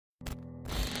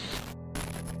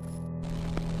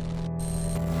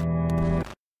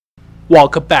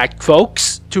Welcome back,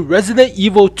 folks, to Resident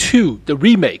Evil 2, the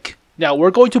remake. Now we're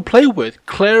going to play with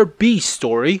Claire B's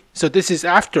story. So this is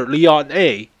after Leon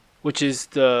A, which is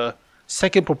the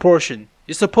second proportion.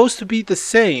 It's supposed to be the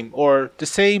same or the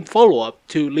same follow-up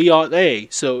to Leon A.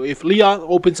 So if Leon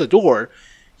opens a door,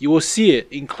 you will see it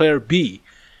in Claire B.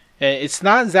 And it's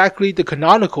not exactly the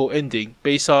canonical ending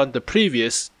based on the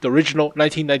previous, the original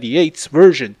 1998's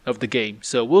version of the game.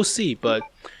 So we'll see, but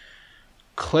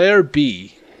Claire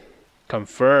B.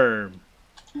 Confirm.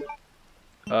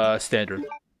 Standard.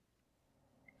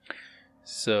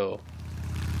 So.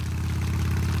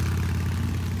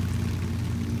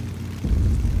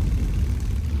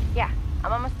 Yeah,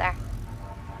 I'm almost there.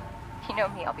 You know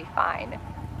me, I'll be fine.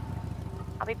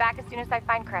 I'll be back as soon as I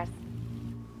find Chris.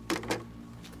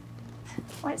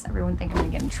 Why does everyone think I'm gonna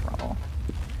get in trouble?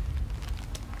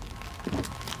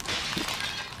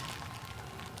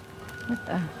 What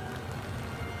the?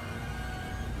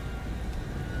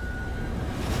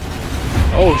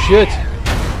 Oh shit!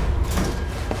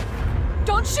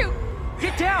 Don't shoot!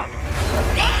 Get down!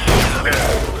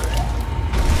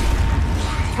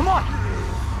 Come on!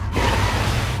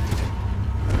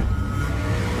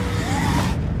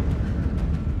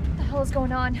 What the hell is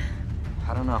going on?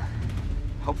 I don't know.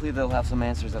 Hopefully they'll have some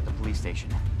answers at the police station.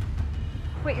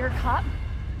 Wait, you're a cop?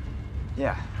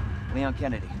 Yeah, Leon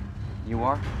Kennedy. You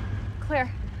are? Claire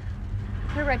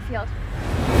Redfield.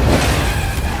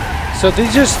 So they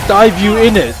just dive you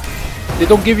in it. They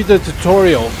don't give you the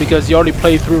tutorial because you already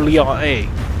played through Leon A.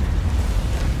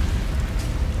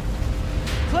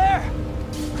 Claire!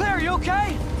 Claire, you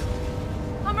okay?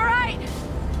 I'm alright!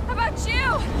 How about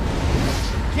you?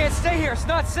 Can't stay here, it's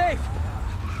not safe!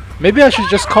 Maybe I should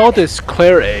just call this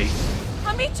Claire A.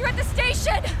 I'll meet you at the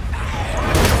station!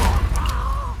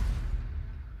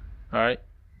 Alright.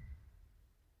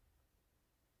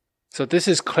 So this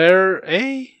is Claire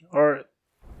A? Or...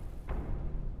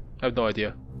 I have no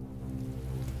idea.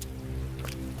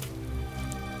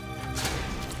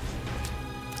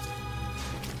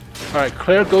 Alright,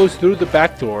 Claire goes through the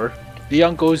back door.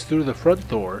 Leon goes through the front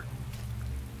door.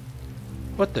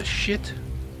 What the shit?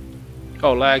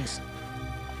 Oh, lags.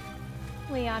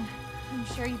 Leon, I'm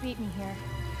sure you beat me here.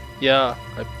 Yeah,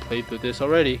 I played through this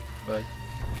already, but...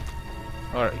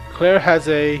 Alright, Claire has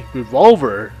a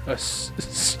revolver. A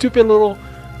stupid little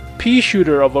pea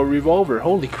shooter of a revolver.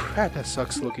 Holy crap, that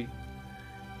sucks looking.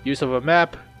 Use of a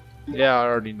map. Yeah, I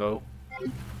already know.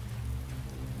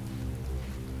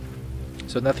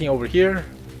 So nothing over here.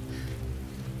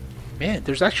 Man,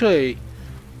 there's actually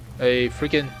a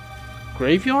freaking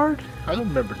graveyard? I don't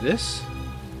remember this.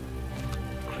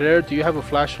 Claire, do you have a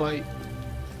flashlight?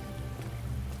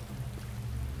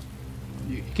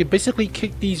 You can basically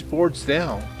kick these boards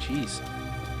down. Jeez.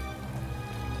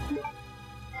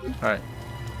 Alright.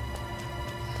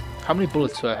 How many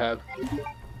bullets do I have?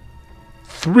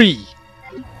 3!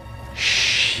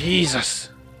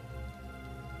 Jesus!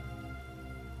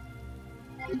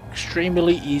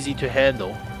 Extremely easy to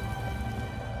handle.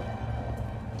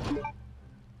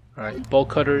 Alright, bolt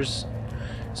cutters.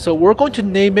 So we're going to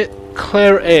name it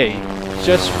Claire A.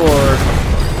 Just for...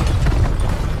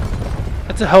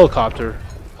 That's a helicopter.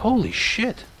 Holy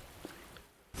shit.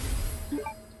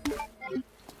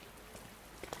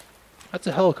 That's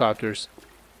a helicopters.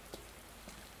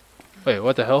 Wait,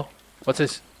 what the hell? What's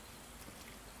this?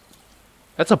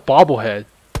 That's a bobblehead.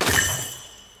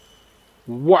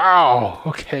 Wow.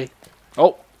 Okay.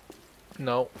 Oh.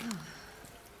 No.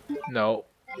 No.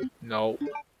 No.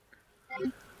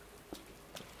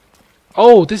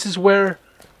 Oh, this is where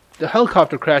the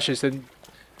helicopter crashes and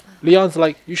Leon's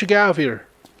like, you should get out of here.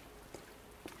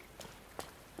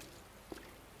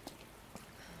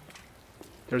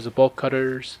 There's the bolt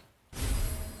cutters.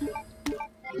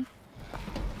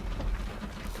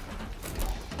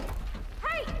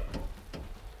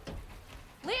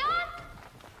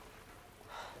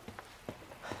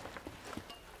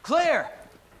 Claire!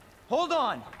 Hold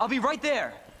on! I'll be right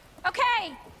there!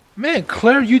 Okay! Man,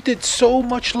 Claire, you did so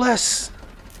much less.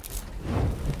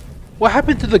 What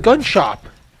happened to the gun shop?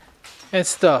 And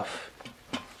stuff.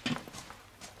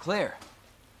 Claire!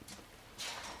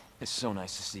 It's so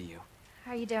nice to see you.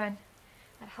 How are you doing?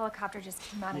 That helicopter just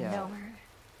came out of nowhere.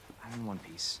 I'm in one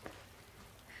piece.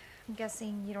 I'm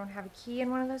guessing you don't have a key in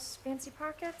one of those fancy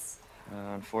pockets?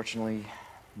 Unfortunately,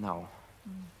 no.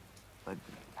 But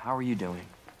how are you doing?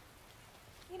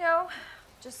 You know,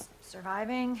 just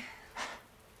surviving.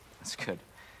 That's good.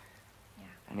 Yeah.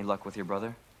 Any luck with your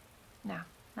brother? No,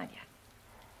 not yet.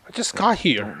 I just got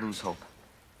here. Don't lose hope.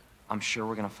 I'm sure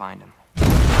we're gonna find him.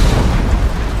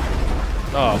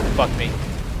 Oh, fuck me.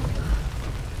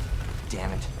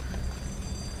 Damn it.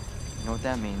 You know what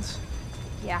that means?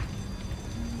 Yeah.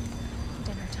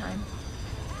 Dinner time.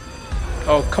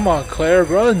 Oh, come on, Claire,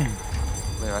 run!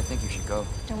 Claire, I think you should go.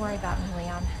 Don't worry about me,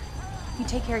 Leon. You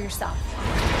take care of yourself.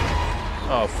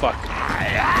 Oh, fuck.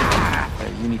 Claire,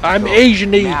 you need to I'm go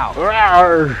Asian-y! now.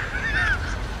 Rawr.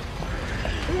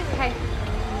 Okay.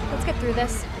 Let's get through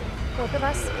this. Both of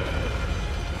us.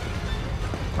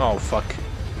 Oh, fuck.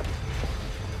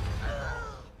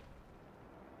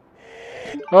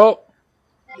 Oh!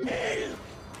 Did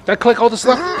I click all the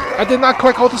stuff? I did not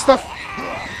click all the stuff!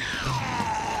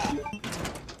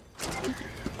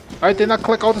 I did not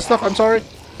click all the stuff, I'm sorry.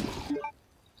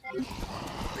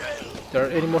 There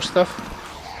any more stuff?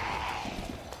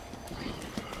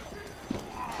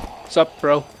 What's up,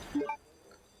 bro?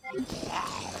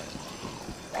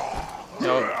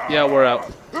 No, yeah, we're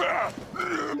out.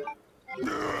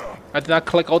 I did not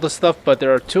collect all the stuff, but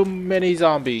there are too many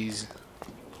zombies.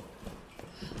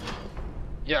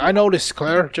 Yeah, I noticed,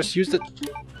 Claire. Just used it.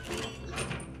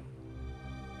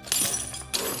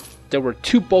 There were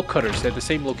 2 bolt cutters at the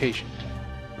same location.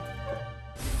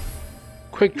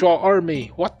 Quick draw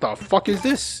army. What the fuck is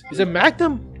this? Is it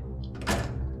Magnum?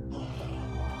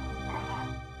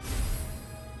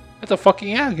 That's a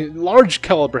fucking large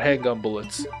caliber handgun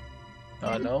bullets.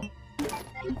 No.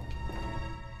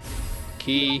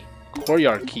 Key.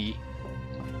 Courtyard key.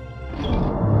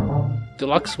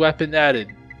 Deluxe weapon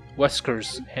added.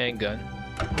 Wesker's handgun.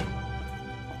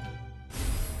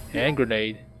 Hand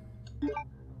grenade.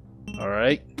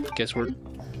 Alright. Guess we're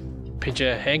pinching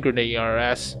a hand grenade in our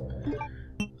ass.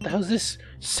 What the hell is this?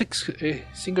 6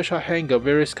 single shot handgun.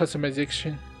 Various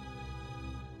customization.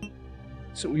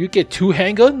 So you get 2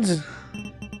 handguns?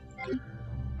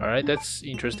 Alright, that's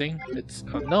interesting. It's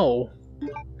no.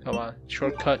 Come on.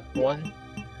 Shortcut 1.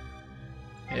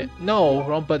 No,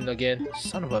 wrong button again.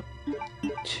 Son of a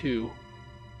 2.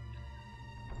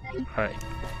 Alright.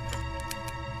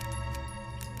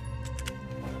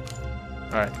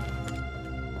 Alright.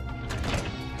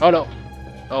 Oh no.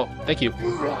 Oh, thank you.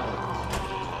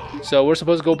 So we're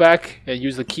supposed to go back and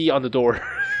use the key on the door.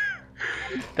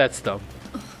 That's dumb.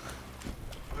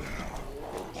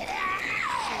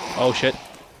 Oh shit.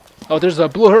 Oh, there's a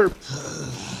blue herb.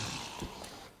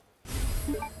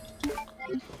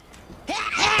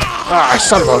 Ah,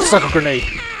 son of a sucker grenade.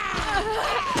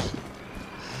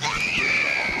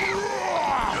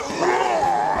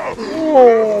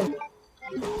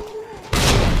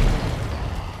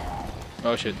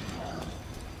 Oh shit.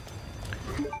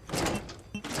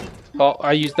 Oh,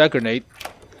 I used that grenade.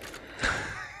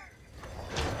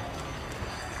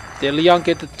 Did Leon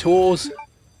get the tools?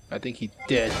 I think he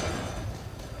did.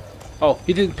 Oh,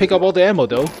 he didn't pick up all the ammo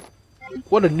though.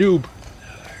 What a noob.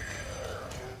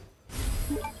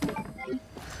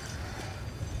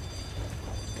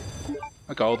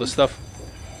 I got all the stuff.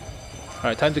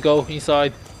 Alright, time to go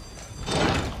inside.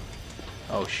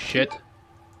 Oh shit.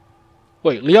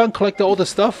 Wait, Leon collected all the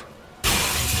stuff?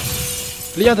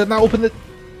 Leon did not open it?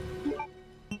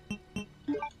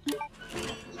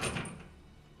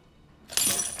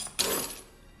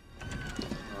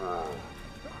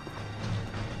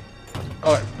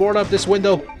 Alright, board up this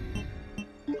window.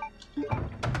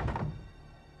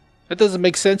 That doesn't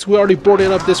make sense. We already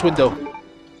boarded up this window.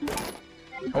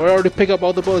 And we already picked up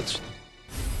all the bullets.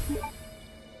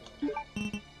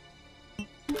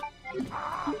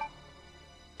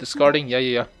 Discarding?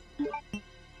 Yeah.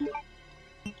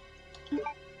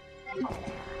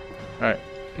 Alright,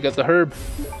 pick up the herb.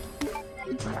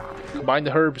 Combine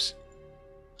the herbs.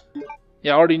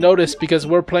 Yeah, I already noticed because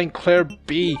we're playing Claire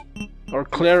B. Or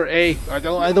Claire A. I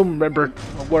don't remember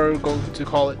what we're going to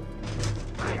call it.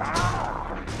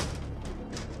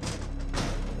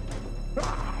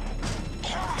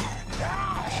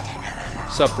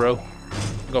 What's up, bro?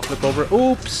 Go flip over.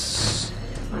 Oops!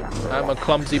 I'm a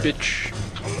clumsy bitch.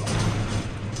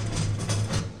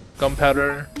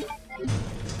 Gunpowder.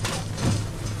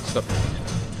 What's up?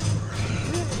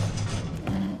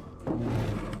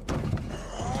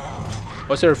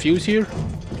 Was there a fuse here?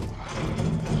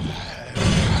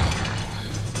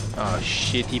 Oh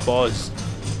shit, he paused.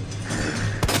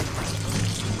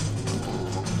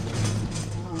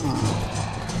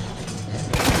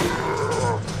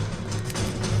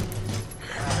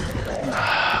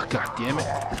 God damn it.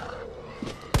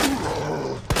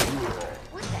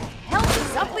 What the hell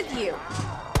is up with you?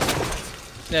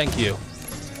 Thank you.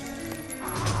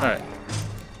 Alright.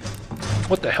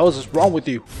 What the hell is wrong with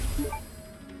you?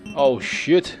 Oh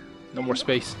shit. No more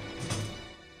space.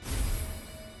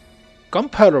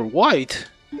 Gunpowder white?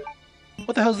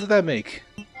 What the hell does that make?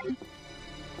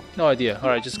 No idea.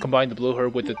 Alright, just combine the blue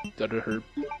herb with the other herb.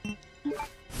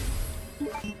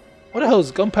 What the hell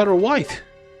is gunpowder white?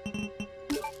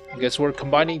 Guess we're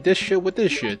combining this shit with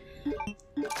this shit.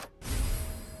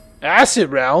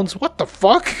 Acid rounds? What the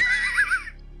fuck?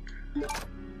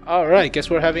 Alright, guess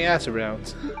we're having acid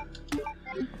rounds.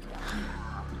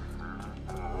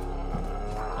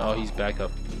 Oh, he's back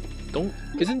up.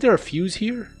 Isn't there a fuse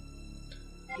here?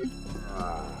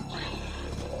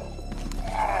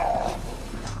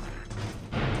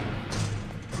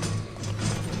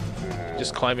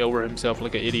 Just climbing over himself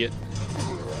like an idiot.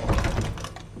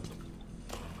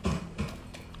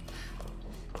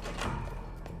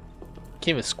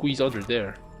 Can't even squeeze under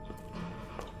there.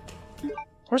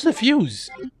 Where's the fuse?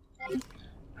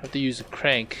 I have to use a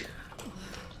crank.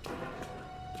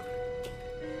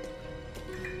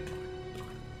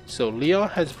 So Leon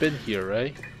has been here,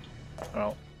 right?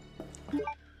 Oh.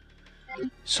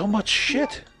 So much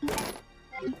shit!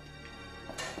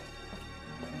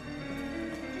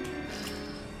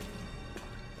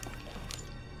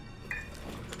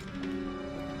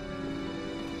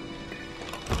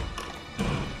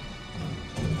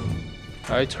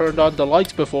 I turned on the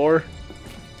lights before.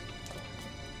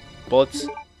 Bullets.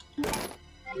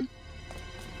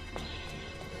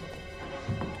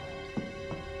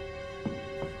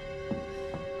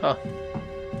 Huh.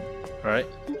 Alright.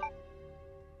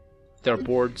 There are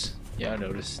boards. Yeah, I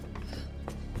noticed.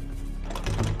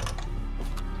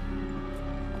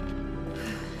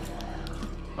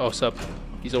 Oh, sup.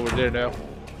 He's over there now.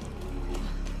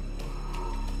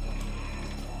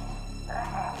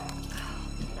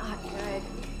 Not good.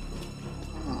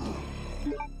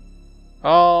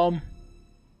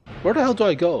 Where the hell do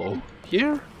I go?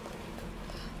 Here?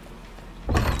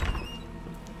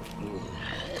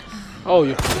 Oh,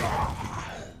 you.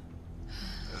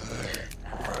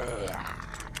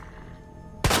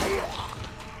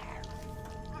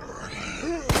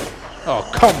 Oh,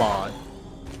 come on.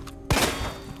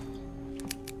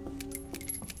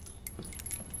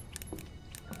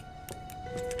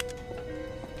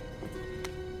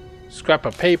 Scrap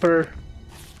of paper.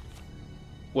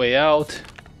 Way out.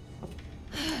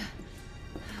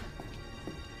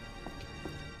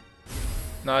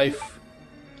 Knife.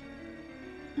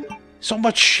 So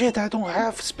much shit I don't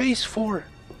have space for.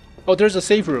 Oh, there's a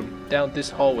save room down this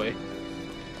hallway.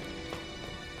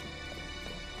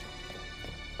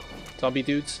 Zombie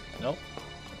dudes? No.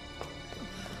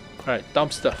 Alright,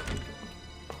 dump stuff.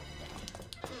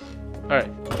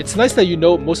 Alright, it's nice that you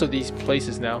know most of these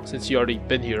places now, since you already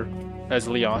been here as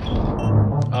Leon.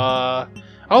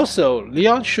 Also,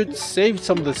 Leon should save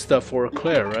some of the stuff for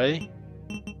Claire, right?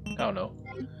 I don't know.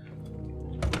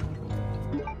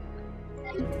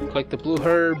 Collect the blue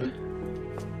herb.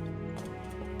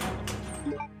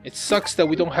 It sucks that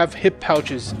we don't have hip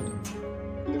pouches.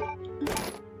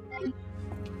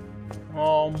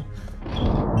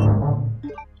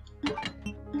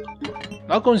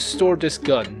 Not going to store this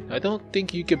gun. I don't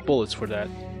think you get bullets for that.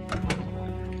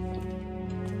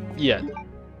 Yet.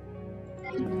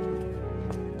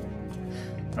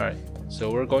 Alright,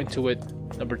 so we're going to it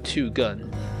number 2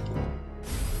 gun.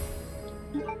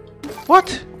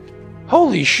 What?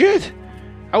 Holy shit!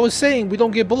 I was saying we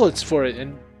don't get bullets for it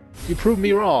and you proved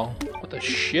me wrong. What the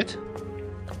shit?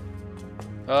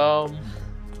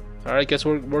 Alright, guess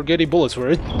we're getting bullets for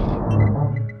it.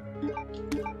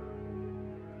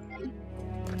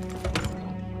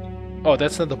 Oh,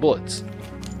 that's not the bullets.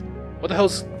 What the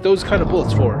hell's those kind of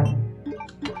bullets for?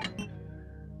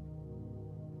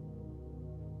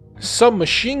 Some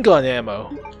machine gun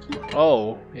ammo.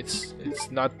 Oh, it's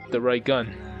not the right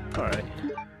gun. Alright.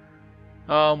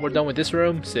 We're done with this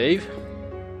room. Save.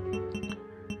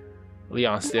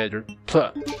 Leon standard.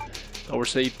 Puh.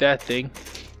 Oversave that thing.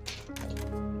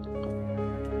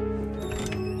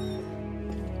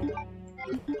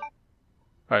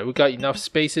 Alright, we got enough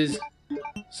spaces.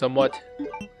 Somewhat.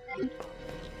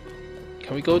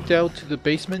 Can we go down to the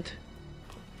basement?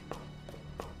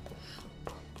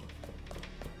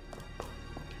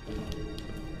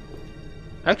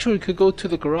 Actually, we could go to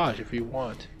the garage if you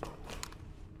want.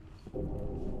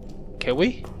 Can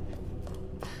we?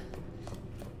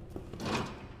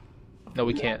 No,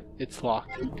 we can't. It's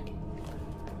locked.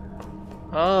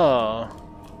 Oh.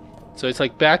 So it's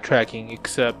like backtracking,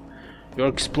 except you're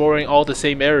exploring all the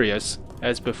same areas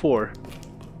as before.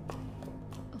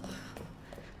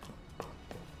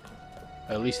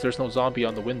 At least there's no zombie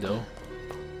on the window.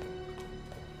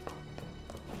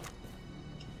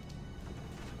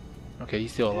 Okay,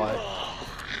 he's still alive.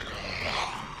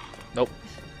 Nope.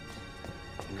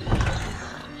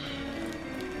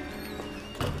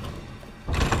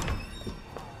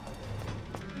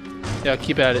 Yeah,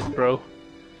 keep at it, bro.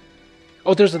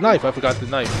 Oh, there's a knife. I forgot the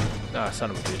knife. Ah,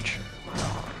 son of a bitch.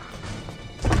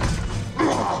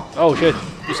 Oh shit,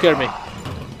 you scared me.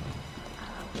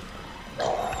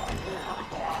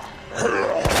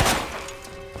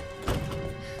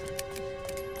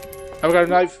 I've got a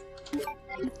knife.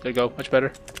 There you go, much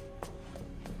better.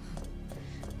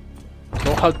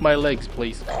 Don't hug my legs,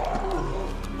 please.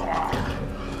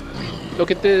 Look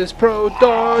at this, pro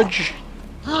dodge!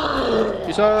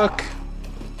 You suck!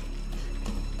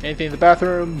 Anything in the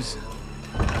bathrooms?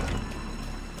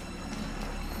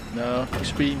 No, you're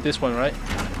speeding this one, right?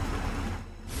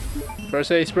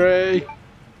 First aid spray!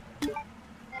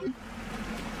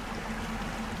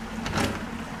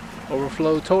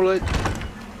 Overflow toilet.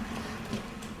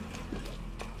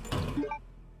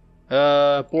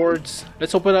 Boards.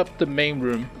 Let's open up the main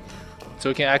room so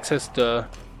we can access the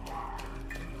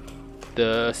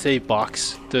save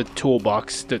box, the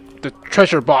toolbox, the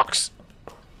treasure box.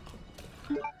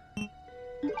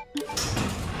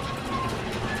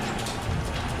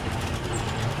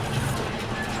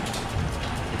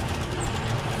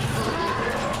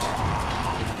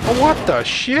 Oh, what the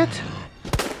shit?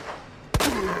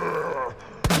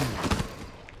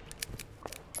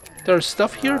 There's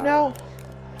stuff here now?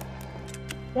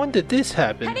 When did this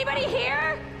happen? Anybody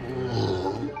here?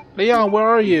 Leon, where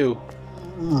are you?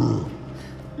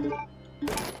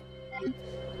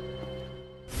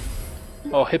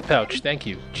 Oh, hip pouch, thank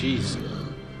you. Jeez.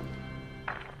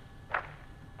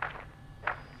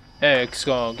 X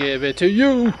gonna give it to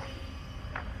you.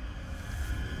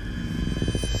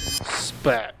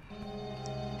 Spat.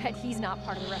 Bet he's not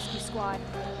part of the rescue squad.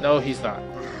 No, he's not.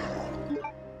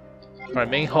 Alright,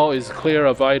 main hall is clear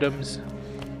of items.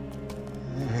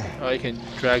 Oh, you can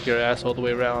drag your ass all the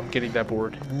way around. I'm getting that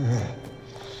bored.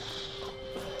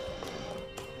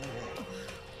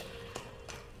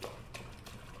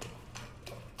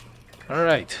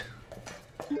 Alright.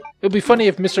 It'll be funny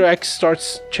if Mr. X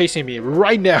starts chasing me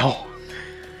right now.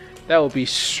 That would be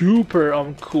super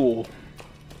uncool.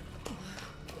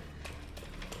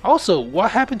 Also,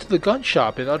 what happened to the gun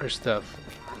shop and other stuff?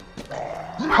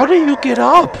 How did you get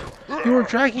up? You were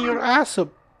dragging your ass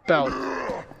about.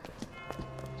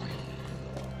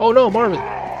 Oh no, Marvin!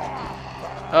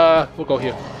 We'll go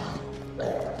here.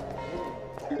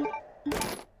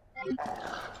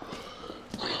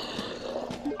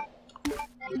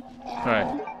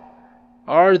 Alright.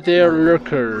 Are there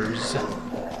lurkers?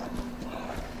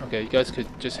 Okay, you guys could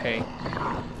just hang.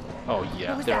 Oh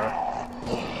yeah, there are.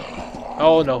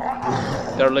 Oh no,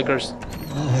 there are lickers.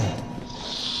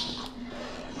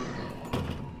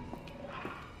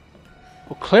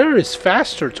 Well, Claire is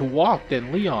faster to walk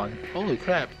than Leon. Holy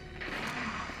crap.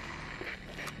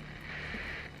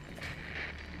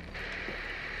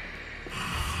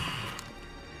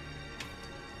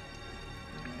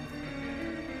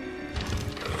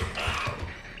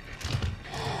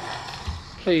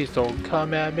 Please don't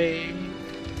come at me.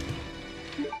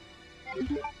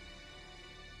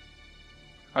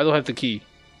 I don't have the key.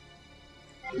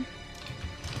 I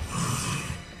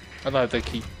don't have the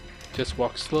key. Just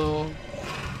walk slow.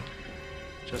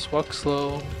 Just walk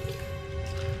slow.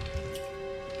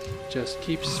 Just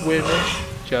keep swimming.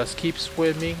 Just keep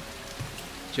swimming.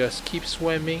 Just keep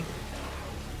swimming.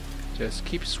 Just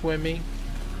keep swimming.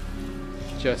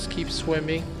 Just keep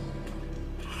swimming.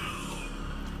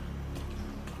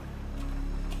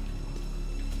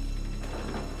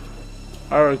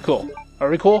 Alright, cool. Are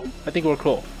we cool? I think we're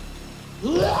cool.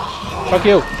 Fuck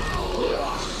you.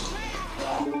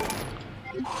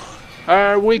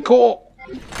 Are we cool?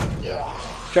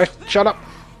 Just shut up.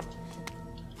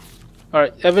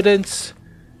 Alright, evidence.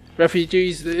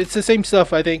 Refugees. It's the same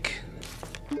stuff, I think.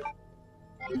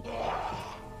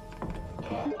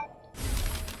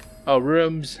 Oh,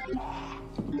 rooms.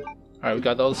 Alright, we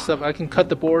got all the stuff. I can cut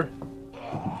the board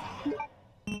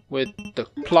with the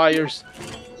pliers.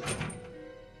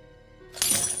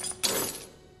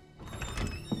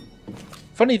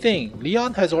 Funny thing,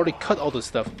 Leon has already cut all the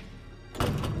stuff.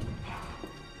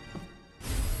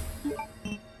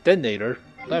 Detonator?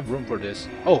 I don't have room for this.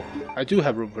 Oh, I do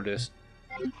have room for this.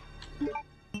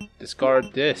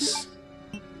 Discard this.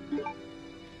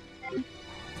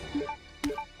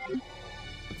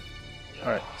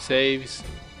 Alright, saves.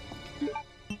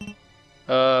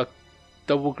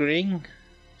 Double green?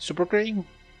 Super green?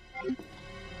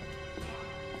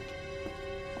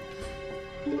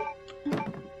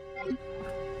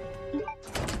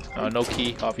 No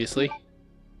key, obviously.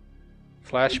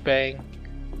 Flashbang.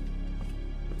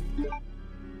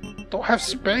 Don't have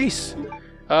space.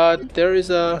 There is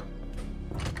a.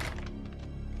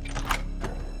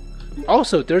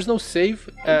 Also, there's no save.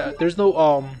 There's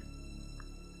no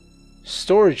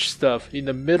storage stuff in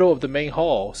the middle of the main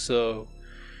hall. So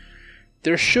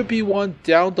There should be one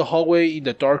down the hallway in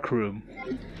the dark room.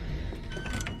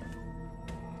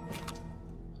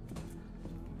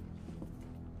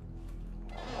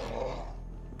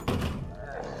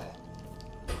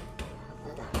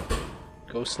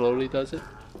 Go slowly, does it?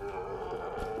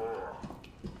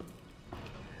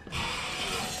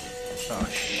 Oh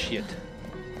shit.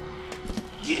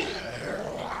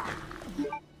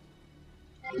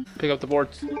 Pick up the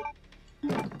boards.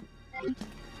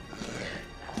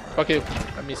 Fuck you.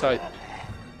 I'm inside.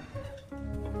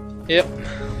 Yep.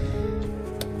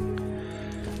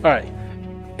 Alright.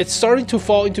 It's starting to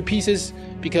fall into pieces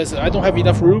because I don't have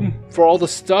enough room for all the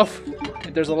stuff.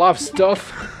 And there's a lot of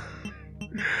stuff.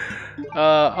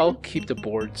 I'll keep the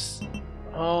boards.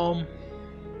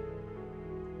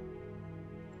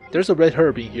 There's a red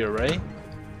herb in here, right?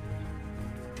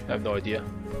 I have no idea.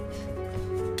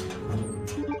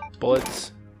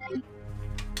 Bullets.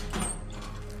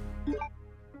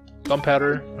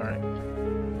 Gunpowder. Alright.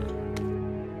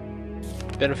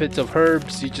 Benefits of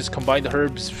herbs. You just combine the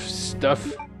herbs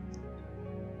stuff.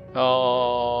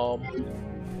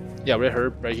 Yeah, red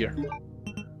herb right here.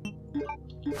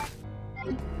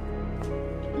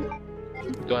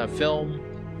 Don't have film.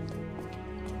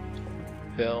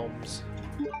 Films.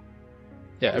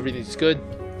 Yeah, everything's good.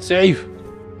 Save!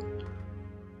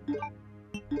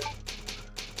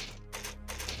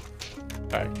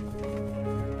 Alright.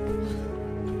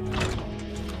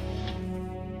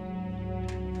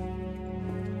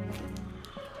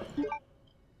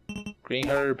 Green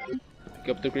herb. Pick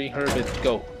up the green herb and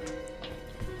go.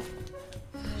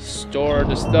 Store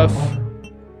the stuff.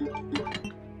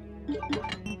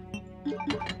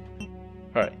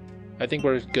 Alright. I think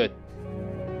we're good.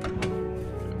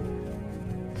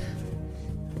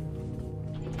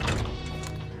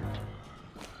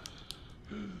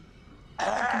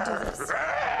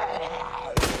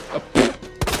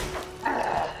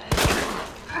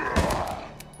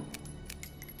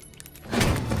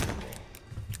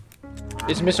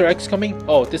 Is Mr. X coming?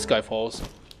 Oh, this guy falls.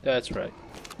 That's right.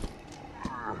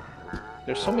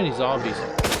 There's so many zombies.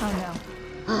 Oh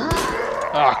no.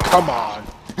 Ah, come on.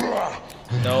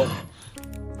 No.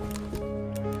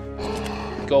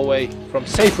 Go away from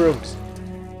safe rooms.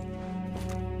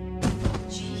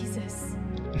 Jesus.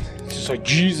 It's just like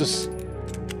Jesus.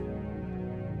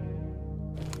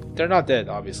 They're not dead,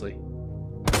 obviously.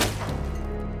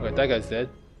 Okay, that guy's dead.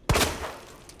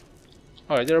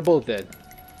 Alright, they're both dead.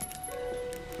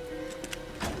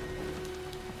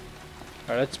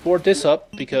 Alright, let's board this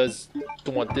up because I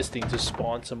don't want this thing to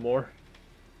spawn some more.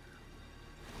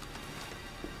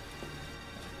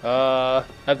 I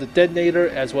have the detonator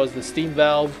as well as the steam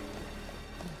valve.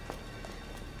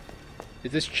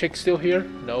 Is this chick still here?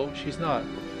 No, she's not.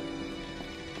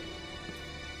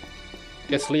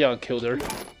 Guess Leon killed her.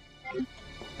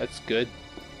 That's good.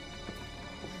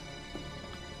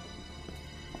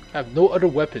 I have no other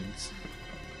weapons.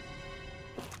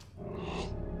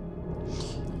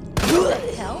 What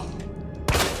the hell?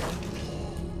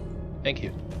 Thank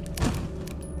you.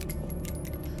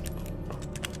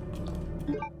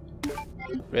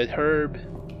 Red herb.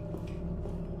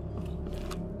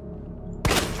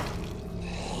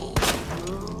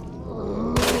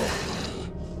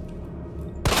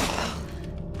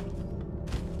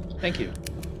 Thank you.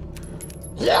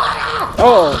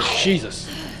 Oh, Jesus.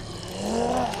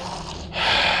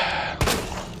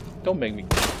 Don't make me.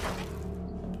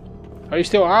 Are you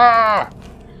still? Ah!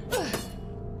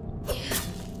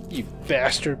 You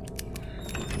bastard.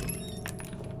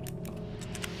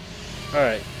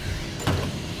 Alright.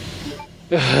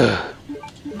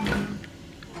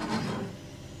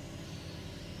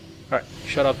 Alright,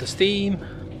 shut off the steam.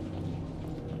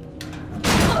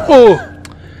 Oh!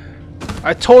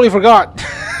 I totally forgot.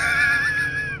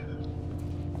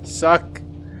 Suck.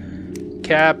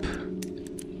 Cap.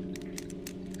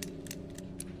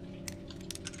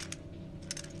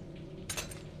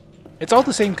 It's all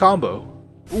the same combo.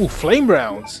 Ooh, flame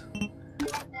rounds.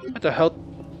 What the hell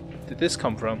did this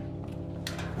come from?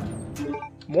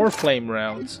 More flame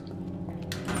rounds.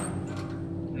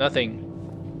 Nothing.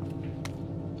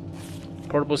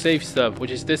 Portable safe stuff,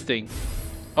 which is this thing.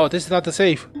 Oh, this is not the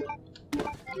safe.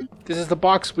 This is the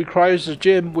box requires a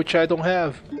gym, which I don't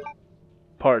have.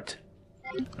 Part.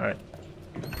 Alright.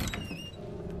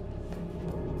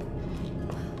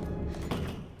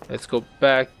 Let's go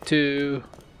back to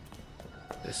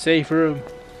the safe room.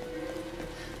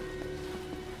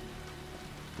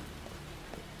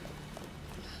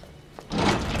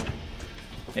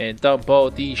 And dump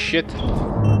all these shit.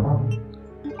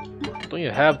 Don't you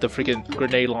have the freaking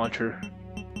grenade launcher?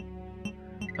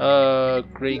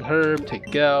 Green herb,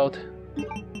 take out.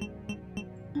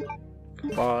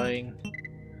 Combine.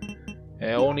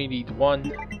 And I only need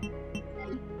one.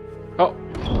 Oh!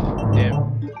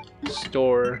 Damn.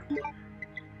 Store.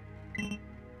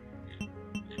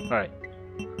 Alright.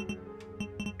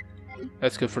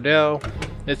 That's good for now.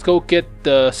 Let's go get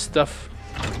the stuff.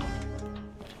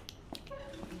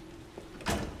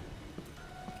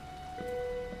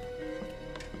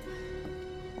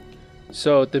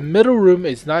 So the middle room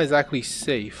is not exactly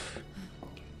safe.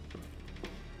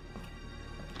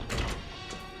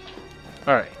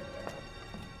 Alright.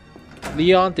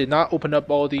 Leon did not open up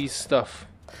all these stuff.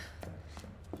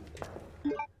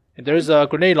 And there's a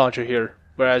grenade launcher here,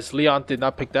 whereas Leon did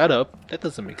not pick that up. That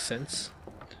doesn't make sense.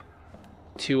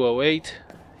 208.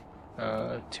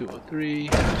 203.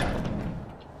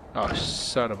 Oh,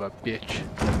 son of a bitch.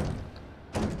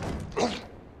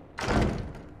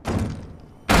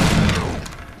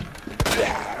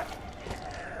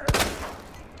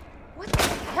 What the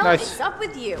hell Nice. is up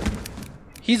with you?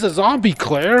 He's a zombie,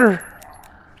 Claire!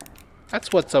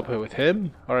 That's what's up with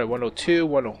him. Alright, 102,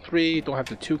 103. Don't have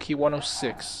the 2 key.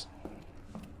 106.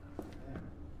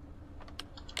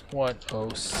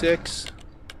 106.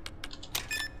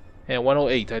 And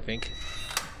 108, I think.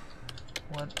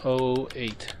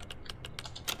 108.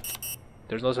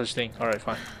 There's no such thing. Alright,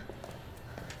 fine.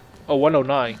 Oh,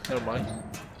 109. Never mind.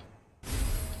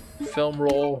 Film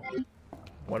roll.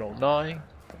 109.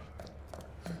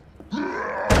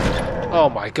 Oh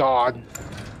my god.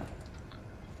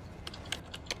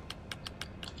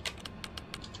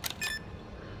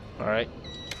 Alright.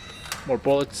 More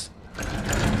bullets.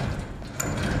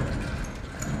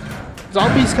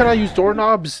 Zombies cannot use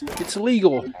doorknobs. It's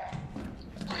illegal.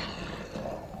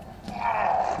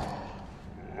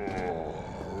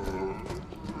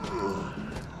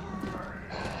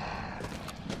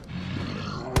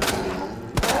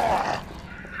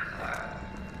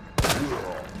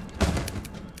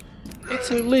 It's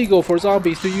illegal for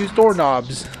zombies to use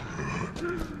doorknobs.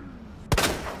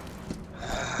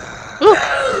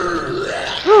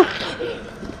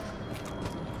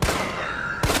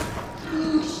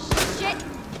 Shit!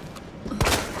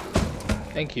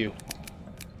 Thank you.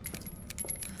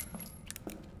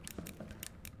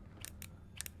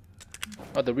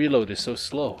 Oh, the reload is so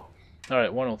slow.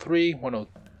 Alright, 103,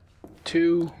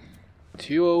 102,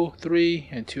 203,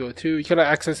 and 202. You cannot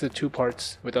access the 2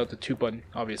 parts without the 2 button,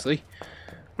 obviously.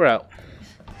 We're out.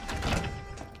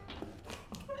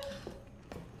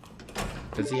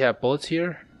 Does he have bullets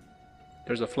here?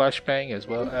 There's a flashbang as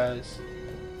well as...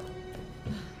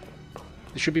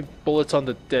 There should be bullets on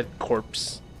the dead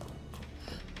corpse.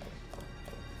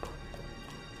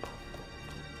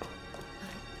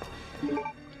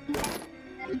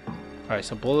 Alright,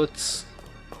 some bullets.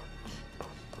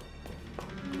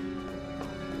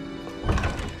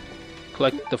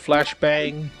 Collect the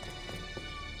flashbang.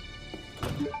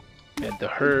 And the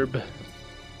herb.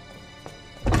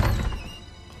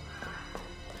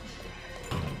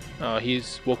 Oh,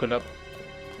 he's woken up.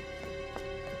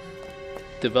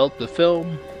 Develop the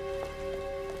film.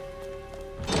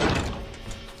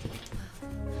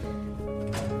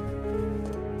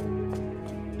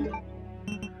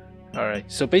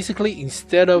 Alright, so basically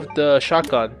instead of the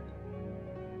shotgun...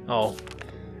 Oh,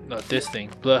 not this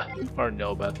thing. Blah. I already know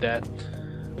about that.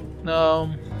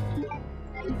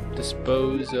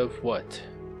 Dispose of what?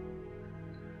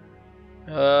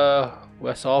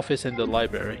 West office and the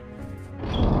library.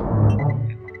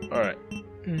 Alright.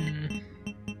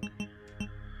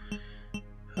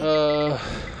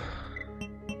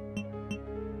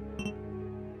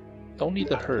 Don't need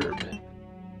the herb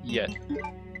yet.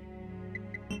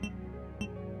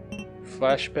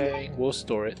 Flashbang, we'll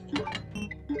store it.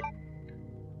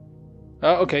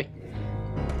 Okay.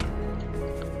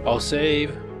 I'll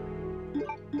save.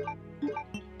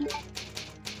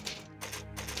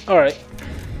 Alright.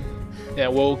 Yeah,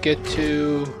 we'll get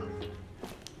to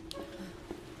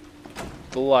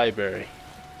the library.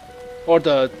 Or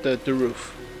the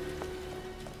roof.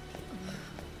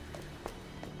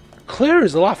 Claire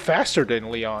is a lot faster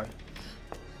than Leon.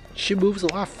 She moves a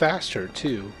lot faster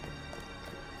too.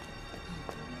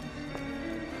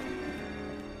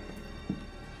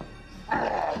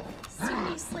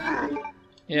 Seriously?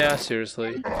 Yeah,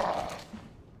 seriously.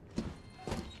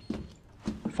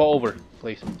 Fall over,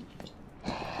 please.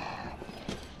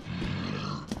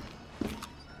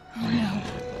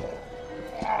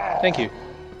 Thank you.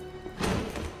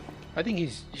 I think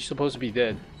he's supposed to be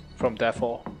dead from that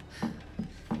fall.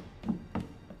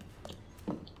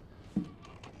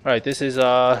 Alright, this is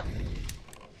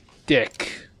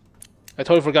Dick. I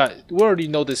totally forgot. We already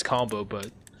know this combo, but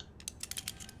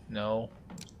no.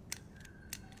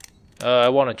 I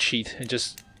want to cheat and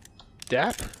just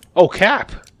dap. Oh,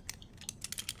 Cap!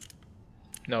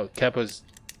 No, Cap was...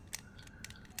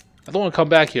 I don't want to come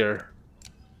back here.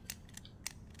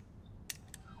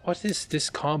 What is this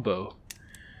combo?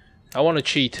 I want to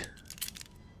cheat.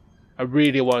 I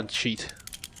really want to cheat.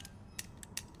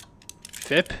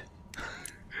 FIP?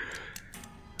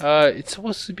 It's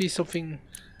supposed to be something...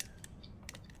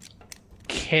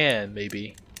 Can,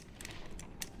 maybe.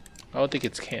 I don't think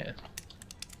it's can.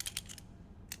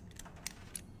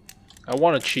 I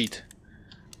want to cheat.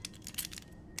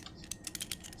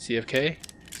 CFK?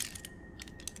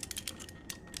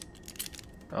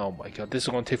 Oh my god, this is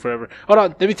gonna take forever. Hold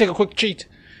on, let me take a quick cheat.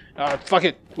 Fuck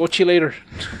it, we'll cheat later.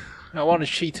 I want to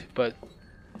cheat, but...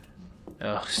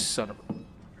 Oh, son of a...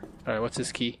 Alright, what's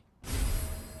this key?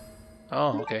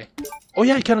 Oh, okay. Oh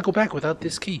yeah, I cannot go back without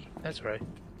this key. That's right.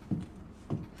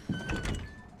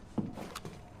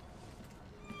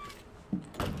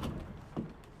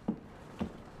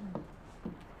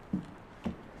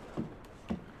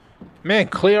 Man,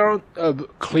 Cleon,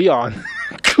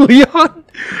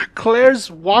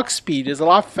 Claire's walk speed is a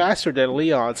lot faster than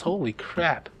Leon's. Holy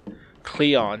crap.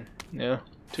 Cleon, yeah.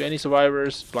 To any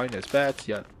survivors, blind as bats,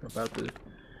 yeah, about the...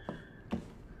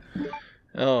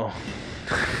 Oh.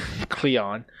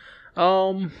 Cleon.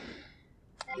 What's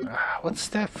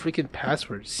that freaking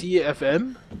password?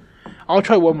 CFM? I'll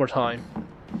try one more time.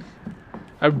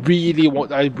 I really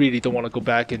don't want to go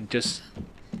back and just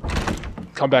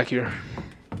come back here.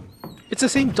 It's the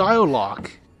same dialogue.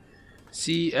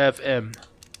 CFM.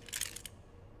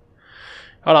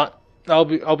 Hold on.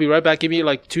 I'll be right back. Give me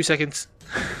like 2 seconds.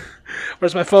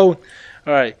 Where's my phone?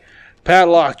 Alright.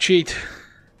 Padlock, cheat.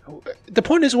 The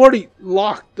point is we're already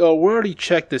locked, we already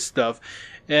checked this stuff.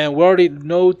 And we already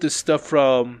know this stuff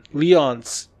from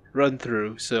Leon's run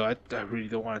through. So I really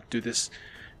don't want to do this.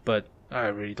 But I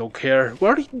really don't care. We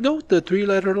already know the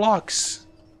 3-letter locks.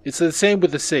 It's the same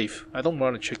with the safe. I don't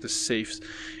want to check the safes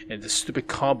and the stupid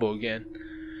combo again.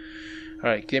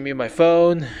 Alright, give me my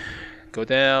phone. Go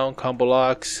down, combo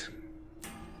locks.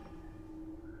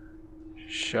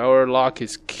 Shower lock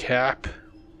is Cap,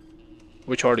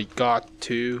 which already got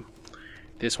 2.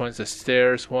 This one's the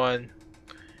stairs one.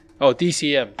 Oh,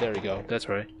 DCM. There we go. That's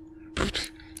right.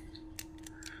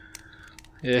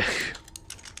 Yeah.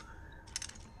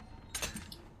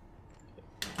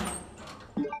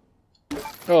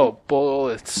 Oh,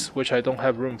 bullets, which I don't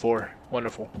have room for.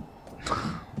 Wonderful.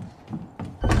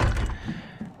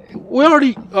 We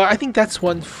already... I think that's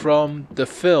one from the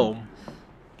film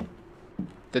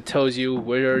that tells you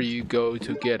where you go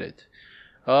to get it.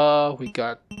 We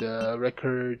got the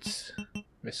records,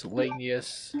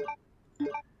 miscellaneous.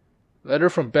 Letter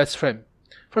from best friend.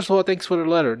 First of all, thanks for the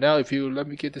letter. Now, if you let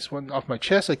me get this one off my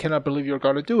chest, I cannot believe you're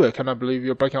gonna do it. I cannot believe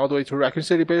you're biking all the way to Raccoon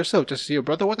City by yourself just to see your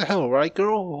brother. What the hell, right,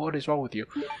 girl? What is wrong with you?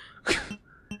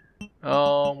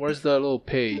 Where's the little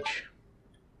page?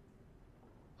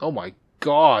 Oh my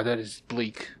god, that is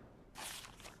bleak.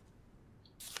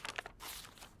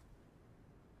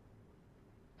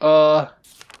 What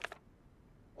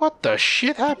the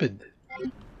shit happened?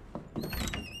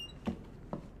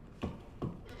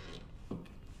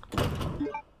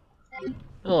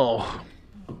 Oh.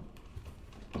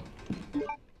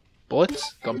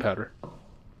 Bullets? Gunpowder.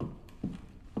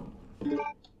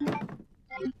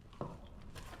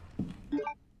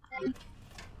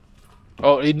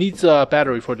 Oh, it needs a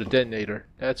battery for the detonator.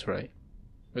 That's right.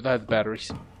 We don't have the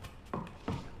batteries. I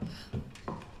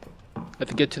have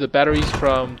to get to the batteries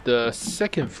from the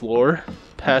 2nd floor,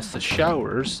 past the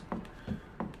showers.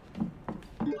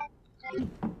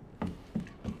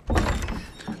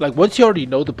 Like, once you already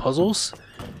know the puzzles,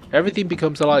 everything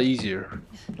becomes a lot easier.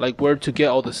 Like, where to get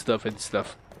all the stuff and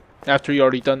stuff. After you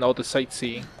already done all the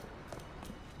sightseeing.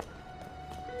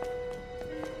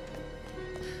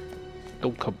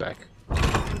 Don't come back.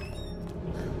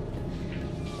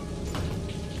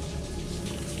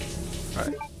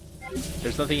 Alright.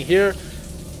 There's nothing here.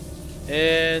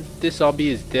 And this zombie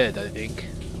is dead, I think.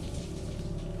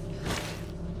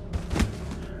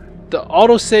 The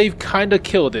autosave kinda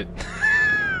killed it.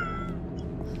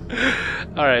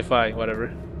 Alright, fine,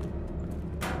 whatever.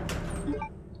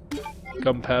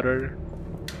 Gunpowder.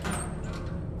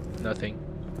 Nothing.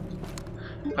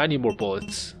 I need more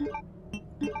bullets.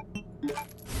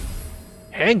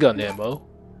 Handgun ammo?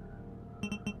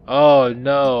 Oh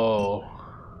no.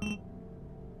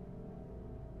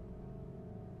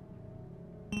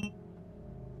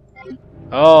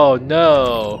 Oh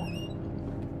no.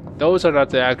 Those are not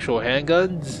the actual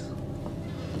handguns?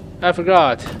 I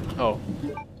forgot. Oh.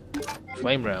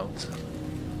 Flame rounds.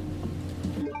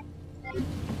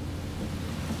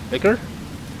 Liquor?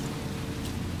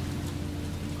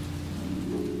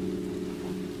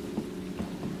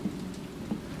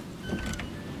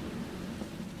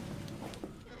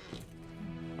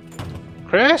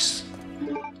 Chris?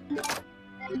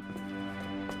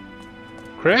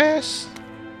 Chris?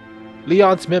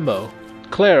 Leon's memo.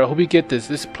 Claire, I hope you get this.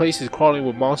 This place is crawling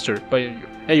with monsters, but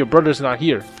hey, your brother's not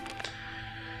here.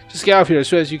 Just get out of here as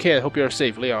soon as you can. Hope you're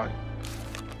safe, Leon.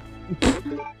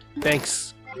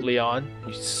 Thanks, Leon.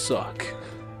 You suck.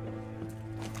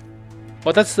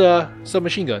 Oh, that's the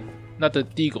submachine gun, not the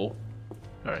deagle.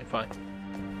 Alright, fine.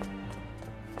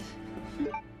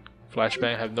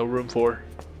 Flashbang I have no room for.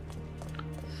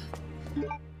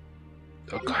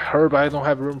 Herb I don't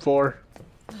have room for.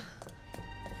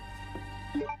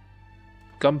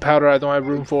 Gunpowder I don't have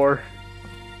room for.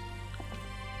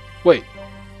 Wait.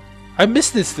 I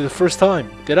missed this the first time.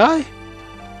 Did I?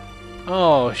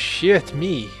 Oh shit,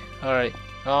 me. Alright.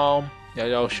 Yeah,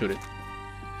 I'll shoot it.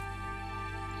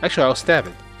 Actually, I'll stab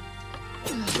it.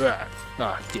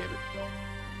 Ah, damn it.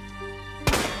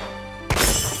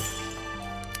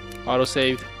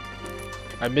 Autosave.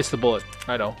 I missed the bullet.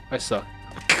 I know. I suck.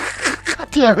 God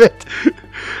damn it.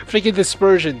 Freaking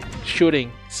dispersion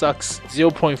shooting sucks.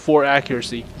 0.4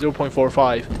 accuracy.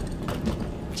 0.45.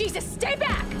 Jesus, stay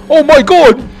back! Oh my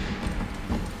god!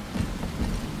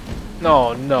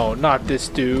 No, no, not this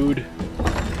dude.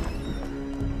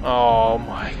 Oh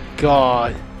my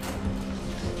god.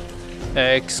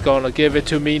 X gonna give it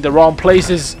to me in the wrong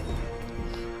places.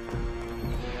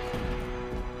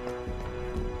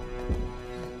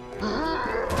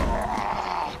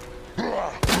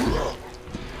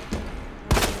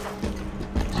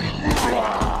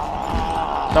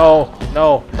 No,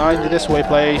 no, not into this way,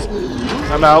 please.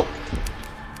 I'm out.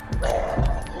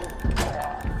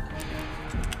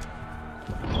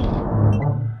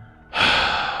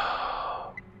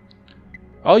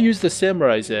 I'll use the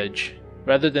Samurai's Edge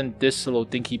rather than this little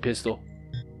dinky pistol.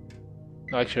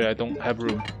 Actually, I don't have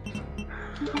room.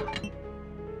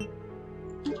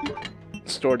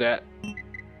 Store that.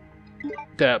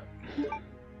 That.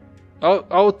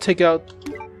 I'll take out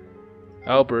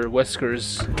Albert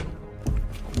Wesker's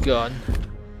gun.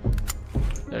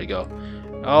 There you go.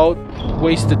 I'll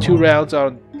waste the 2 rounds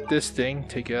on this thing.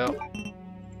 Take it out.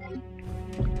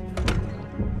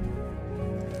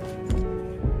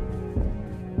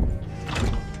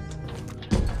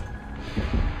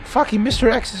 Fucking Mr.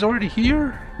 X is already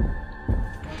here?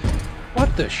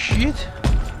 What the shit?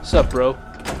 What's up, bro?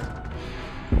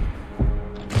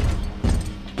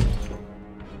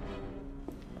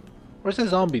 Where's the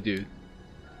zombie dude?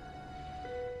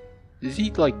 Is he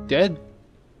like dead?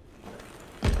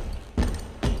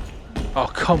 Oh,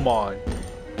 come on.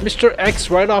 Mr. X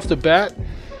right off the bat?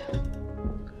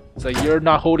 It's like you're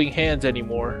not holding hands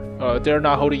anymore. They're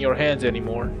not holding your hands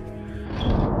anymore.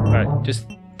 Alright, just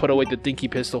put away the dinky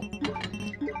pistol.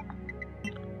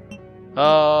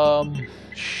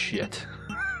 Shit.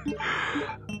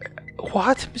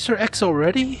 What? Mr. X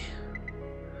already?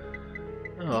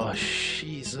 Oh,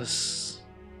 Jesus.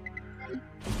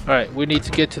 Alright, we need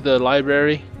to get to the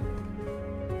library.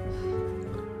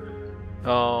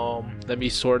 Let me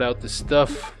sort out the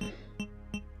stuff.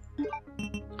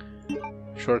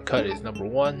 Shortcut is number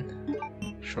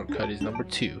 1. Shortcut is number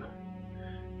 2.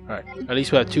 Alright, at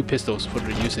least we have 2 pistols for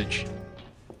the usage.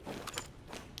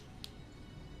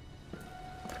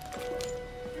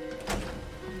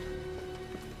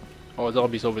 Oh, a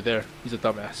zombie's over there. He's a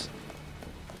dumbass.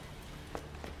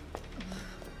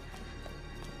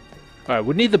 Alright,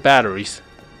 we need the batteries.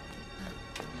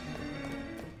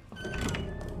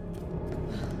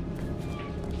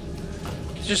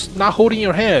 Just not holding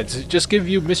your hands. Just give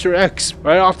you Mr. X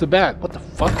right off the bat. What the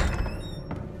fuck?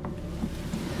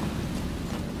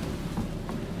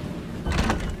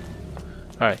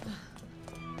 Alright.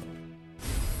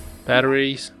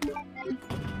 Batteries.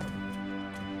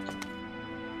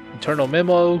 Internal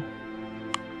memo.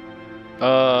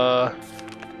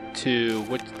 To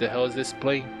what the hell is this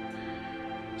playing?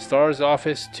 Star's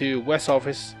office to West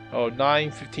office. Oh,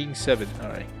 9:15:7.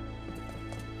 Alright.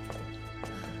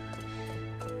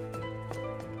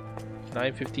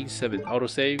 9:15:7.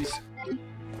 Autosaves.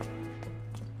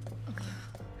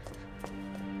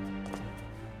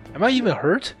 Am I even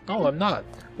hurt? No, I'm not.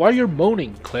 Why are you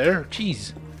moaning, Claire?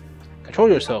 Jeez. Control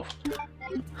yourself.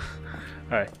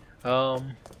 Alright.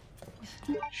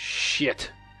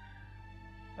 Shit.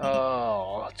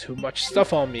 Oh, too much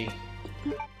stuff on me.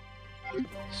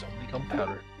 So many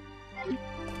gunpowder.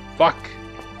 Fuck.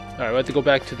 Alright, we have to go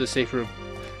back to the safe room.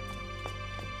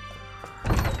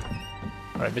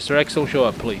 Alright, Mr. X, don't show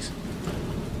up, please.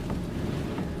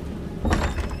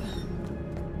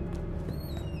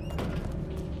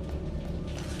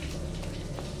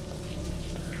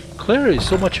 Claire is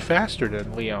so much faster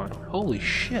than Leon. Holy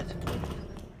shit.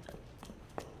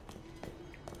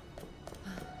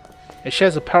 And she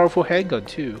has a powerful handgun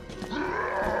too.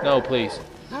 No, please.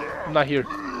 I'm not here.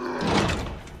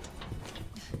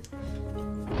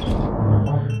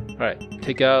 Alright,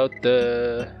 take out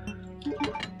the...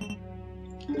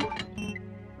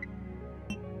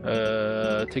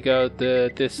 take out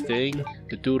this thing,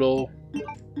 the doodle.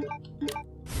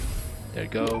 There you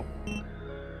go.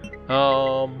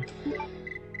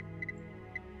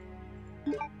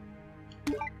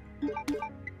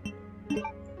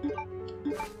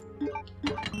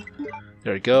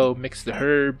 There we go. Mix the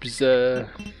herbs.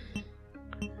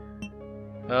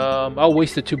 I'll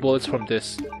waste the 2 bullets from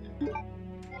this,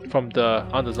 on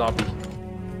the zombie.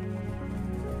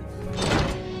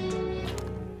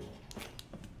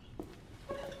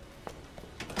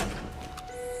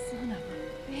 Son of a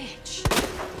bitch.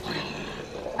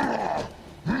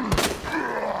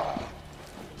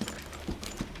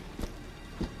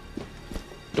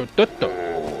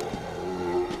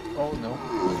 Oh no.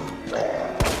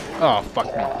 Oh fuck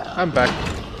me. I'm back.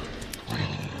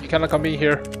 You cannot come in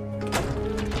here.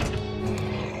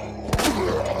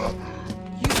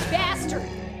 You bastard!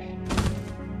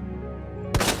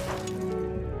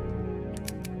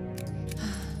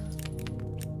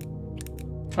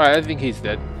 Alright, I think he's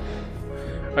dead.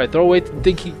 Alright, throw away the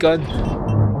dinky gun.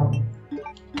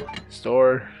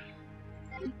 Store.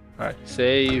 Alright,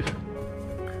 save.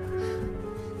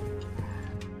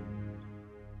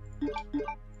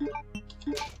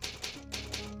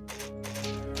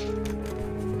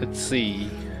 Let's see.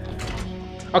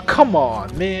 Oh, come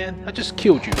on, man. I just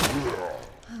killed you.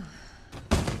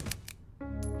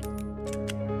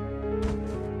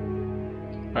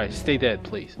 Alright, stay dead,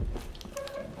 please.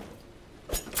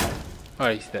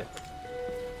 Alright, he's dead.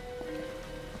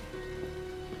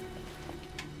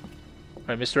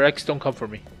 Alright, Mr. X, don't come for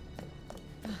me.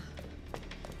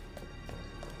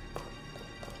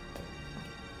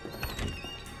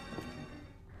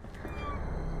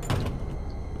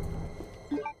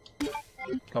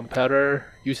 Gunpowder.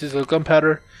 Uses of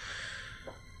gunpowder.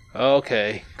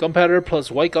 Okay. Gunpowder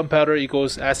plus white gunpowder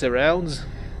equals acid rounds.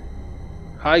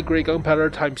 High grade gunpowder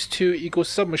times 2 equals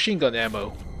submachine gun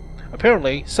ammo.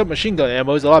 Apparently, submachine gun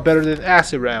ammo is a lot better than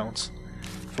acid rounds.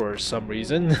 For some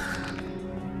reason.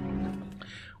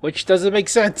 Which doesn't make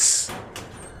sense.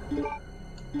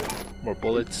 More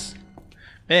bullets.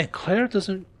 Man, Claire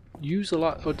doesn't use a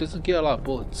lot, or doesn't get a lot of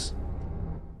bullets.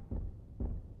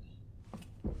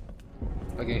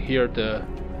 I can hear the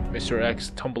Mr.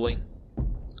 X tumbling.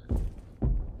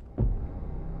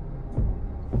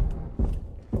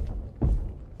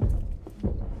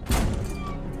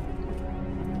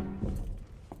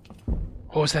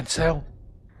 What was that sound?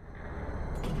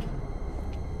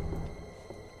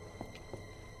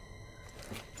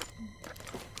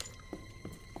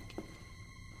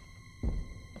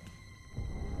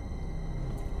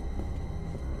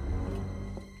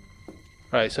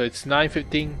 Alright, so it's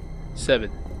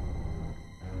 9:15:07.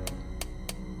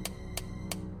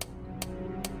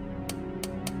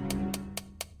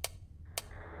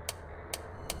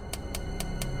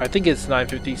 I think it's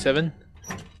 9:57.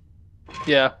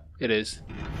 Yeah, it is.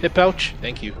 Hip pouch,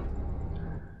 thank you.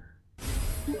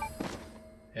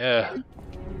 Yeah.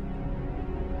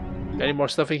 Any more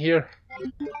stuff in here?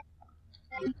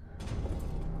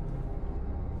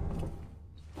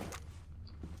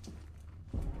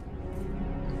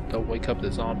 Don't wake up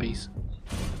the zombies.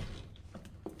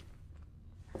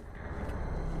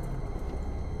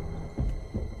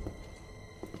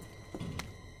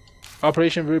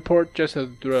 Operation report, just a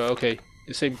okay,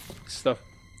 the same stuff.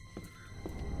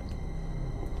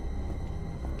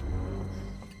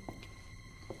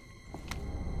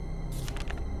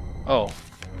 Oh,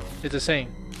 it's the same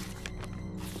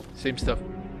stuff.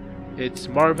 It's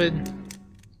Marvin,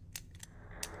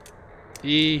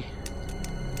 E,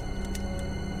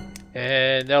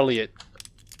 and Elliot.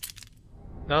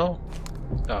 No?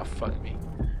 Oh, fuck me.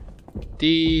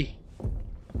 D,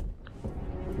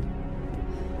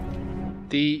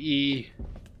 E,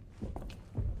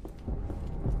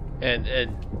 and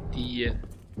N. D, N.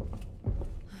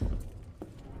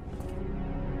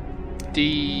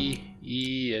 D,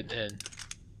 E, and N.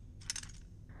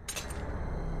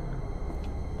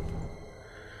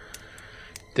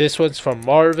 This one's from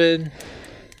Marvin.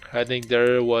 I think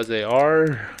there was a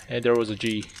R and there was a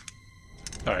G.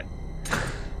 Alright.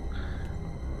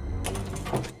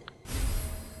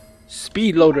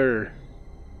 Speed loader.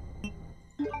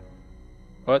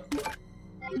 What?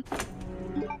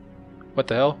 What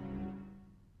the hell?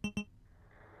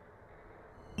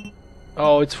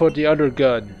 Oh, it's for the other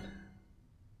gun.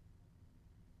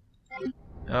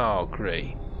 Oh,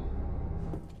 great.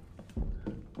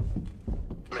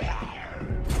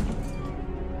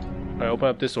 Alright, open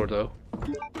up this door though.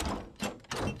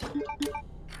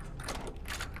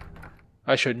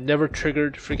 I should never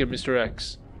triggered freaking Mr.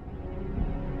 X.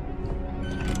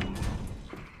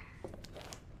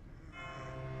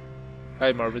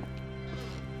 Hi, Marvin.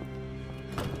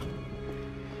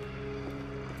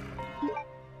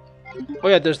 Oh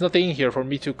yeah, there's nothing in here for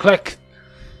me to collect.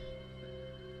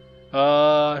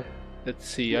 Let's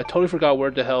see. I totally forgot where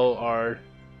the hell are.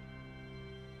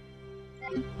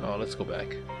 Oh, let's go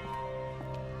back.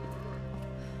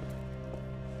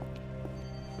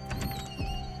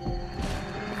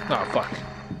 Oh, fuck.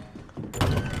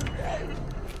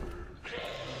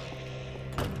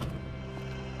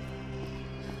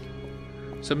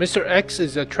 So Mr. X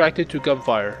is attracted to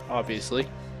gunfire, obviously.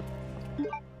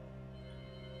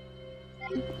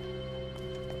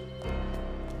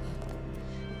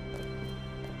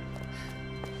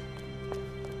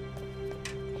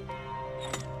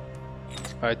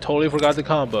 I totally forgot the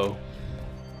combo.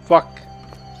 Fuck.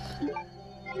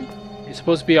 You're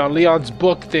supposed to be on Leon's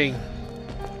book thing.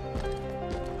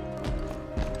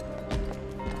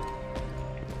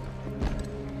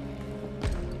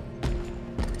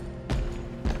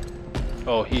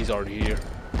 Oh, he's already here.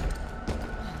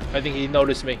 I think he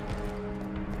noticed me.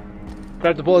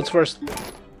 Grab the bullets first.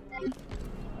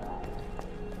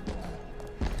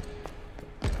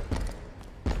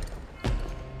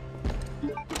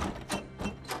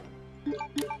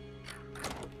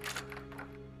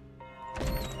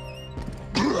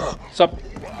 Sup,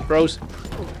 bros,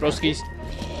 broskis,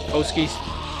 oskies,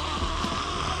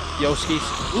 yoskis.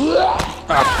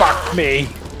 Ah, fuck me.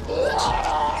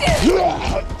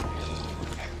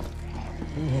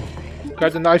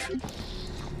 Grab the knife.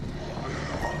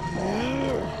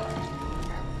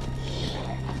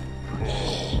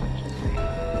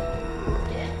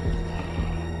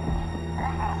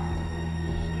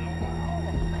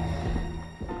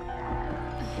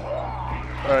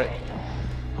 Alright.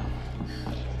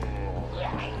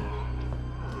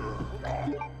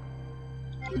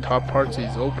 Top parts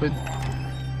is open.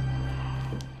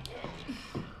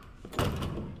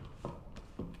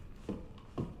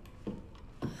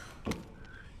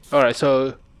 Alright,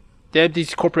 so damn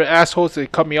these corporate assholes, they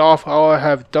cut me off. All I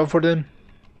have done for them.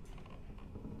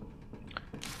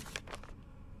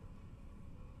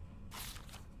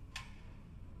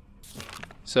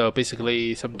 So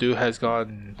basically some dude has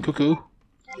gone cuckoo.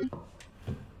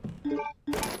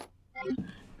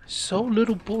 So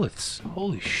little bullets.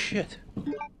 Holy shit.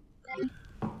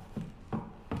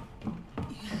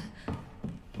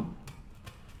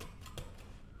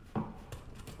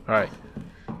 Alright.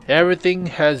 Everything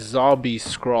has zombies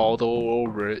scrawled all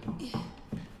over it.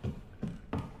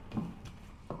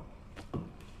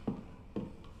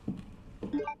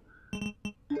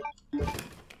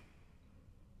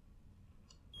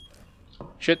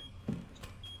 Shit.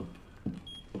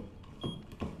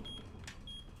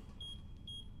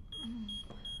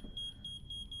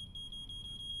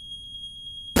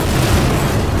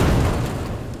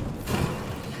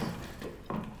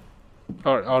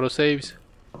 Alright, auto saves.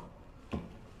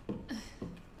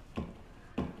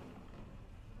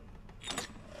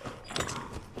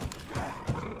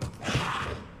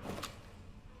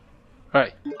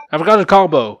 Alright, I forgot the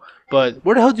combo, but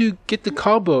where the hell do you get the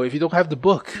combo if you don't have the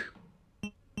book?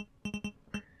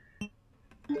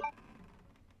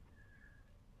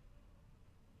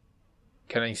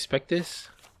 Can I inspect this?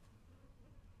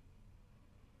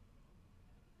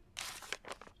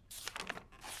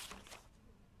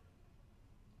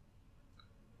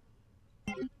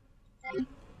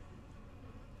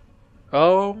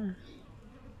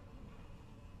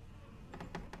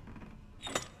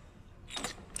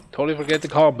 Totally forget the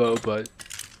combo, but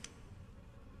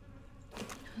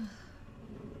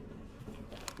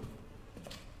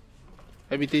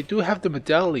I mean, they do have the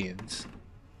medallions.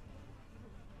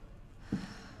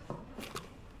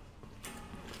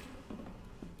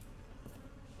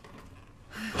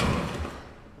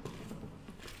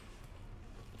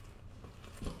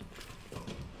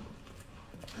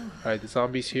 Alright, the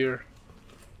zombies here.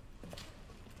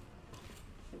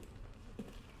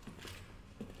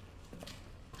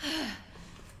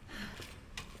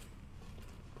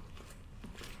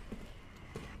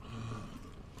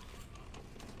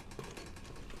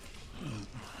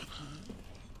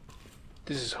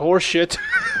 This is horseshit.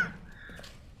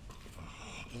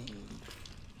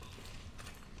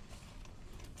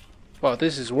 Wow,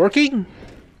 this is working?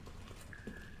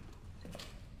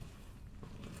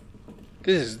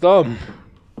 This is dumb.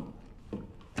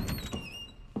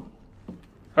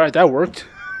 Alright, that worked.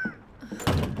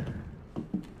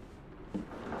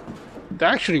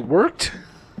 That actually worked?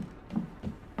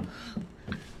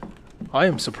 I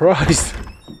am surprised.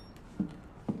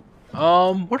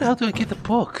 Where the hell do I get the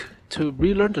book to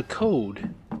relearn the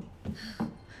code?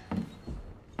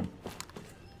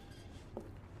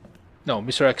 No,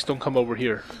 Mr. X, don't come over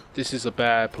here. This is a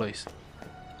bad place.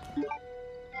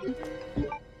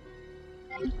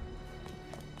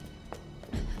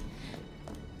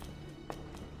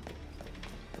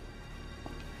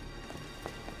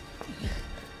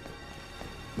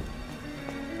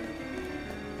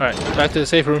 Alright, back to the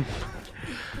safe room.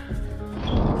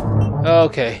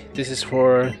 Okay, this is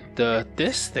for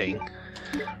this thing.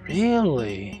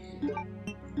 Really?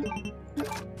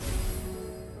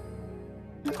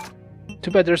 Too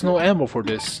bad there's no ammo for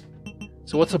this.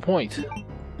 So what's the point?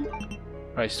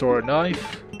 Alright, store a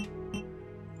knife.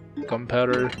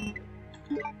 Gunpowder.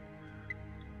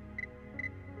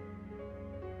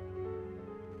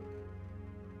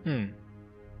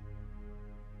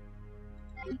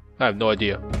 I have no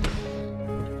idea.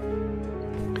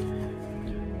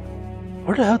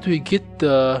 Where the hell do we get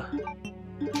the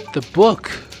book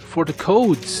for the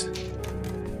codes?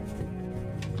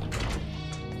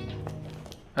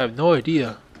 I have no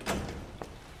idea.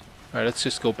 Alright, let's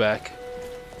just go back.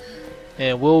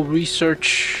 And we'll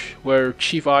research where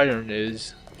Chief Iron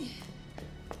is.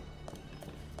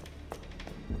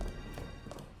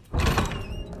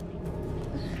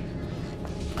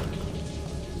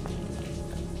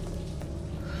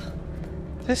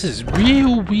 This is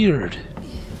real weird.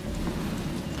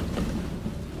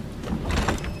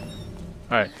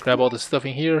 Alright, grab all the stuff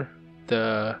in here.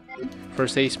 The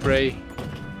first aid spray.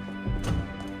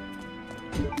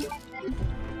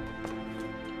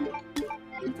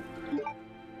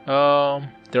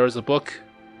 There is a book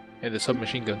and the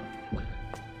submachine gun.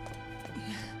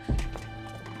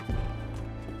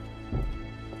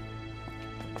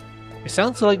 It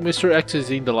sounds like Mr. X is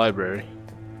in the library.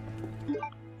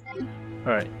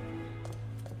 Alright.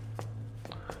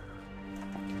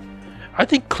 I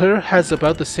think Claire has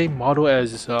about the same model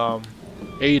as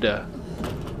Ada.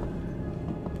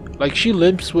 Like she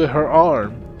limps with her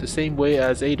arm the same way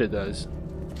as Ada does.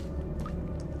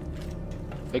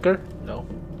 Bigger? No.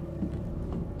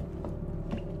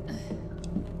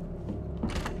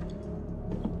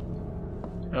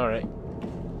 Alright.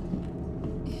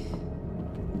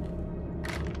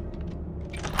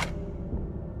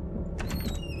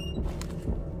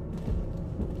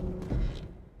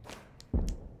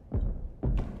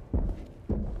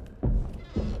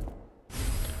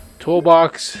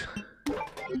 Toolbox.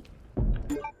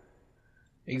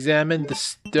 Examine the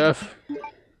stuff.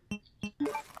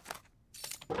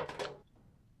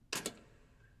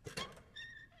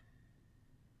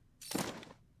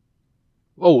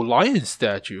 Oh, lion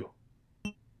statue.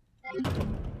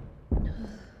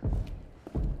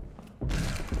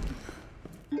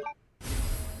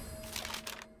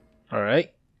 All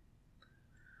right.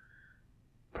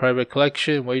 Private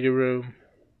collection, waiting room.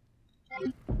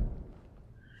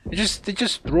 They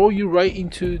just throw you right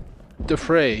into the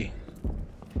fray.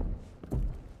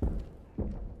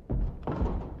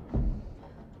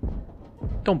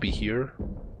 Don't be here.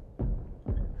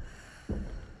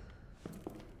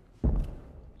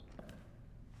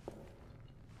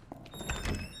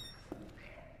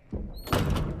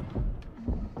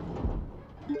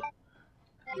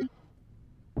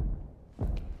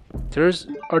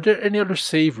 Are there any other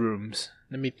save rooms?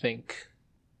 Let me think.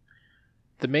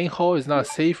 The main hall is not a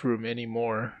safe room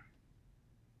anymore.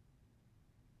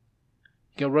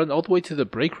 You can run all the way to the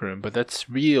break room, but that's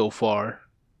real far.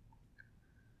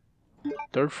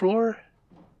 Third floor?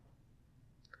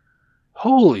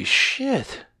 Holy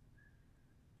shit!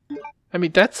 I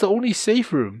mean, that's the only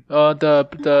safe room.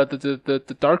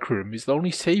 The dark room is the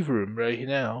only safe room right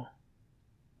now.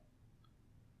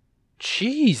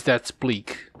 Jeez, that's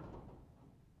bleak.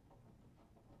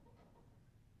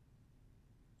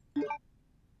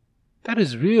 That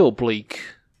is real bleak.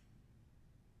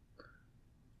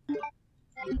 And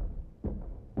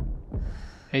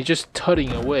he's just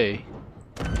tutting away.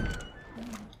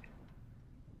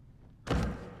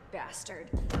 Bastard.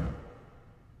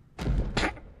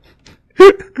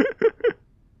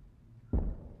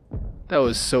 That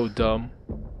was so dumb.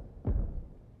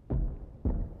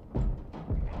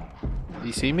 Did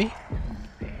he see me?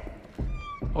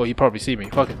 Oh, he probably see me.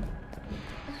 Fuck it.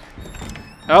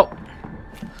 Oh.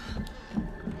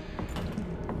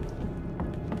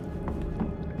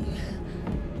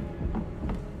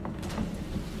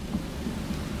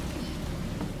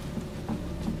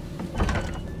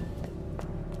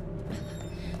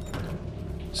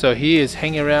 So he is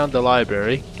hanging around the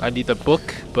library. I need the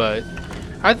book, but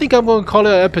I think I'm going to call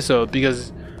it an episode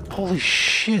because holy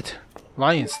shit.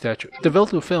 Lion statue.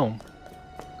 Developed a film.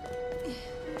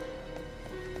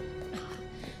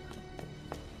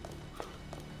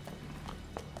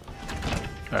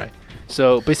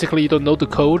 So basically, you don't know the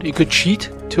code. You could cheat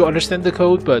to understand the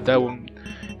code, but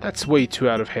that's way too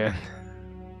out of hand.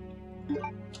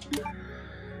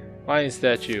 Lion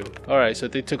statue. Alright, so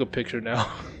they took a picture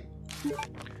now.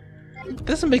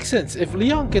 Doesn't make sense. If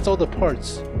Leon gets all the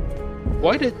parts,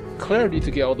 why did Claire need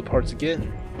to get all the parts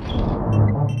again?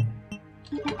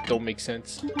 Don't make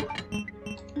sense.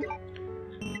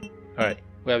 Alright,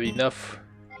 we have enough.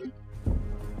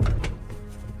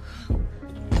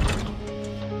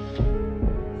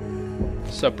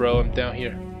 What's up, bro? I'm down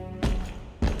here.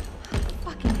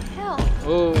 Fucking hell.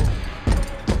 Oh.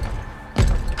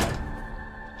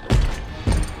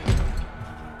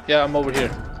 Yeah, I'm over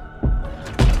here.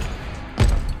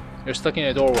 You're stuck in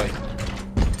a doorway.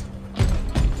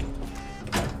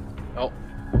 Oh.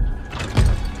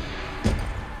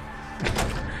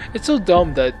 It's so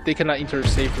dumb that they cannot enter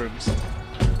safe rooms.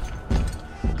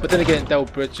 But then again,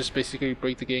 that would just basically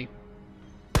break the game.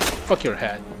 Fuck your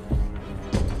hat.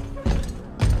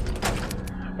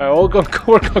 Alright,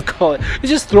 we're gonna call it. They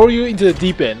just throw you into the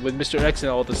deep end with Mr. X and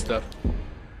all this stuff.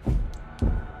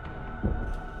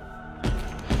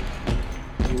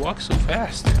 You walk so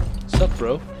fast. What's up,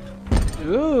 bro?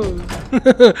 Ooh.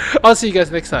 I'll see you guys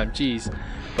next time. Jeez.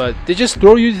 But they just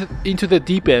throw you into the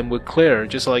deep end with Claire.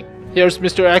 Just like, here's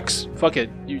Mr. X. Fuck it.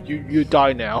 You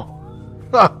die now.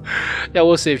 Yeah,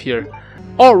 we'll save here.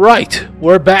 Alright,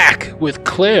 we're back with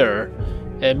Claire.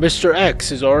 And Mr.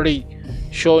 X is already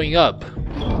showing up.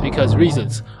 Because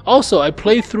reasons. Also, I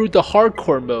played through the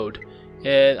hardcore mode.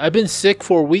 And I've been sick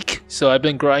for a week. So I've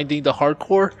been grinding the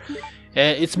hardcore.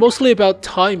 And it's mostly about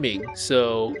timing.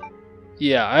 So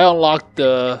yeah, I unlocked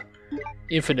the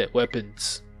infinite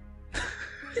weapons.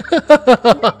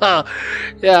 Yeah,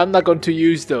 I'm not going to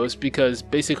use those because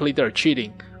basically they're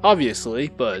cheating, obviously,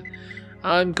 but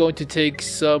I'm going to take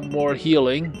some more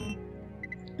healing.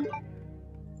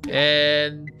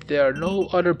 And there are no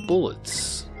other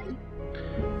bullets.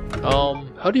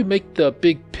 How do you make the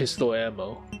big pistol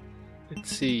ammo?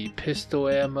 Let's see, pistol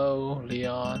ammo,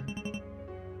 Leon.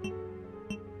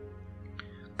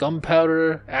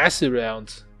 Gunpowder, acid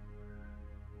rounds,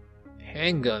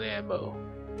 handgun ammo.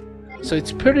 So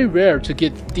it's pretty rare to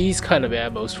get these kind of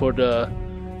ammos for the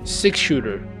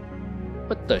 6-shooter.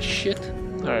 What the shit?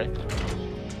 Alright.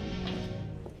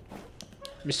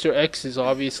 Mr. X is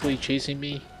obviously chasing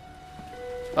me.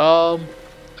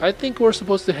 I think we're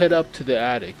supposed to head up to the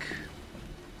attic.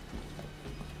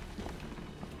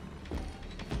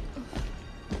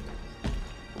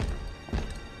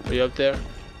 Are you up there?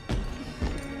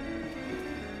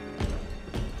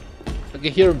 I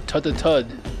can hear him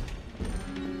tud-a-tud.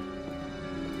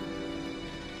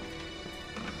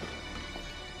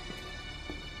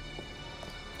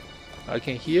 I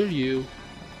can hear you.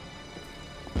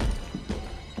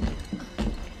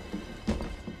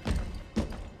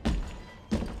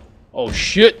 Oh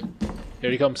shit! Here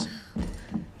he comes.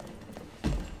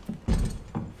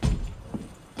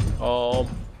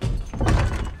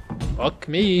 Fuck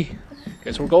me.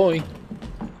 Guess we're going.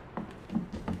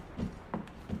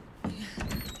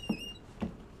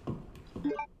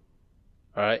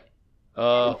 Alright.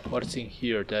 What's in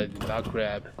here that I did not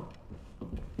grab?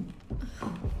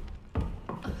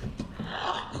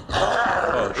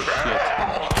 Oh shit.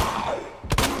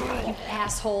 You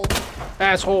asshole.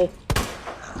 Asshole!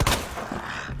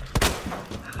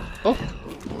 Oh!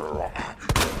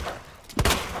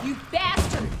 You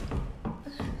bastard!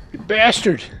 You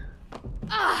bastard!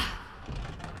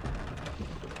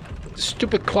 The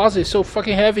stupid closet is so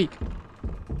fucking heavy.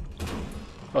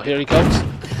 Oh, here he comes.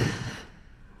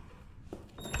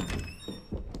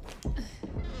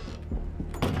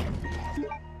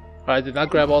 I did not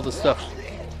grab all the stuff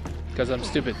because I'm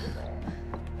stupid.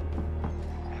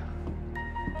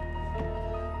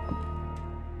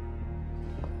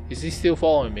 Is he still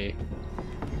following me?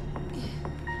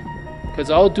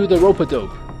 Because I'll do the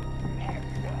rope-a-dope.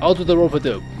 I'll do the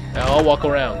rope-a-dope and I'll walk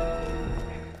around.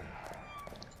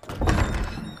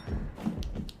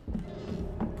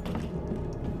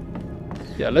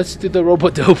 Yeah, let's do the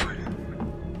rope-a-dope.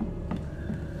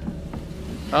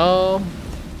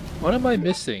 What am I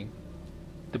missing?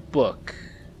 The book.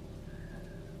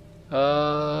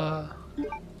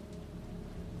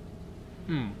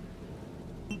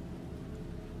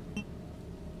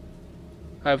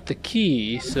 I have the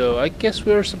key, so I guess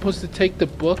we're supposed to take the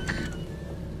book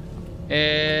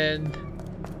and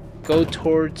go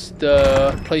towards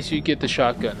the place you get the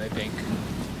shotgun, I think.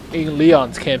 In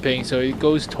Leon's campaign, so it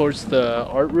goes towards the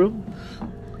art room?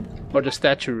 Or the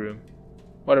statue room.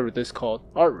 Whatever this is called.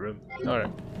 Art room.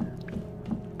 Alright.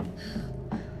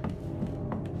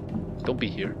 Don't be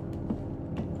here.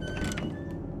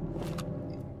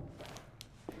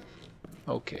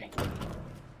 Okay.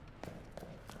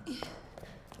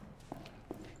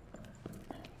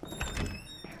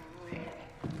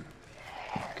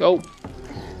 Go.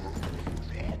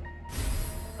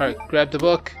 Alright, grab the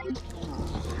book.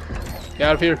 Get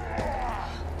out of here.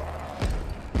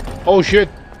 Oh shit!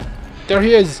 There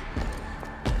he is!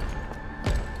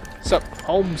 What's up,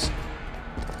 Holmes?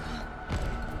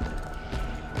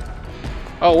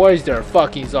 Oh, why is there a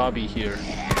fucking zombie here?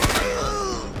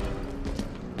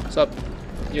 What's up?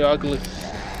 You ugly.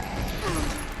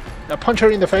 Now punch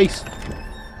her in the face!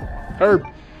 Herb!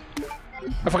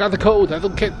 I forgot the code. I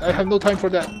don't care. I have no time for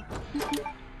that.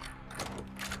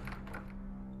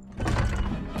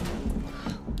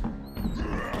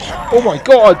 Oh my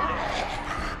god!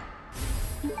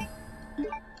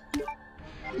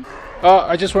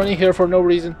 I just run in here for no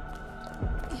reason.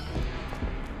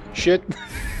 Shit.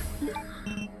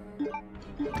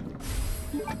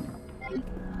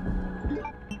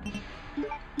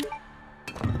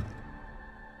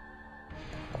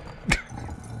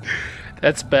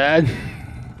 That's bad.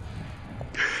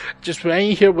 Just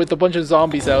running here with a bunch of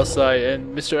zombies outside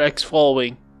and Mr. X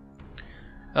following.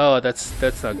 Oh, that's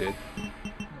not good.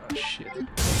 Oh shit.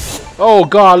 Oh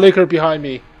god, liquor behind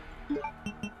me.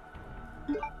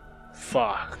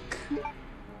 Fuck.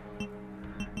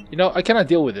 You know, I cannot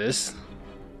deal with this.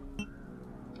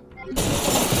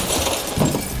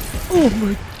 Oh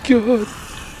my god.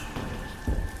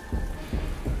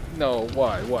 No,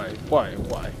 why? Why?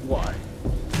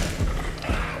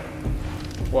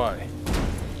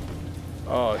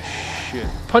 Oh shit.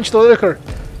 Punch the liquor!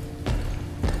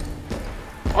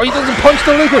 Oh, he doesn't punch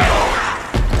the liquor!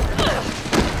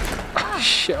 Oh,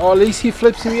 shit. Oh, at least he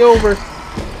flips me over.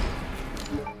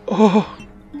 Oh.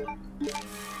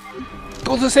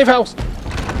 Go to the safe house!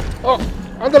 Oh,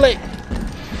 on the lake!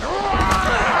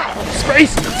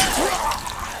 Space!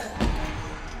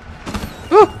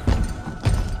 Oh.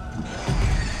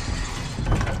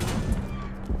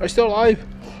 Are you still alive?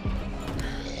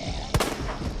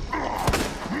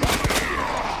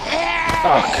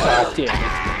 Oh god damn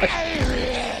it.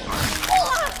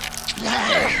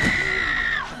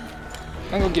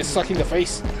 I'm gonna get sucked in the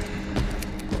face.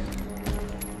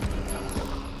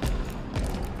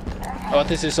 Oh,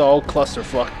 this is all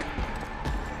clusterfuck.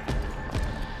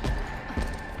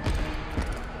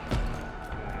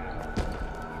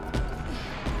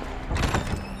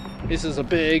 This is a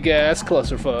big ass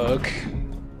clusterfuck.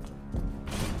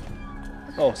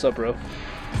 Oh, what's up, bro?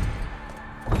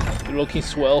 You're looking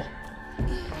swell.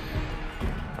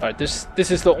 Alright, this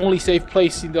is the only safe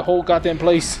place in the whole goddamn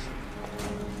place.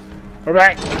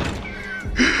 Alright.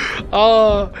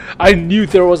 I knew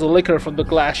there was a liquor from the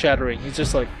glass shattering. It's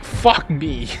just like, fuck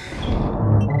me.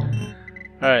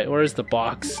 Alright, where's the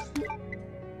box?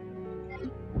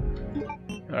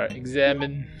 Alright,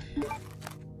 examine.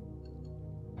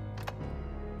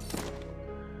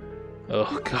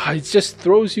 Oh god, it just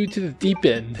throws you to the deep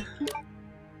end.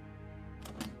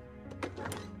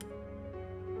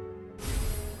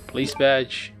 Police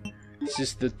badge. This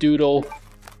is the doodle.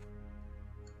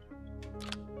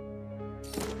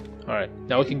 Alright,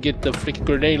 now we can get the freaking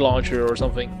grenade launcher or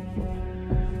something.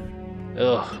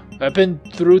 Ugh. I've been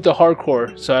through the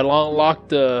hardcore, so I unlocked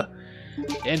the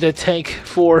anti-tank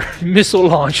for missile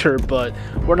launcher, but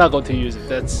we're not going to use it.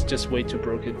 That's just way too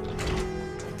broken.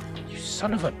 You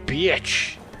son of a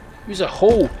bitch! Use a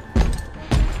hoe!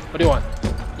 What do you want?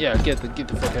 Yeah, get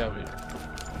the fuck out of here.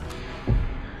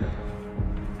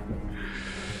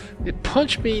 It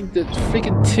punched me in the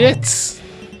freaking tits!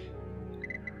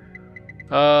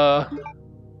 I'll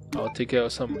take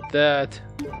out some of that.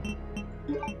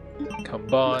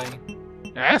 Combine.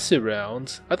 Acid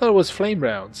rounds? I thought it was flame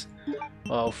rounds.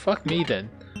 Oh, fuck me then.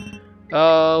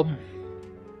 So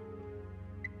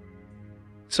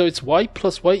it's white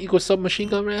plus white equals submachine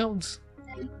gun rounds?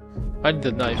 I need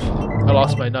the knife. I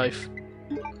lost my knife.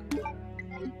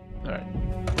 Alright.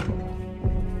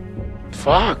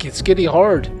 Fuck, it's getting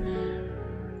hard.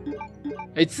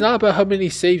 It's not about how many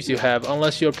saves you have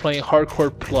unless you're playing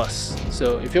Hardcore Plus.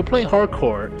 So if you're playing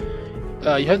Hardcore,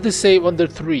 you have to save under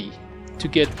 3 to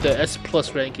get the S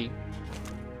Plus ranking.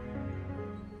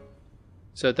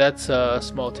 So that's a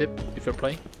small tip if you're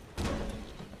playing.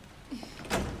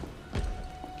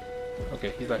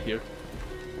 Okay, he's not here.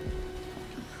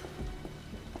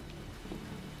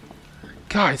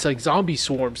 God, it's like zombie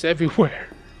swarms everywhere.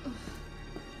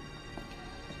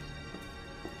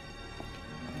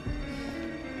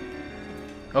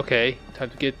 Okay, time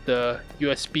to get the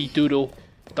USB doodle.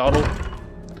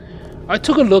 I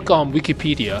took a look on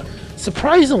Wikipedia.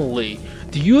 Surprisingly,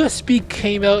 the USB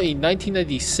came out in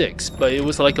 1996, but it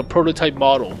was like a prototype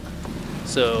model.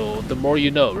 So the more you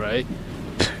know, right?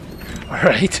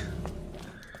 Alright.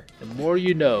 The more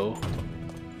you know.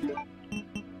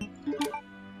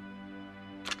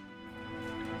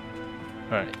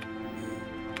 Alright.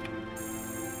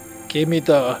 Give me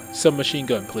the submachine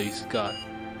gun, please. God.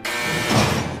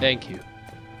 Thank you.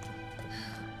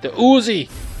 The Uzi!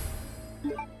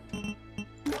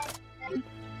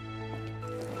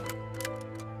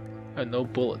 And no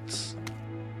bullets.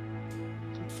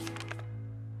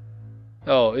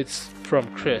 Oh, it's from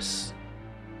Chris.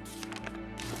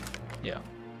 Yeah.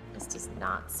 This does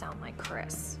not sound like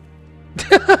Chris.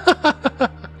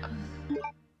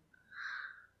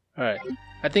 Alright.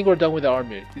 I think we're done with the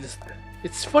army.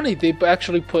 It's funny, they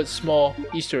actually put small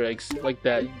Easter eggs like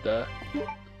that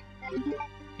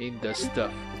in the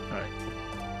stuff. Alright.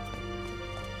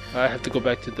 I have to go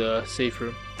back to the safe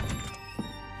room.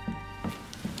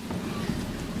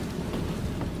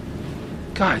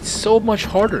 God, it's so much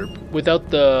harder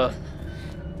without the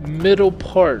middle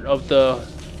part of the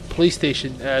police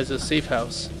station as a safe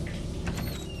house.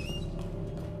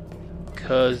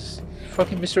 Cause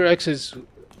fucking Mr. X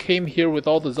came here with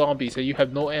all the zombies and you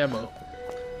have no ammo.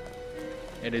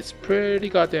 And it's pretty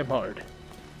goddamn hard.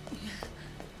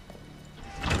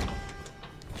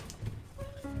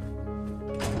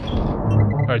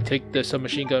 Alright, take the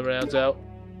submachine gun rounds out.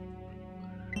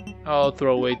 I'll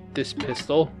throw away this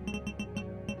pistol.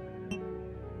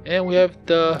 And we have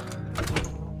the...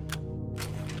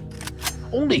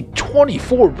 Only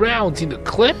 24 rounds in the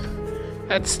clip?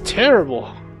 That's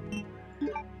terrible.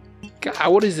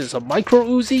 God, what is this, a micro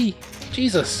Uzi?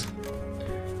 Jesus.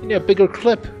 You need a bigger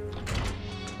clip.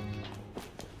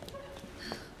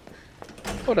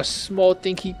 What a small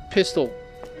dinky pistol.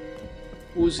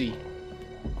 Uzi.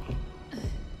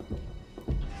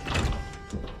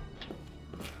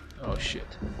 Oh shit.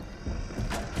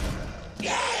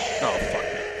 Oh fuck.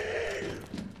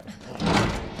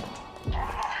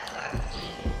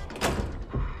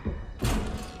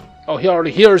 Oh, he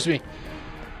already hears me.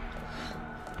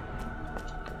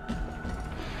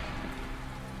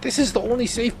 This is the only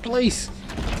safe place.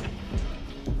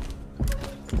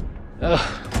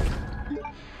 Ugh.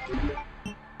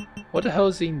 What the hell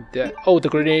is in that? Oh, the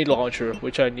grenade launcher,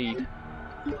 which I need.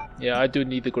 Yeah, I do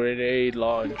need the grenade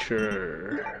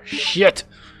launcher. Shit!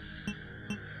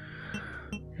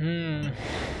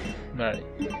 Alright.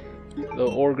 The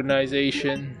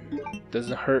organization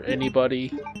doesn't hurt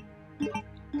anybody.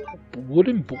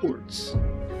 Wooden boards.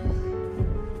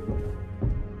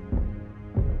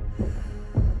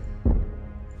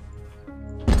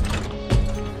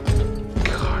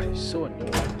 God, he's so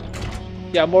annoying.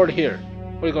 Yeah, I'm already here.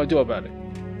 What are you gonna do about it?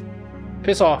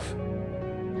 Piss off.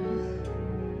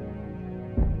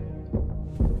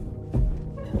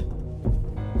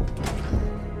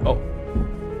 Oh.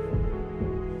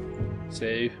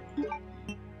 Save.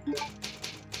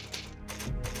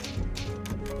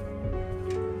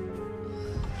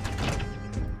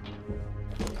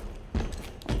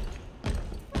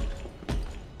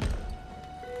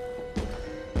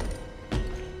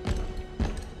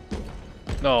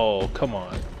 No, come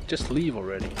on. Just leave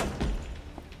already.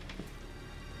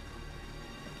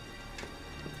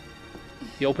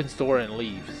 He opens the door and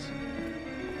leaves.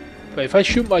 But if I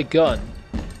shoot my gun...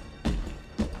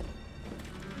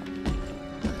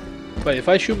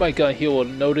 he will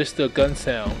notice the gun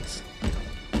sounds.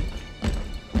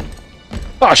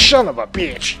 Oh, son of a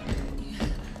bitch!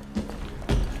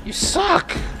 You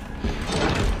suck!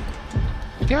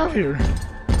 Get out of here!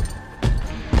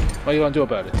 What are you gonna do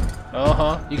about it?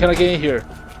 You cannot get in here.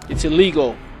 It's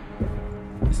illegal.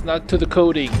 It's not to the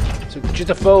coding. So just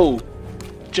a foe.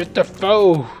 Just a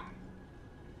foe.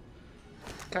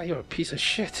 God, you're a piece of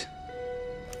shit.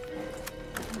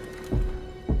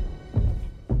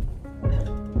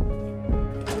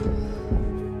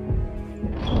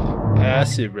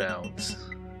 Acid rounds.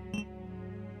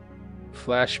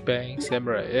 Flashbang,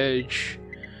 Samurai Edge.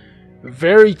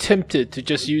 Very tempted to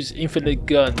just use infinite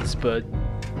guns, but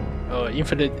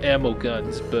infinite ammo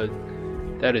guns, but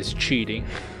that is cheating.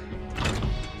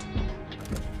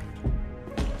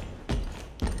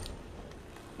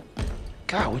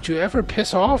 God, would you ever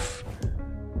piss off?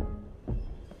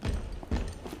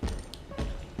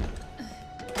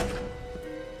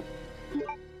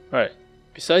 Alright,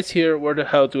 besides here, where the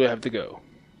hell do I have to go?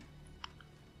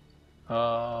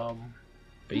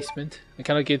 Basement? I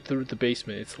cannot get through the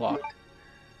basement, it's locked.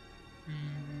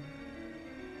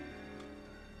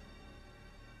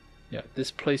 Yeah,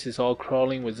 this place is all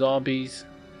crawling with zombies.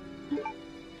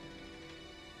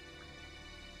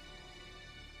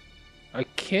 I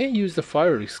can't use the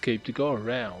fire escape to go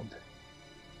around.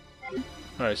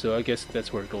 Alright, so I guess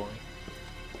that's where we're going.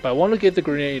 But I want to get the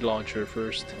grenade launcher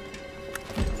first.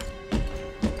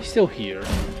 still here.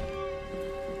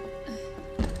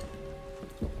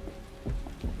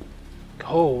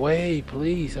 Go away,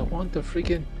 please. I want the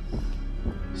freaking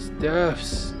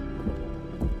stuffs.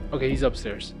 Okay, he's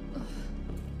upstairs.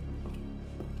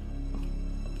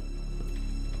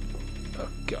 Oh,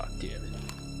 god damn it.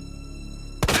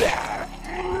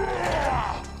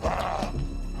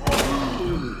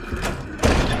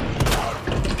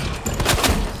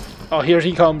 Oh, here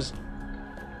he comes.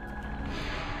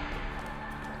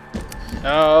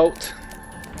 Out.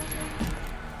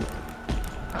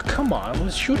 Oh, come on, I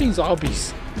was shooting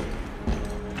zombies.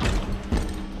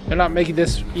 They're not making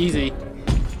this easy.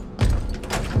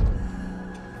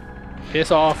 Piss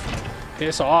off.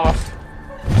 Piss off.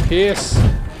 Piss.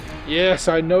 Yes,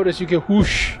 I noticed you can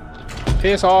whoosh.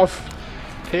 Piss off.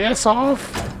 Piss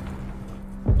off.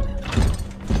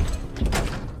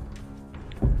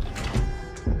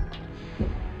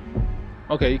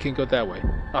 Okay, you can go that way.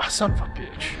 Ah, son of a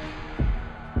bitch.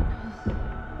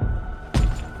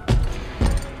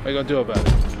 What are you gonna do about it?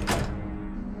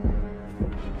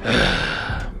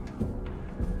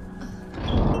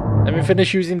 Let me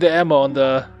finish using the ammo on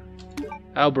the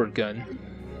Albert gun.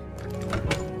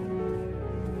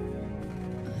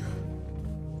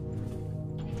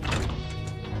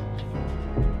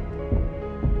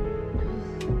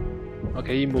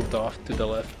 Okay, he moved off to the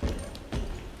left.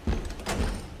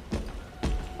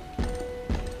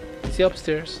 Is he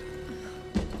upstairs?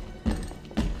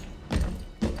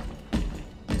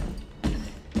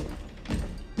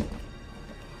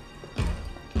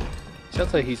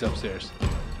 Sounds like he's upstairs.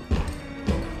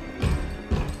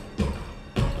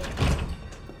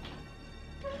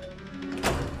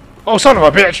 Oh, son of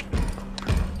a bitch!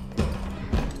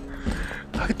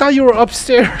 I thought you were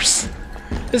upstairs.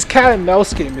 This cat and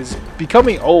mouse game is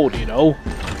becoming old, you know.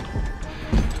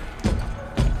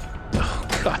 Oh,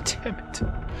 god damn it.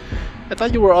 I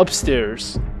thought you were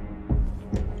upstairs.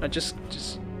 I just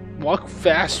walk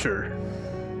faster.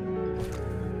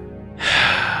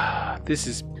 This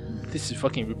is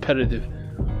fucking repetitive.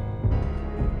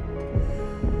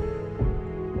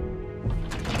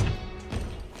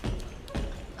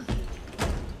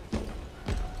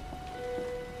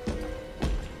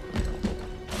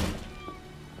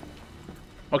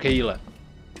 Okay, he left.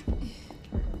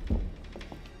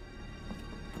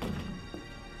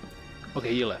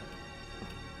 Okay, he left.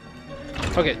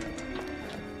 Okay.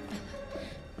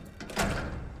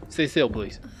 Stay still,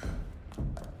 please.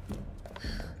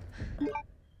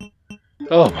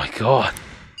 Oh my god.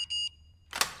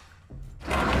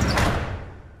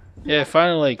 Yeah,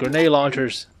 finally, grenade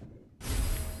launchers.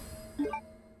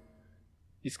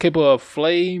 It's capable of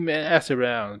flame and acid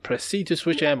round. Press C to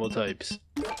switch ammo types.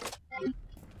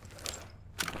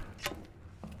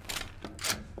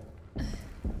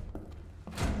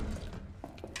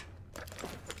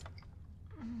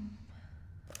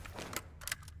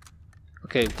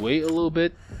 Okay, wait a little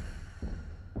bit.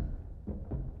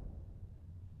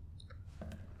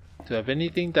 Do I have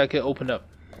anything that can open up?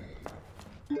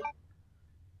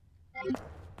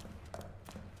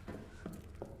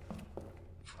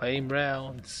 Flame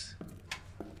rounds.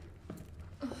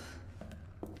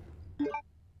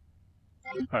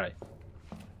 Alright.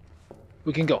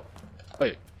 We can go.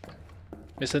 Wait.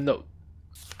 Miss a note.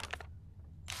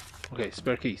 Okay,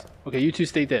 spare keys. Okay, you two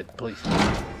stay dead, please.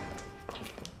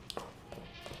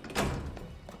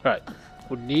 Alright.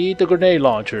 We need the grenade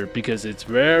launcher because it's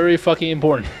very fucking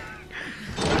important.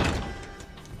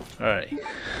 Alright.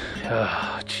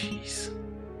 Ah, jeez.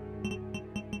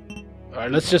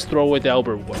 Alright, let's just throw away the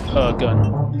Albert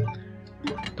gun.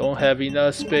 Don't have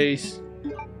enough space.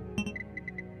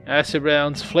 Acid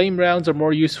rounds. Flame rounds are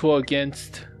more useful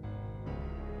against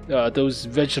those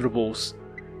vegetables.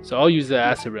 So I'll use the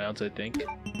acid rounds, I think.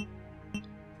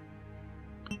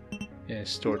 And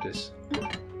store this.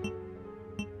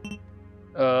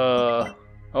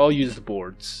 I'll use the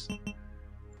boards.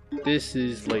 This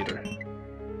is later.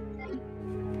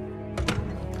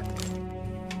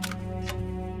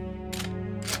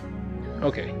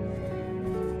 Okay.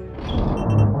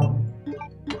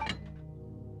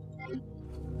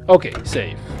 Okay,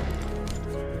 save.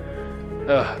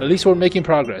 At least we're making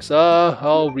progress.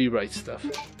 I'll rewrite stuff.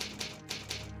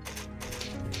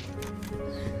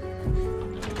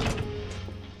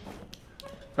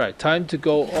 Alright, time to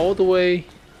go all the way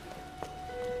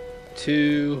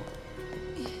to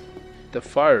the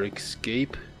fire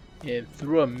escape and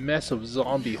through a mess of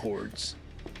zombie hordes.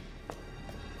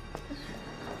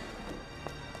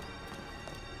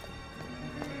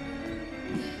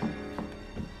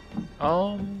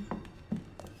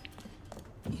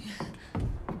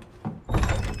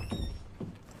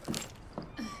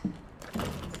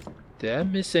 Did I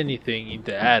miss anything in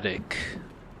the attic?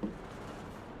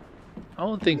 I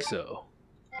don't think so.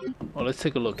 Well, let's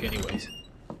take a look anyways.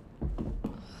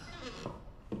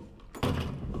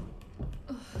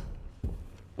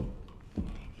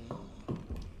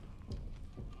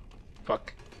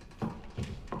 Fuck.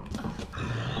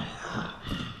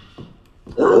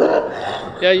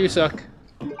 Yeah, you suck.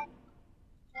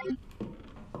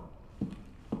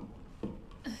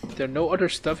 There no other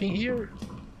stuff in here?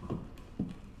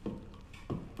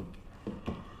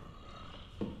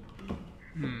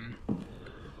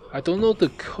 I don't know the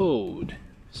code,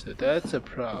 so that's a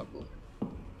problem.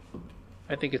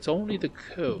 I think it's only the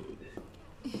code.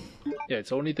 Yeah,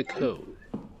 it's only the code,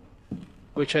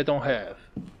 which I don't have.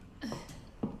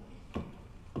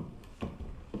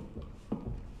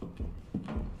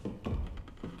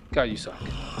 God, you suck.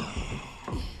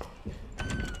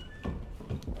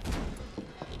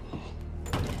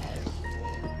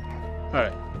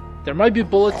 Alright. There might be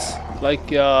bullets, like,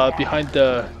 behind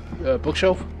the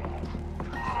bookshelf.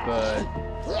 But...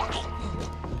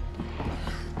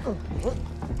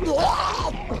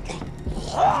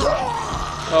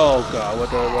 oh god, what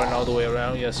do I run all the way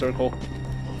around? Yeah, circle.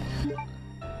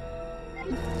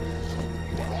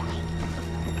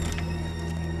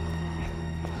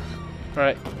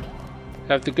 Alright.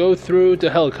 Have to go through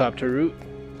the helicopter route.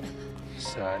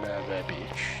 Son of a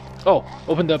bitch. Oh,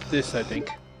 opened up this, I think.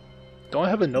 Don't I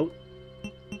have a note?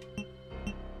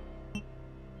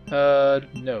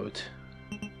 Note.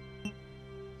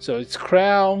 So it's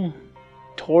crown,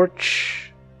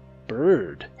 torch,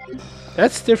 bird.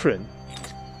 That's different.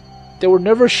 There were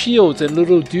never shields and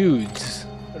little dudes,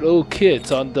 little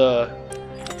kids on the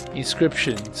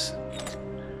inscriptions.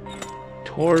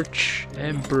 Torch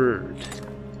and bird.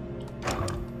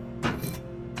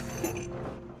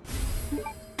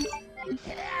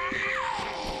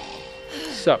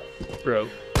 Sup, bro?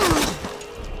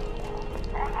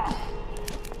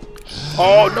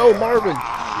 Oh no, Marvin!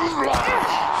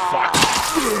 Fuck.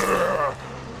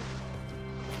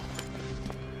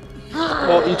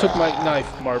 Well, you took my knife,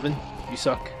 Marvin. You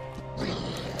suck.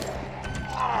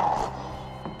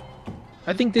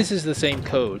 I think this is the same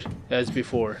code as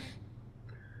before.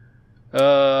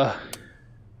 9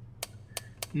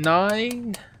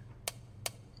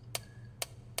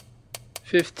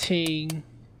 15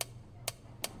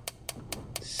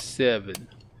 7.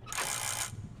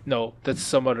 No, that's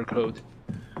some other code.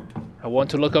 I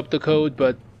want to look up the code,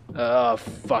 but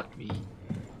fuck me.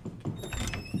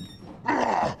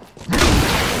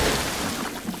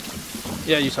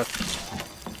 Yeah, you suck.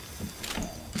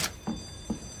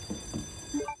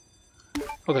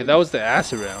 Okay, that was the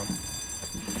ass around.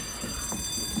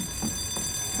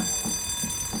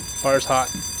 Fire's hot.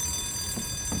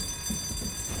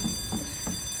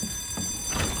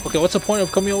 Okay, what's the point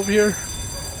of coming over here?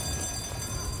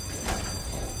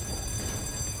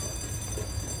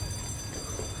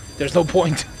 There's no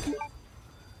point.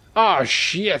 Ah,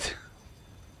 shit.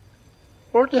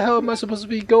 Where the hell am I supposed to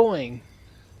be going?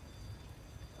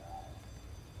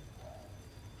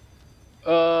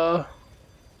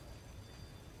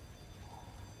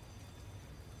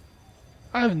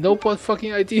 I have no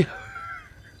fucking idea.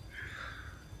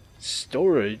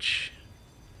 Storage.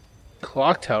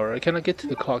 Clock tower. I cannot get to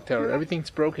the clock tower.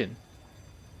 Everything's broken.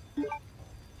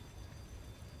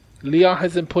 Leon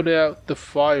hasn't put out the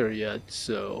fire yet,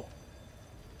 so...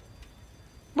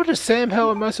 where the Sam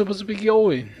hell am I supposed to be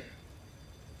going?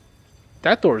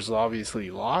 That door is obviously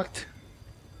locked.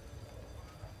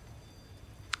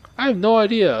 I have no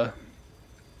idea.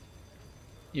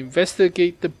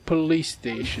 Investigate the police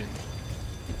station.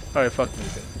 Alright, fuck me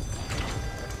then.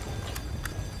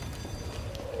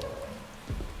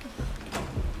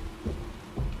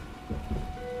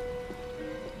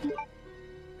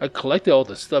 I collected all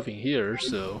the stuff in here,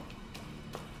 so...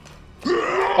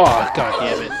 oh, god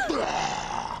damn it.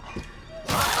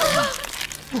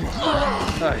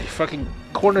 Ah, you fucking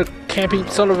corner camping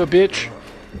son of a bitch.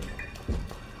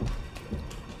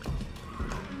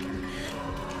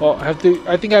 Well, I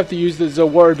think I have to use the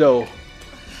Zawardo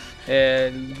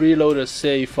and reload a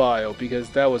save file because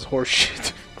that was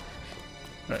horseshit.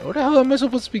 Alright, where the hell am I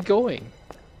supposed to be going?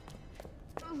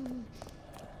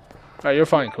 Alright, you're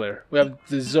fine, Claire. We have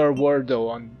the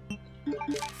Zawardo on.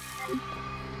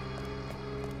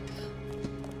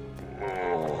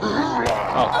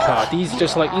 Oh god, these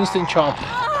just like instant chomp.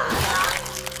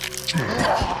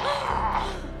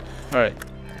 Alright.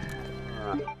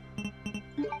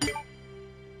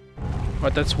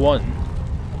 What, that's one.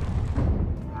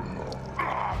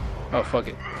 Oh, fuck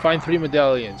it. Find 3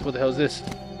 medallions. What the hell is this?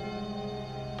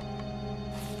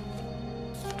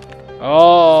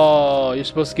 Oh, Oh, you're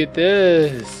supposed to get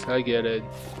this. I get it.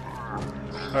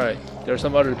 Alright, there are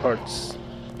some other parts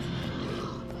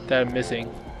that I'm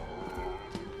missing.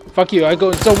 Fuck you, I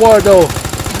go into war though.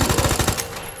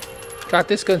 God,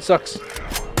 this gun sucks.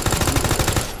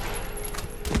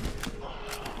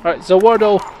 Alright,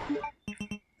 Zawardo.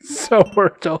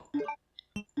 Zawardo.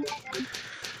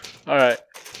 Alright,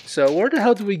 so where the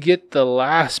hell do we get the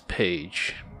last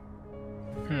page?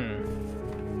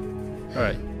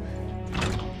 Alright.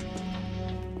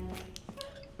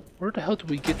 Where the hell do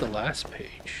we get the last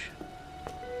page?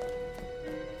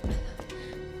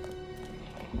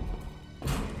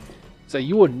 It's like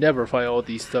you would never find all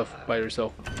these stuff by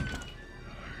yourself.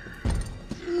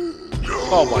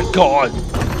 Oh my god!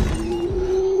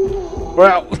 We're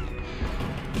out!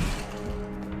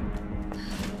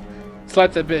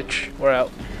 Slap that bitch. We're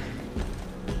out.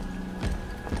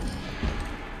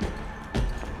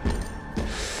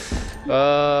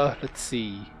 Let's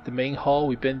see. The main hall,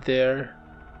 we've been there.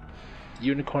 The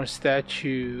unicorn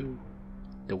statue.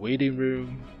 The waiting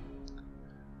room.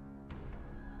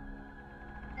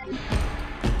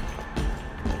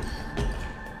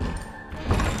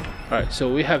 Alright,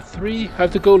 so we have 3. I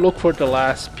have to go look for the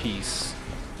last piece.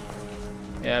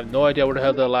 Yeah, I have no idea where the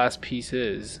hell the last piece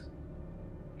is.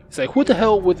 It's like, who the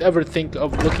hell would ever think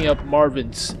of looking up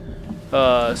Marvin's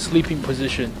sleeping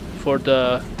position for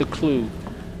the clue?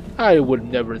 I would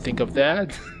never think of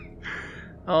that.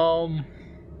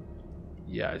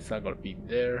 Yeah, it's not gonna be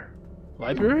there.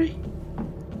 Library?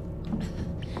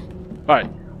 Alright,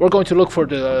 we're going to look for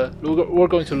the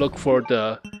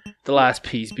last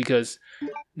piece because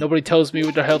nobody tells me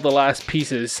what the hell the last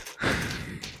piece is.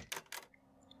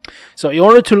 So in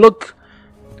order to look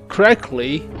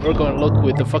correctly, we're going to look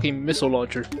with the fucking missile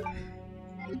launcher.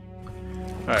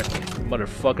 Alright,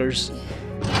 motherfuckers.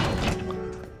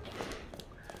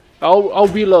 I'll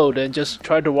reload and just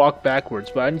try to walk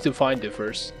backwards, but I need to find it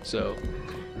first, so...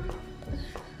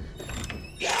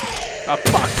 Ah,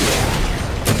 fuck!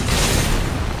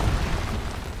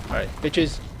 Alright,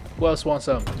 bitches, who else wants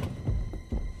some?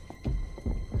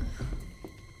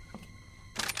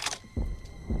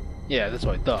 Yeah, that's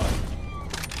what I thought.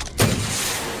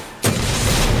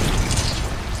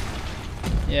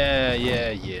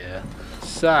 Yeah.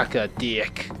 Suck a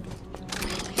dick.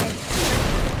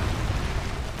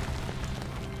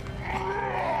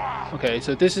 Okay,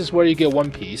 so this is where you get one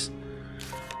piece.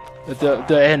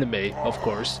 The anime, of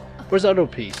course. Where's the other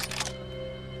piece?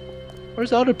 Where's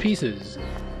the other pieces?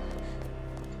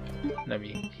 Let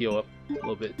me heal up a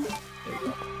little bit. There we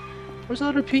go. Where's the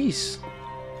other piece?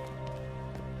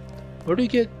 Where do you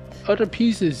get other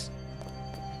pieces?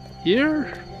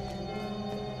 Here?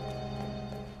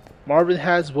 Marvin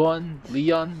has one.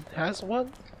 Leon has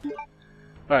one.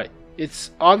 Alright,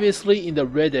 it's obviously in the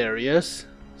red areas.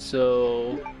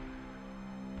 So...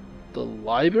 the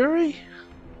library?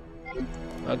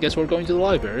 I guess we're going to the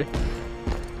library.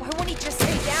 Why won't he just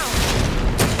stay down?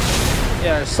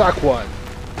 Yeah, suck one.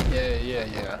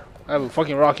 Yeah. I have a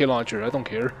fucking rocket launcher. I don't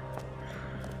care.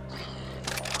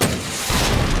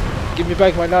 Give me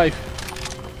back my knife,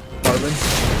 Marvin.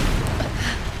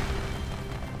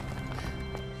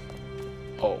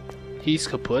 Oh, he's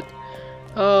kaput.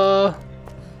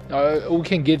 We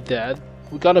can get that.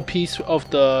 We got a piece of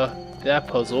that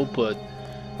puzzle, but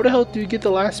where the hell do you get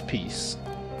the last piece?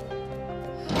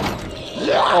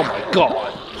 Oh my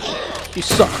god, you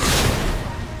suck.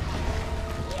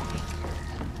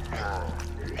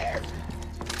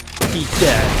 Eat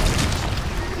that.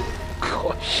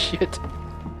 Oh shit.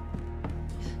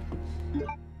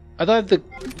 I thought the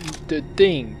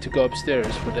thing to go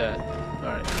upstairs for that.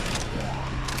 Alright.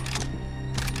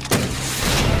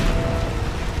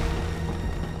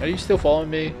 Are you still following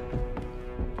me?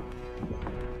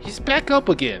 He's back up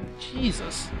again.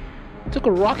 Jesus. Took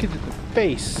a rocket to the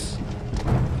face.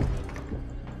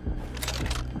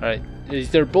 Alright.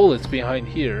 Is there bullets behind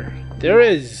here? There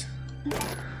is.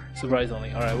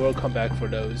 Surprisingly. Alright, we'll come back for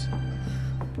those.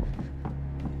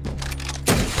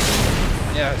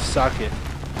 Yeah, suck it.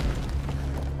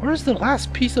 Where's the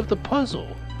last piece of the puzzle?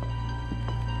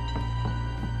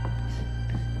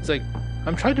 It's like,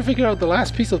 I'm trying to figure out the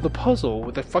last piece of the puzzle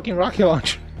with the fucking rocket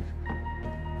launcher.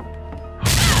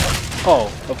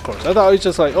 Oh, of course. I thought it was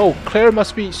just like, oh, Claire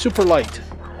must be super light.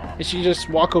 And she can just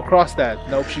walk across that.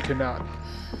 Nope, she cannot.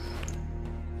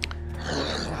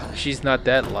 She's not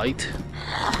that light.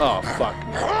 Oh, fuck.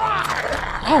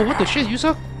 Oh, what the shit, you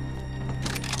suck?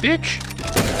 Bitch!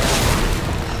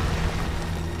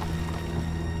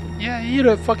 Yeah, eat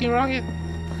a fucking rocket.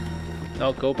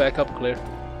 No, go back up, Claire.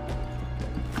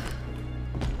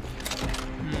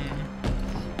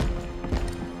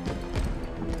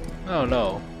 Oh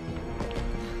no.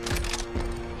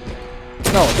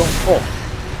 No, don't. Oh,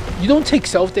 you don't take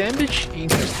self damage?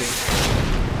 Interesting.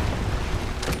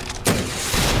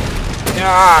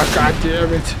 Ah, god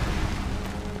damn it.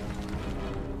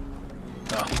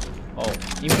 Oh,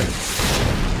 infinite.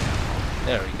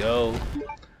 There we go.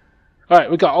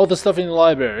 Alright, we got all the stuff in the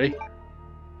library.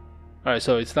 Alright,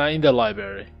 so it's not in the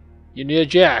library. You need a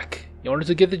jack. In order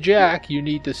to get the jack, you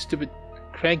need the stupid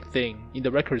crank thing in the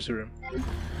records room.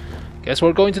 Guess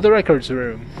we're going to the records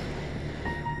room.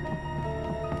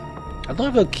 I don't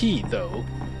have a key though.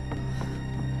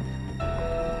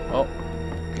 Well,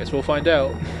 guess we'll find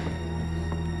out.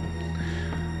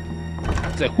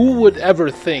 It's like, who would ever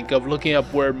think of looking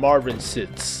up where Marvin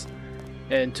sits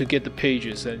and to get the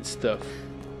pages and stuff?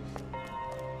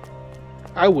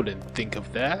 I wouldn't think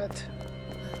of that.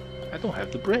 I don't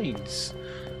have the brains.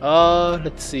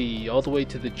 Let's see, all the way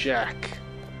to the jack.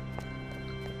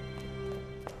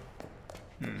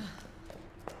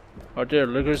 Are there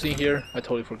liquors in here? I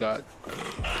totally forgot.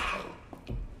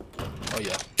 Oh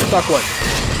yeah, stock one.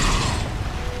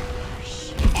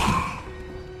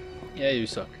 Yeah, you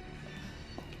suck.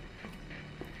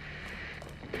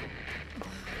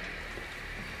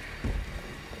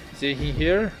 Is it in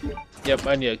here? Yep,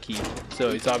 I need a key. So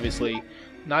it's obviously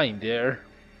not in there.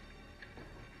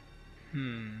 I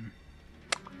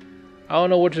don't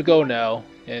know where to go now,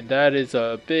 and that is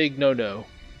a big no-no.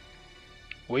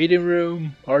 Waiting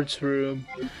room, arts room.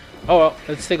 Oh well,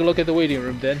 let's take a look at the waiting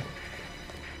room then.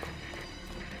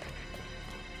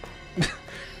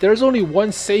 There's only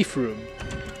one safe room,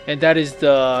 and that is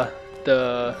the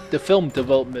film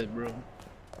development room.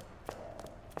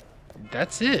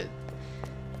 That's it.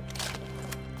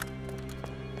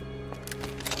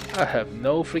 I have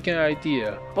no freaking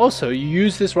idea. Also, you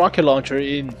use this rocket launcher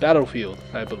in Battlefield,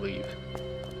 I believe.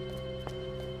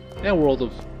 And World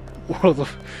of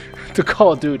the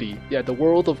Call of Duty. Yeah, the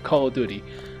World of Call of Duty.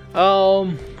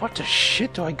 What the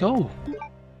shit do I go?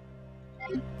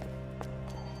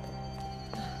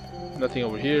 Nothing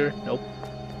over here. Nope.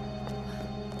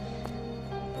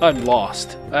 I'm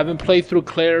lost. I haven't played through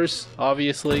Claire's,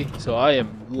 obviously, so I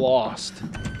am lost.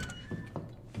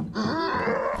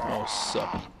 Oh,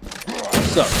 suck.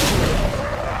 Suck.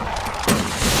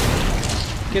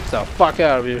 Get the fuck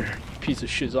out of here, piece of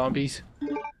shit zombies.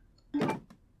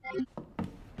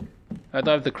 I don't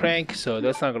have the crank, so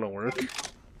that's not gonna work.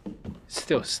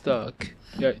 Still stuck.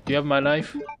 Yeah, do you have my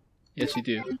knife? Yes, you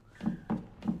do.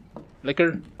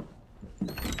 Liquor?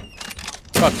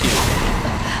 Fuck you.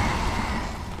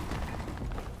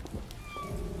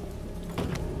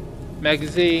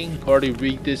 Magazine. Already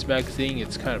read this magazine.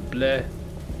 It's kind of bleh.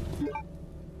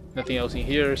 Nothing else in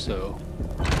here, so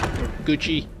we're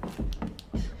Gucci.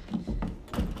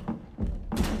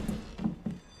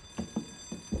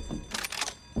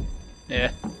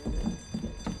 Yeah.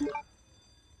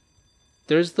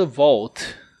 There's the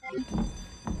vault.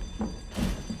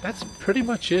 That's pretty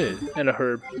much it. And a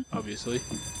herb, obviously.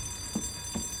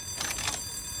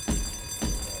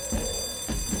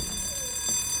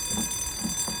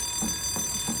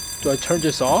 Do I turn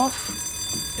this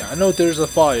off? Yeah, I know there's a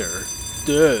fire.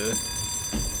 Duh.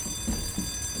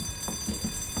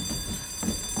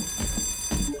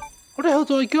 Where the hell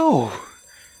do I go?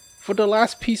 For the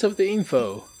last piece of the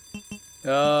info.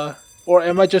 Or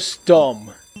am I just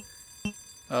dumb?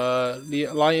 The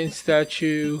lion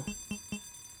statue.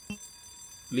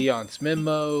 Leon's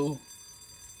memo.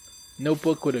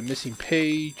 Notebook with a missing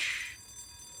page.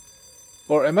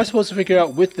 Or am I supposed to figure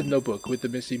out with the notebook with the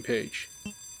missing page?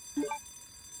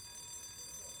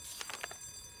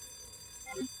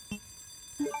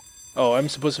 Oh, I'm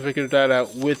supposed to figure that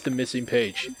out with the missing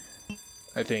page,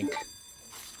 I think.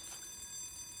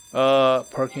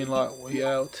 Parking lot way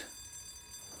out.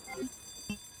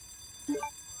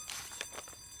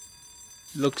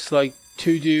 Looks like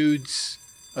two dudes,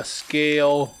 a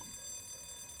scale,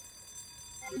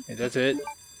 and that's it.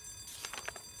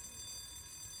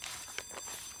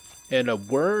 And a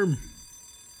worm?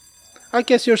 I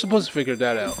guess you're supposed to figure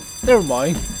that out. Never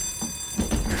mind.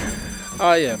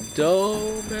 I am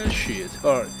dumb as shit.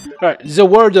 Alright,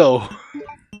 Zawardo.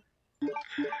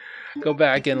 Go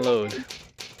back and load.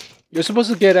 You're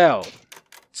supposed to get out.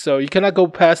 So you cannot go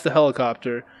past the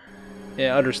helicopter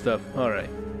and other stuff.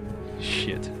 Alright.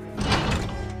 Shit.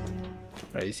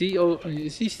 Alright,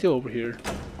 is he still over here?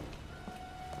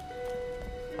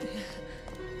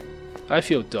 I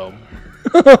feel dumb.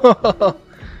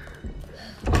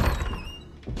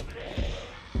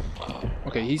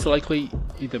 Okay, he's likely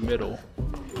in the middle.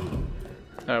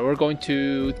 Alright, we're going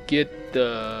to get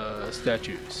the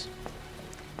statues.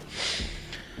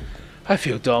 I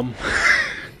feel dumb.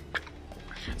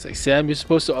 It's like, Sam, you're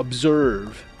supposed to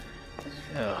observe.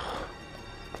 Ugh.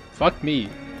 Fuck me.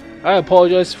 I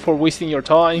apologize for wasting your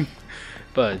time,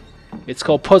 but it's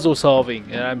called puzzle solving,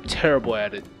 and I'm terrible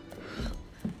at it.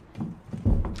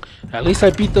 At least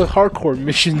I beat the hardcore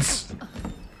missions.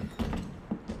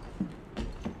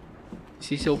 Is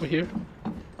he over here?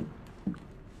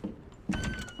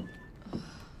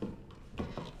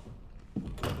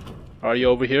 Are you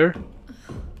over here?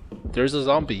 There's a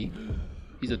zombie.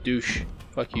 He's a douche.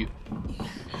 Fuck you.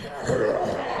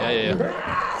 Yeah.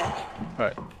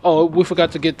 Alright. Oh, we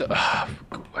forgot to get the...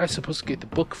 I'm supposed to get the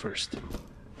book first.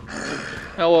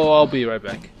 Oh, well, I'll be right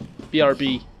back.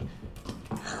 BRB.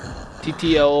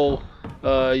 TTL.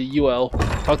 UL.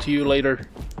 Talk to you later.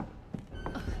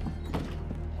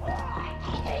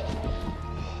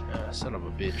 Son of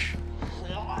a bitch.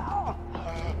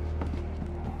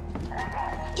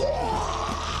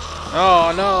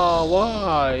 Oh no,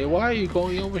 why? Why are you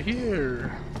going over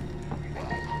here?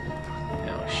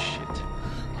 Oh shit.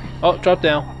 Oh, drop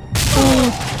down.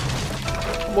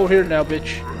 I'm over here now,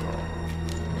 bitch.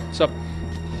 What's up?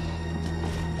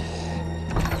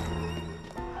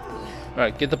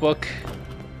 Alright, get the book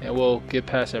and we'll get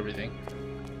past everything.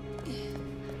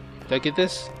 Did I get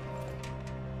this?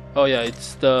 Oh yeah,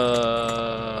 it's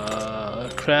the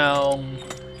crown,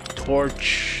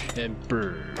 torch, and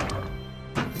bird.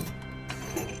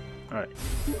 Alright.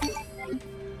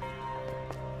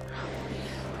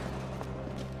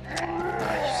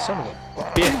 Ah, son of a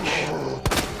bitch.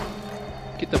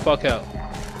 Get the fuck out.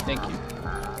 Thank you.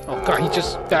 Oh god, he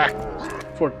just back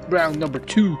for round number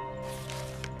 2.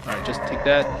 Alright, just take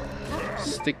that.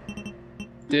 Stick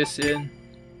this in.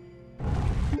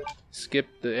 Skip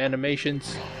the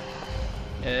animations.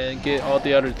 And get all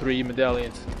the other 3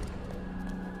 medallions.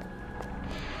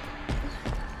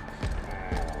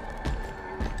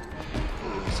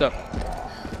 What's up?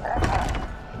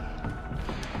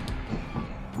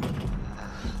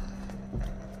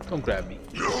 Don't grab me.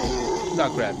 Do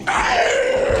not grab me.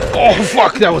 Oh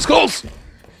fuck, that was close!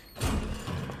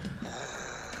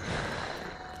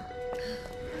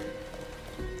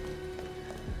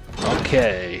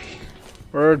 Okay.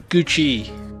 We're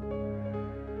Gucci.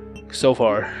 So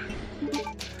far.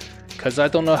 Cause I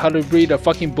don't know how to read a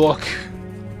fucking book.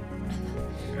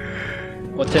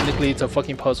 Well, technically it's a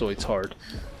fucking puzzle, it's hard.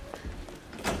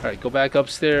 Alright, go back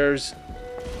upstairs.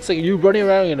 It's like you running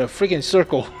around in a freaking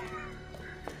circle.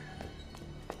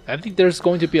 I think there's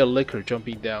going to be a liquor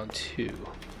jumping down too.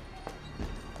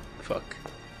 Fuck.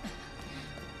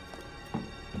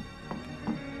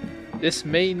 This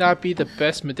may not be the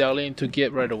best medallion to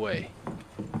get right away.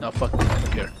 No, fuck, I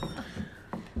don't care.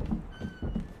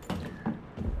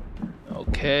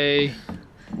 Okay.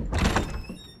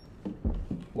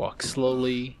 Walk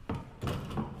slowly.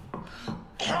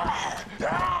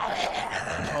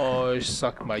 Oh,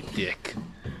 suck my dick.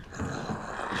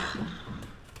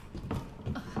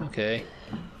 Okay.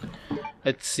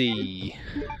 Let's see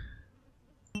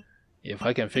if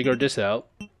I can figure this out.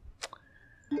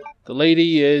 The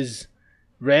lady is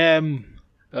Ram,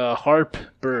 Harp,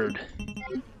 Bird.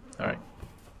 Alright.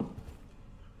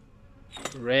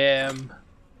 Ram.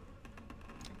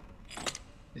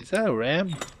 Is that a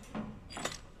ram?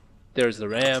 There's the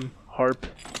ram, harp,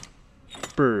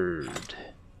 bird.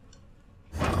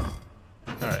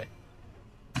 Alright.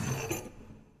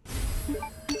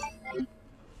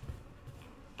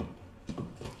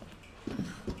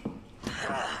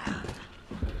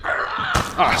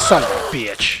 Ah, son of a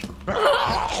bitch.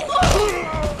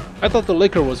 I thought the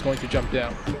liquor was going to jump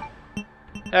down.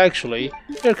 Actually,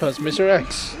 here comes Mr.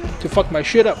 X to fuck my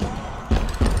shit up.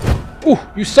 Ooh,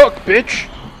 you suck, bitch!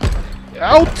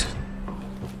 Out!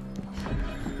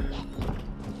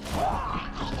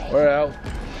 We're out.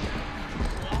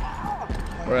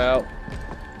 We're out.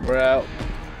 We're out.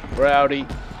 We're outie.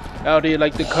 Outie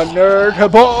like the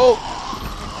convertible!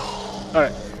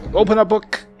 Alright, open a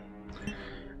book.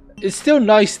 It's still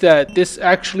nice that this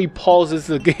actually pauses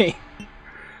the game.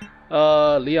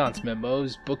 Leon's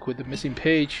memos, book with the missing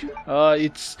page.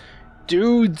 It's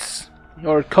dudes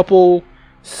or couple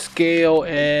scale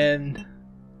and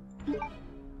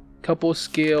couple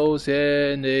scales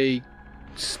and a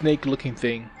snake looking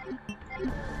thing.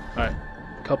 Alright,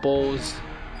 couples,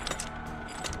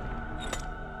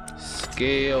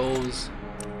 scales,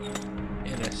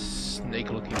 and a snake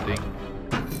looking thing.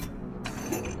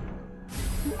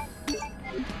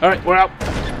 Alright, we're out.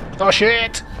 Oh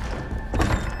shit!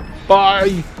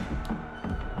 Bye!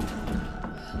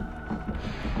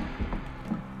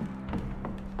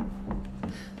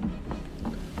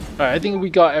 Alright, I think we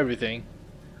got everything.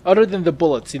 Other than the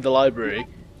bullets in the library,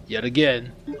 yet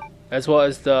again. As well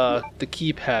as the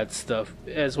keypad stuff,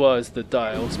 as well as the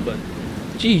dials, but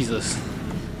Jesus.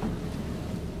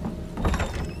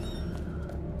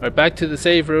 Alright, back to the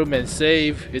save room and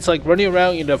save. It's like running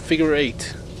around in a figure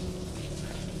 8.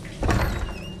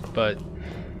 But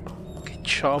get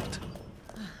chopped.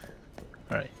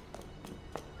 Alright.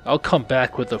 I'll come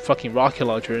back with a fucking rocket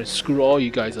launcher and screw all you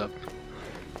guys up.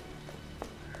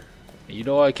 You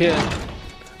know I can.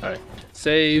 Alright.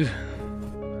 Save.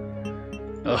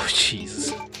 Oh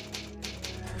Jesus.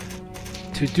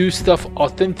 To do stuff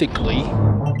authentically,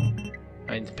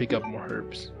 I need to pick up more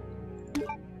herbs.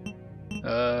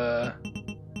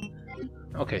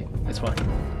 Okay, that's fine.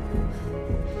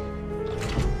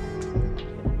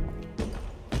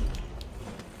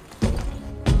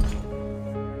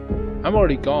 I'm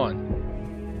already gone.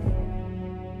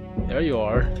 There you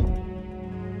are.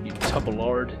 You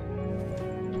tubblard.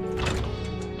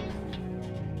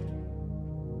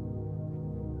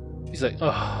 He's like,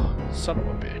 oh, son of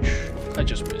a bitch. I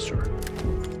just missed her.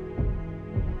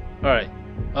 Alright.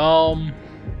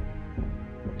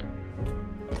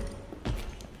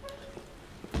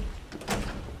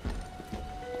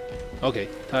 Okay,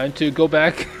 time to go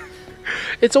back.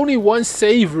 It's only one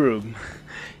save room.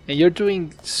 And you're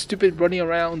doing stupid running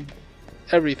around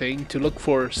everything to look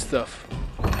for stuff.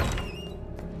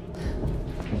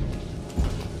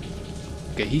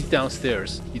 Okay, he's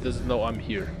downstairs. He doesn't know I'm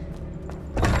here.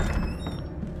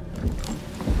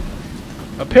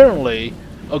 Apparently,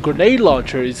 a grenade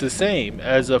launcher is the same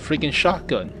as a freaking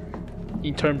shotgun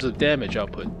in terms of damage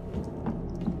output.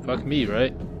 Fuck me,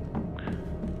 right?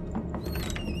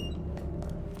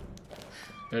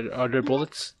 Are there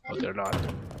bullets? Oh, they're not.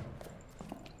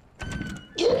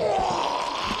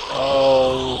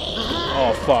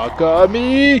 Oh fuck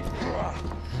me!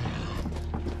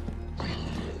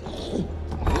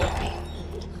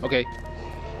 Okay.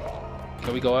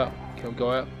 Can we go out? Can we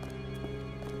go out?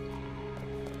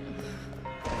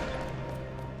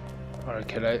 Alright,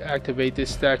 can I activate this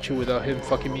statue without him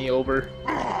fucking me over?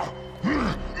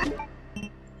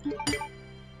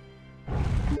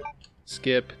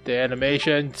 Skip the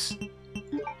animations.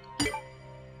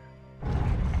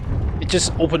 It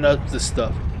just opened up the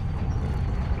stuff.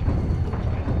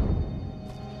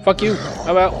 Fuck you,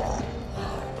 I'm out.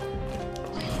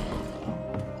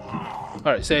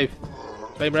 Alright, save.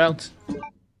 Flame rounds.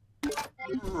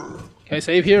 Can I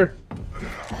save here?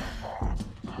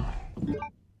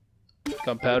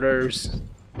 Gunpowders.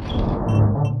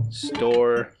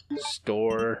 Store.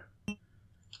 Store.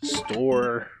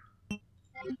 Store.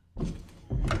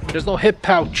 There's no hip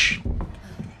pouch.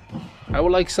 I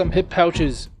would like some hip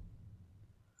pouches.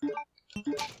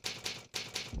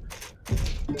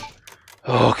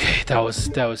 Okay, that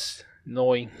was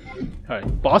annoying.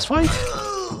 Alright, boss fight?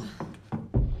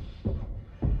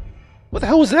 What the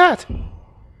hell was that?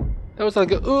 That was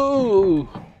like a ooh.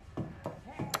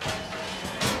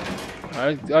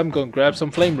 I'm gonna grab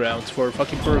some flame rounds for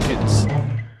fucking Perkins.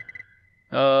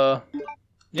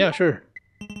 Yeah, sure.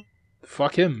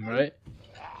 Fuck him, right?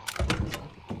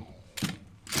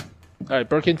 Alright,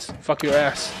 Perkins, fuck your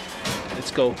ass.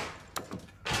 Let's go.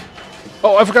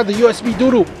 Oh, I forgot the USB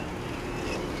doodle!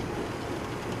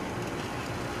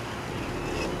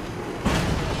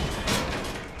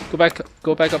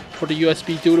 Go back up for the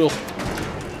USB doodle.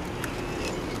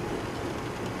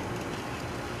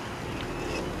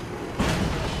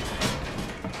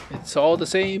 It's all the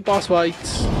same boss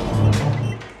fights.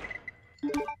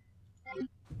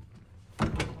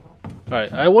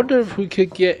 Alright, I wonder if we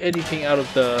could get anything out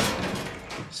of the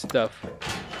stuff.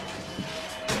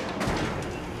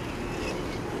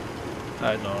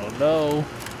 I don't know.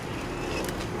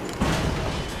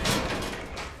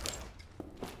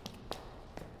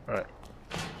 Alright.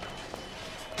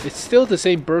 It's still the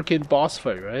same Birkin boss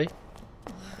fight, right?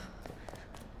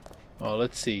 Oh,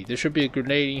 let's see. There should be a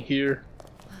grenade in here.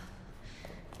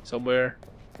 Somewhere.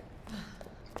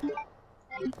 Right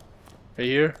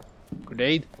here.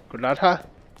 Grenade. Granata.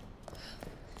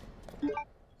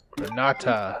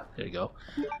 Granata. There you go.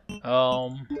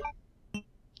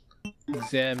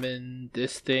 Examine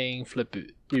this thing. Flip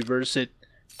it. Reverse it.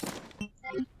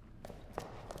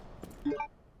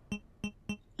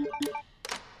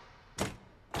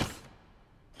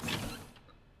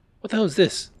 What the hell is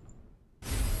this?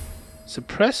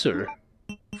 Suppressor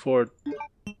for...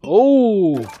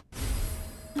 Oh!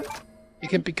 It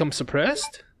can become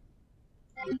suppressed?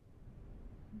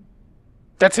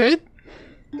 That's it?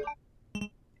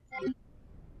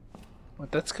 Well,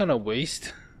 that's kind of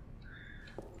waste.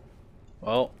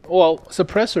 Well,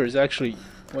 suppressor is actually,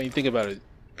 when you think about it,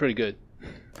 pretty good.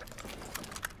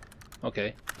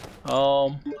 Okay.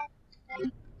 I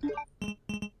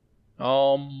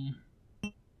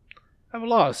have a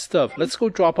lot of stuff. Let's go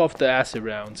drop off the acid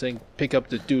rounds and pick up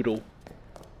the doodle.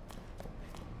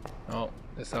 Oh,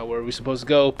 That's not where we're supposed to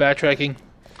go. Backtracking.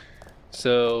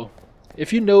 So,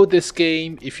 if you know this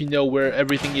game, if you know where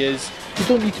everything is, you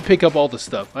don't need to pick up all the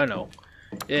stuff. I know.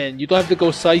 And you don't have to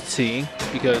go sightseeing,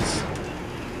 because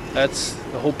that's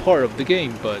the whole part of the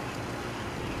game, but...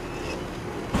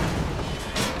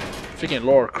 Freaking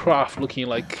Laura Croft looking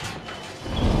like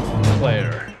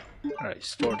Claire. Alright,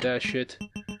 store that shit.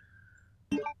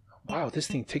 Wow, this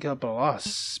thing takes up a lot of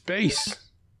space.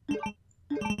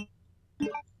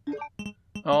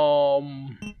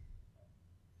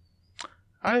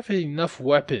 I have enough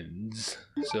weapons,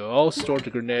 so I'll store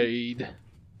the grenade.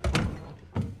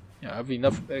 Yeah, I have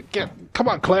enough. Come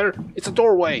on, Claire! It's a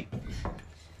doorway!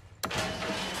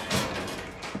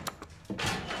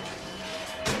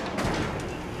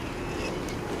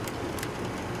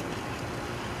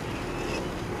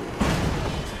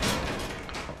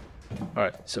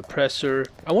 Alright, suppressor.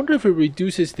 I wonder if it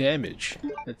reduces damage.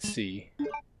 Let's see.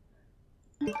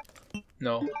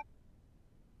 No.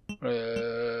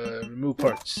 Remove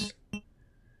parts.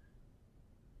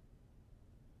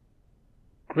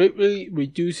 Greatly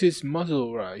reduces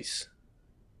muzzle rise.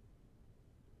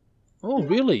 Oh,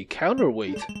 really?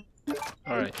 Counterweight.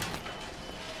 Alright.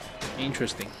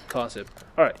 Interesting concept.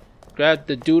 Alright. Grab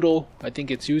the doodle. I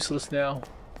think it's useless now.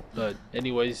 But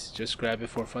anyways, just grab it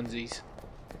for funsies.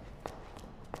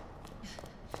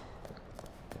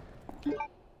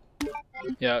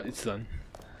 Yeah, it's done.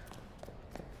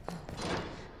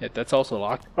 Yeah, that's also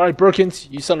locked. Alright, Birkins,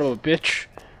 you son of a bitch.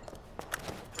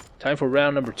 Time for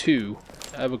round number 2.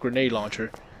 I have a grenade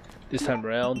launcher. This time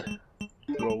around,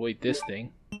 we'll await this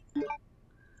thing.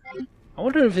 I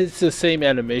wonder if it's the same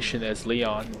animation as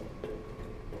Leon.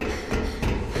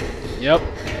 Yep.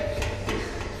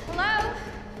 Hello?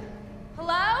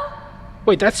 Hello?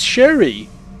 Wait, that's Sherry.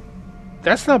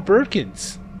 That's not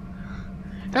Birkins.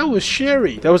 That was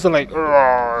Sherry. That was like,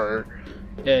 "Arr!"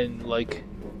 And like,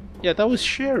 yeah, that was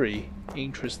Sherry.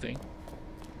 Interesting.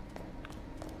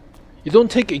 You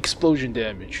don't take explosion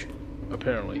damage,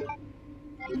 apparently.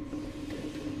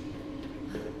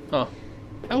 Oh,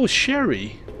 that was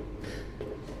Sherry.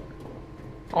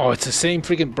 Oh, it's the same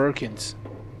freaking Birkins.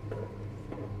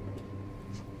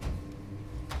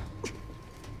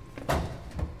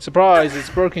 Surprise! It's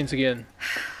Birkins again.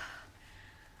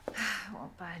 I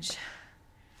won't budge.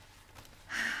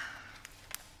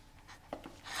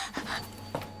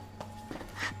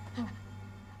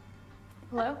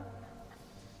 Hello?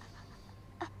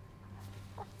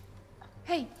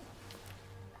 Hey.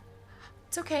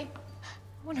 It's okay.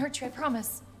 I won't hurt you, I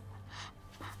promise.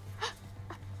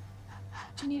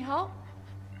 Do you need help?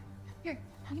 Here,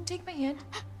 you can take my hand.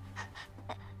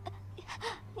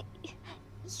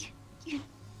 You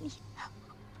need help.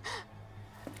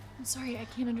 I'm sorry, I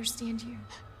can't understand you.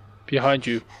 Behind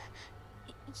you.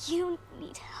 You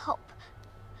need help.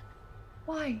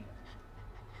 Why?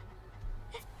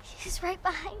 He's right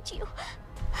behind you.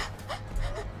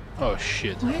 Oh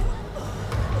shit. What?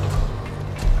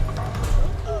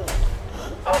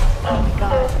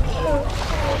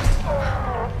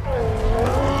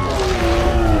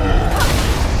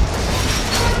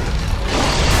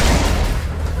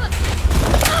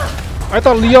 I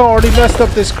thought Leon already messed up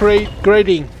this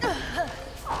grading.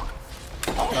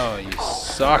 Oh, you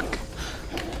suck.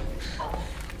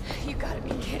 You gotta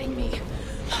be kidding me.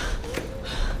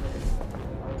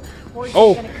 Or you're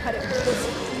Oh. gonna cut it with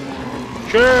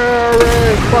this.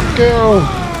 Jerry, fuck you.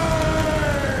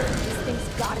 This thing's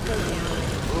gotta go down.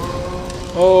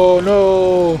 Oh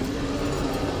no.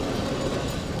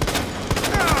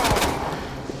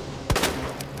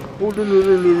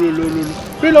 Reloading.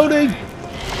 Reloading.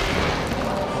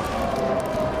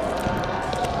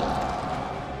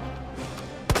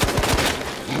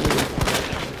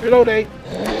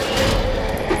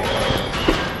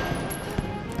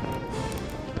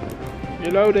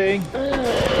 Reloading.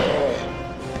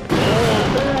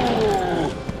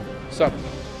 Stop.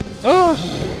 Oh!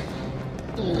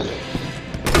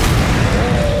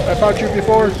 I found you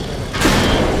before.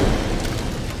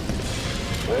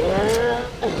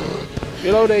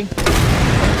 Reloading.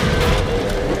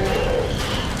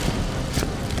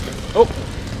 Oh.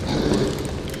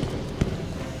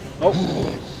 Oh.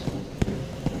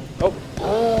 Oh.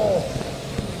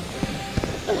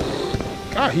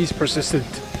 Ah, he's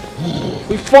persistent.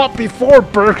 We fought before,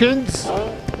 Birkins.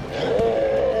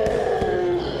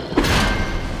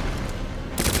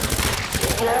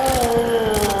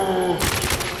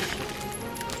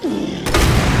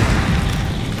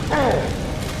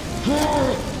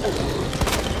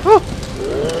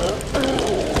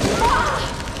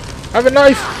 I have a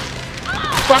knife!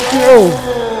 Fuck you!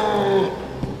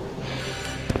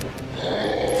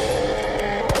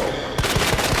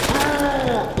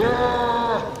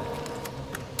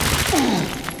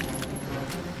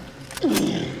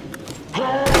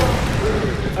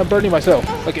 burning myself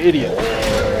like an idiot.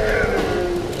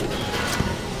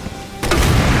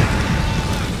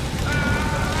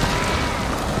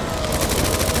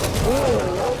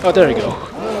 Oh, there you go.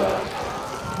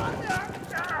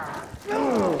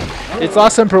 It's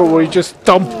Last Emperor where you just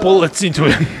dump bullets into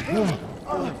him.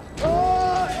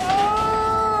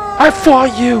 I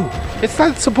fought you! It's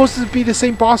not supposed to be the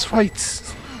same boss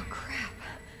fights. Oh, crap.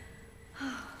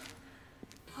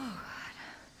 Oh,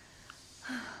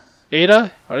 God.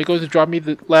 Ada, are you going to drop me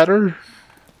the ladder?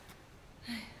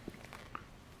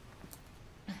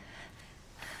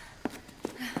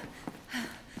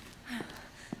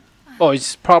 Oh,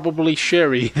 it's probably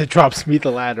Sherry that drops me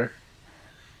the ladder.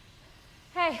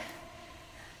 Hey,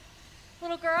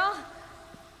 little girl.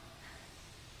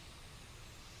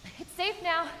 It's safe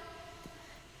now.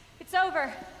 It's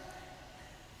over.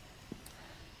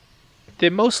 They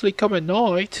mostly come at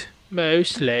night.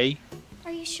 Mostly.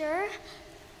 Are you sure?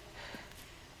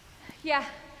 Yeah,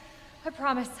 I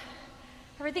promise.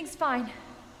 Everything's fine.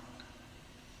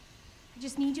 I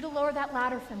just need you to lower that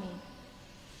ladder for me.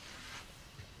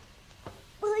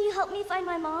 Will you help me find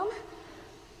my mom?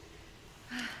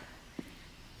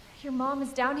 Your mom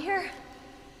is down here?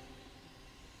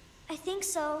 I think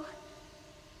so.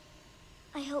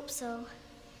 I hope so.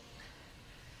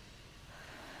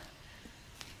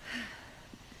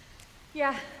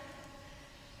 Yeah.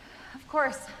 Of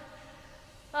course.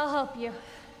 I'll help you.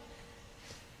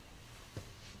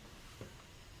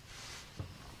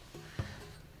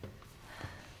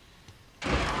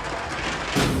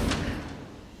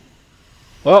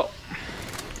 Well,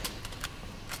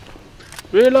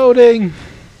 reloading.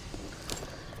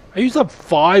 I used up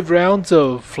 5 rounds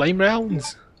of flame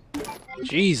rounds.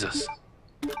 Jesus.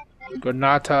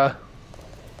 Granata.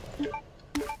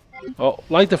 Oh,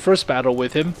 like the first battle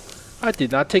with him, I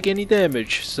did not take any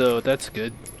damage, so that's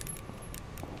good.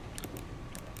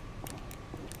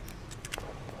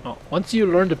 Oh, once you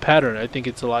learn the pattern, I think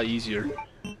it's a lot easier.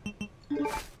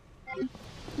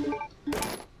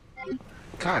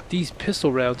 God, these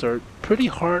pistol rounds are pretty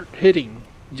hard hitting.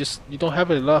 You don't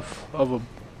have enough of them.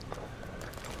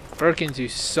 Birkins, you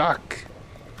suck.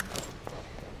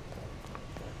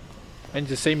 And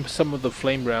the same some of the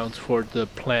flame rounds for the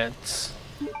plants.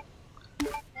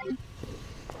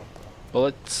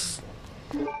 Bullets.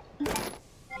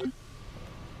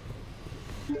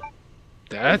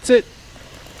 That's it.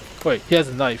 Wait, he has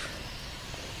a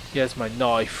knife. He has my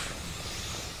knife.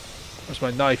 Where's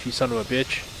my knife, you son of a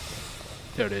bitch?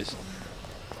 There it is.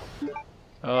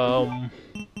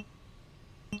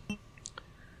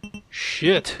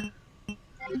 Shit.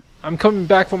 I'm coming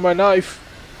back for my knife.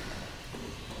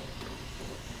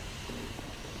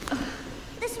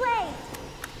 This way!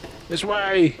 This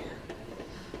way!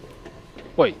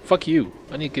 Wait, fuck you.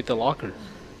 I need to get the locker.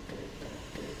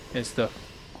 And stuff.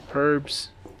 Herbs.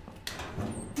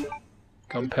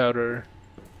 Gunpowder.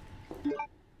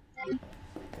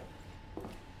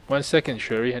 1 second,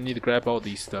 Sherry. I need to grab all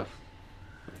these stuff.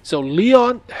 So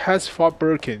Leon has fought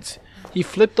Birkins. He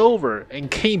flipped over and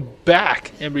came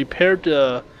back and repaired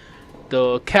the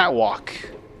catwalk.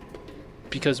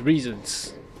 Because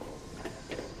reasons.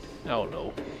 I don't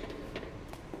know.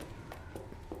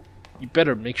 You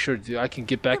better make sure that I can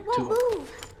get back It won't to...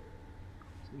 move.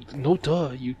 No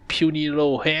duh, you puny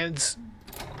little hands.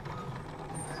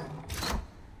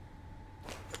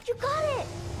 You got it!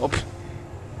 Oh, pff.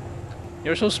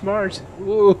 You're so smart.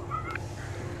 Woo.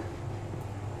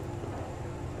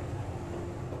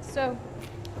 So,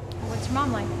 what's your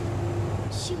mom like?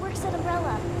 She works at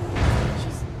Umbrella.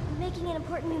 She's making an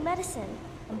important new medicine.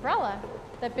 Umbrella?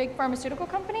 That big pharmaceutical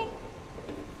company?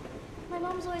 My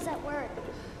mom's always at work.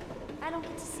 I don't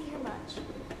get to see her much.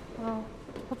 Well,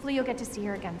 hopefully you'll get to see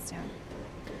her again soon.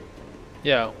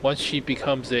 Yeah, once she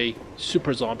becomes a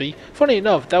super zombie. Funny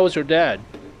enough, that was her dad.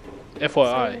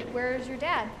 FYI. So, where's your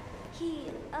dad? He,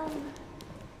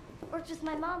 worked with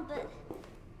my mom, but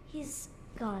he's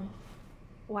gone.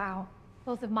 Wow.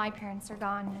 Both of my parents are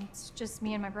gone. It's just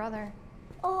me and my brother.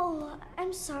 Oh,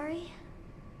 I'm sorry.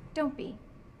 Don't be.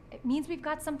 It means we've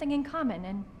got something in common,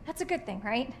 and that's a good thing,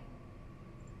 right?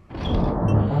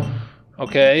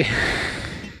 Okay.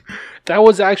 That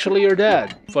was actually her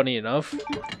dad, funny enough.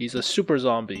 He's a super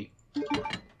zombie.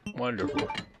 Wonderful.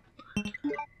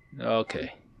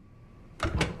 Okay.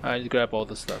 I need to grab all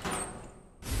the stuff.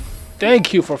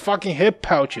 Thank you for fucking hip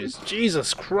pouches.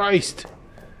 Jesus Christ.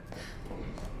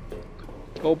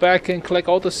 Go back and collect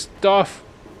all the stuff.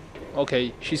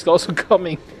 Okay, she's also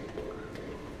coming.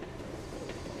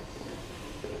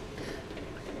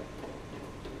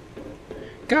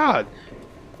 God.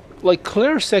 Like,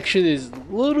 Claire's section is a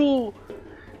little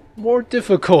more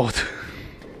difficult.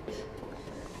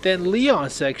 than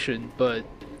Leon's section, but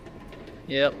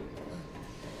yep.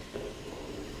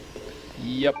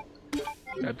 Yep.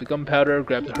 Grab the gunpowder,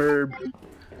 grab the herb,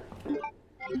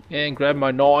 and grab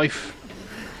my knife.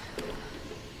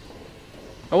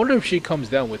 I wonder if she comes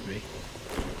down with me.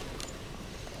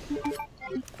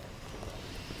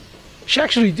 She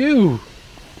actually do!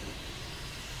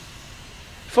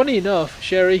 Funny enough,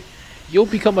 Sherry, you'll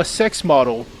become a sex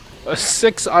model, a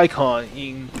sex icon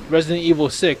in Resident Evil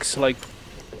 6 like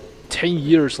 10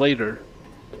 years later.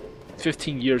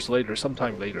 15 years later,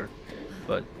 sometime later.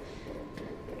 But,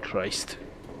 Christ.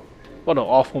 What an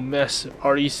awful mess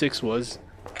RE6 was.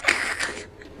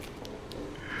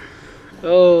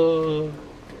 Oh.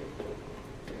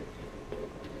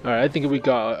 Alright, I think we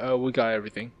got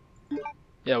everything.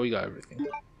 Yeah, we got everything.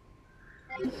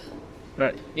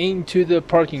 Alright, into the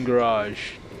parking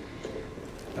garage.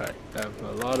 Alright, I have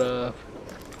a lot of...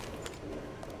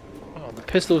 Oh, the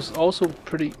pistols also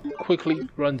pretty quickly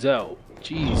runs out.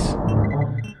 Jeez.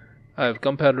 I have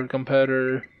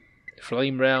gunpowder,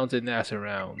 flame rounds, and acid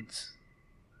rounds.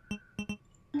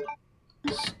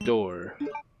 Store.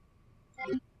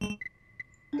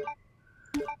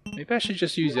 Maybe I should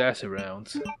just use acid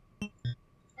rounds.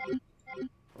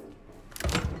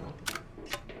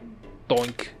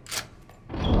 Doink.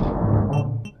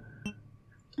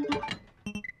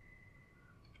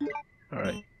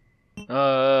 Alright.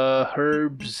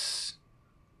 Herbs.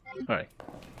 Alright.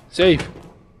 Save.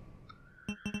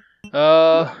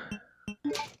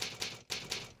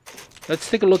 Let's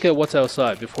take a look at what's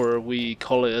outside before we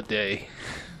call it a day.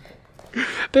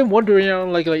 Been wandering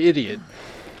around like an idiot.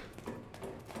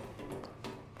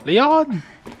 Leon!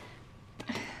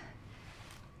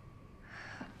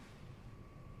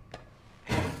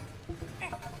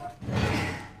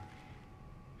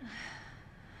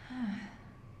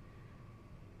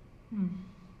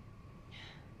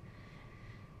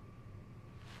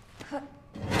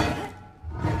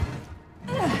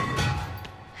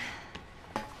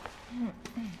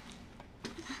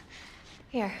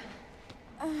 Here.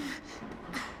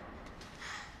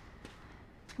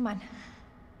 Come on.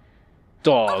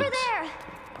 Dogs. Over there.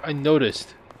 I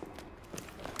noticed.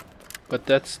 But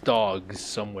that's dogs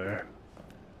somewhere.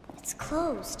 It's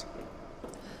closed.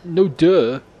 No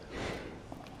duh.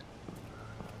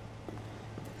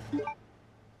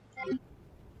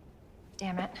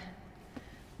 Damn it.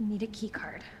 We need a key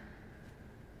card.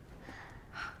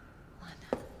 Hold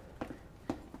on.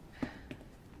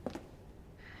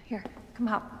 Here, come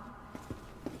out.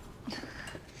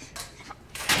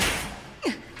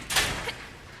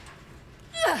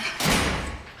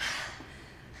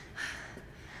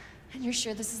 And you're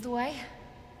sure this is the way?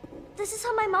 This is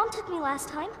how my mom took me last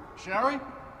time. Sherry?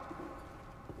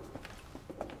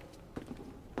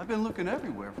 I've been looking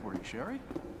everywhere for you, Sherry.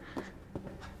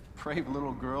 Brave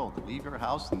little girl to leave your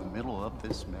house in the middle of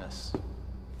this mess.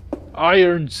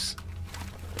 Irons.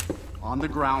 On the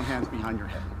ground, hands behind your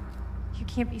head. You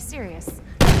can't be serious.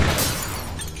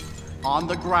 On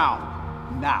the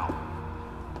ground, now.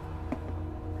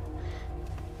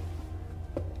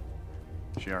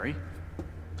 Sherry,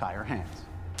 tie your hands.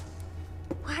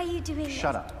 Why are you doing this?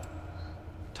 Shut up.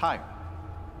 Tie her.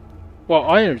 Well,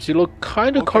 Irons, you look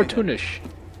kind of Okay, cartoonish.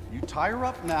 then. You tie her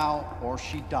up now, or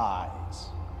she dies.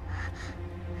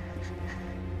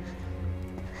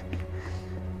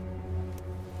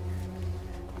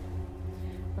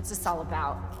 What's this all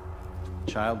about?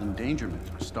 Child endangerment,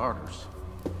 for starters.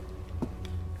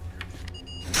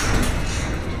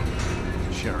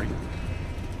 Sherry,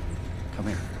 come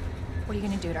here. What are you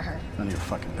gonna do to her? None of your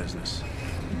fucking business.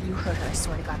 If you hurt her, I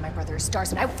swear to God, my brother is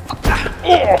stars and I will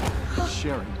fuck.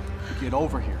 Sherry, get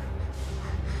over here.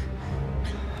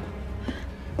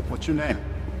 What's your name?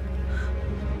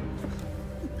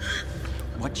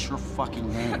 What's your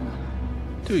fucking name?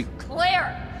 Dude,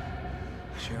 Claire!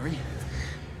 Sherry,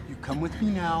 you come with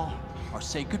me now, or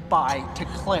say goodbye to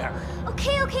Claire.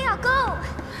 Okay, I'll go.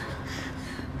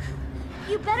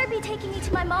 You better be taking me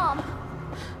to my mom.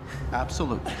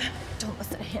 Absolutely. Don't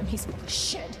listen to him, he's full of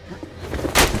shit.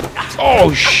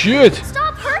 oh shit!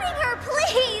 Stop hurting her,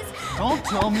 please. Don't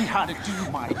tell me how to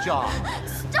do my job.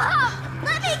 Stop.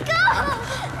 Let me go.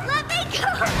 Let me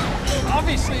go.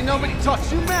 Obviously, nobody taught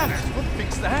you manners. We'll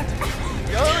fix that.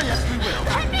 Oh, yes, we will.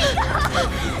 Let me go.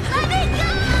 Let me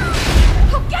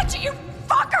go. I'll get you, you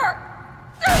fucker!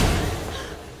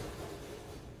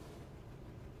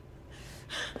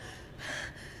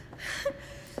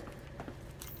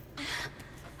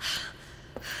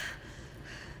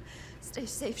 Stay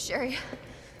safe, Sherry.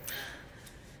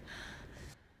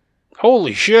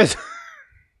 Holy shit!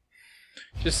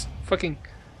 Just fucking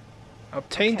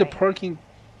obtain the Okay. parking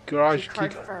garage Key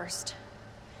card key card. first.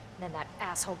 then that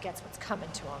asshole gets what's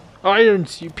coming to him.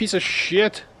 Irons, you piece of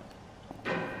shit.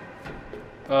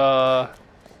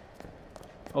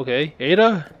 Okay,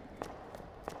 Ada?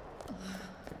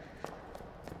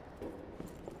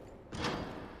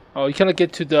 Oh, you cannot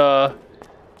get to the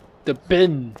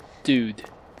bin dude.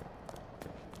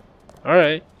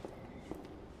 Alright.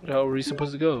 How are we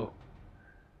supposed to go?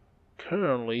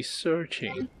 Currently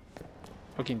searching.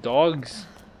 Fucking dogs.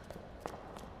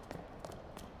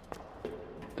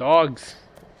 Dogs.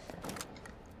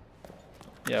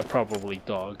 Yeah, probably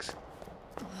dogs.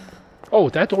 Oh,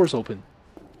 that door's open.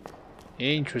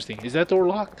 Interesting. Is that door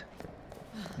locked?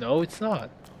 No, it's not.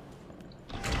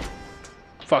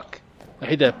 Fuck. I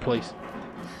hate that place.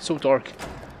 So dark.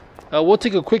 We'll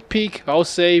take a quick peek. I'll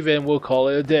save and we'll call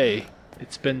it a day.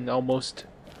 It's been almost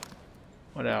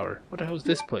 1 hour. What the hell is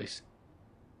this place?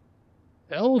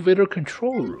 Elevator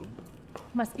control room.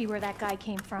 Must be where that guy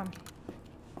came from.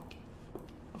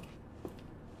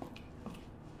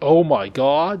 Oh my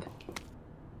god.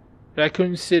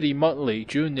 Raccoon City Monthly,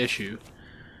 June issue.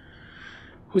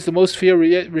 Who's the most feared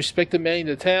yet respected man in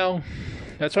the town?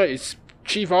 That's right, it's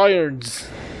Chief Irons.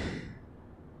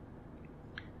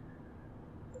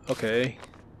 Okay.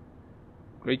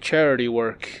 Great charity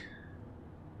work.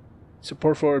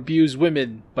 Support for abused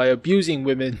women by abusing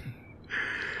women.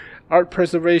 Art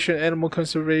preservation, animal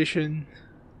conservation.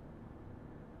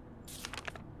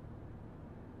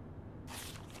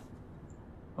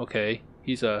 Okay,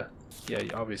 he's a... yeah,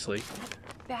 obviously.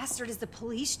 Bastard is the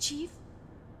police chief?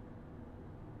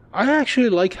 I actually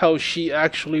like how she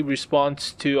actually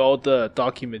responds to all the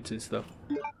documents and stuff.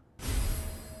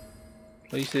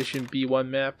 PlayStation B1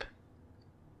 map.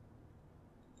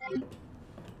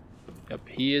 Yep,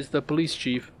 he is the police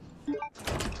chief.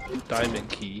 Diamond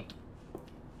key.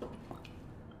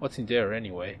 What's in there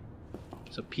anyway?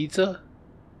 It's a pizza?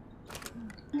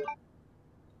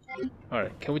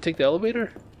 Alright, can we take the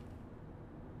elevator?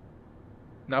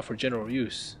 Not for general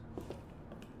use.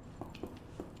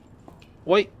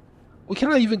 Wait, we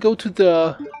cannot even go to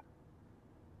the...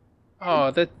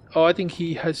 Oh, I think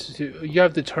he has to... You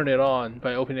have to turn it on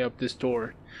by opening up this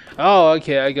door. Oh,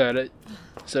 okay, I got it.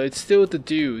 So it's still the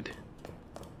dude.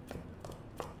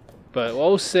 But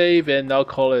we'll save and I'll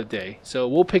call it a day. So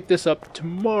we'll pick this up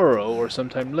tomorrow or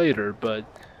sometime later, but...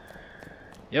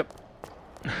 Yep.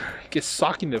 Gets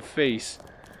socked in the face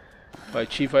by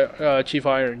Chief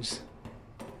Irons.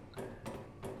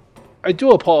 I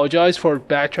do apologize for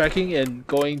backtracking and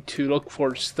going to look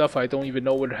for stuff I don't even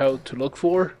know what the hell to look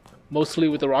for. Mostly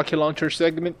with the rocket launcher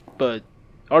segment, but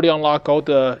already unlocked all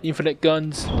the infinite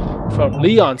guns from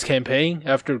Leon's campaign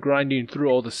after grinding through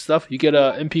all the stuff. You get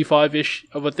a MP5-ish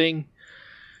of a thing,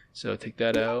 so take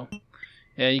that out.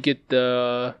 And you get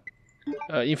the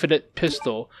infinite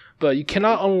pistol, but you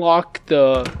cannot unlock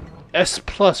the S+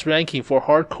 ranking for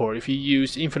hardcore if you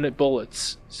use infinite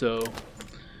bullets. So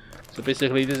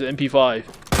basically this is MP5.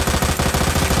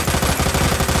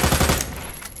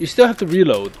 You still have to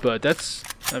reload, but that's,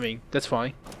 I mean, that's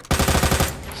fine.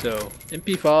 So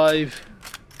MP5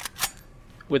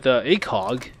 with a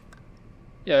ACOG.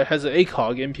 Yeah, it has an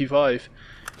ACOG MP5,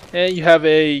 and you have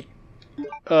a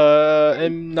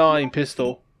M9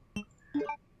 pistol.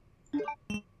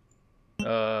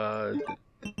 The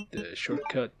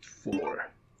shortcut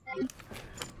for,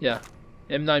 yeah,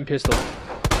 M9 pistol.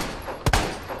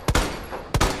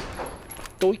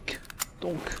 Doink,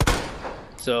 donk.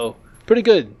 So pretty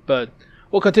good, but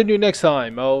we'll continue next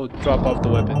time. I'll drop off the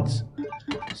weapons.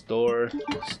 Store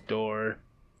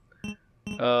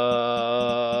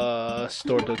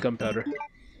the gunpowder.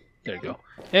 There you go.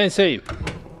 And save.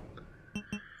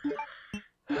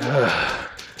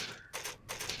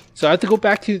 So I have to go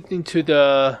back into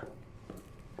the...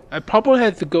 I probably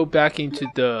have to go back into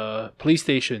the police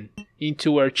station,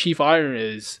 into where Chief Iron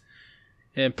is,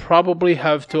 and probably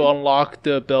have to unlock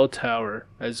the bell tower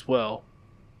as well.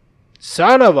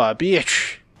 Son of a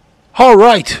bitch!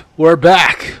 Alright, we're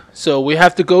back. So we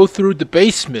have to go through the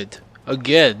basement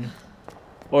again.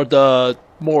 Or the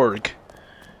morgue.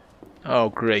 Oh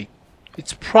great.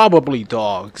 It's probably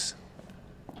dogs.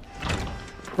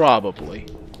 Probably.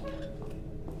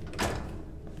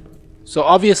 So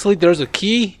obviously there's a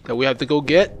key that we have to go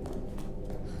get.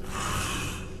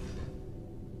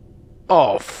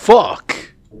 Oh fuck.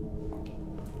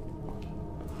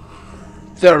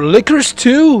 There are liquors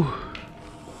too?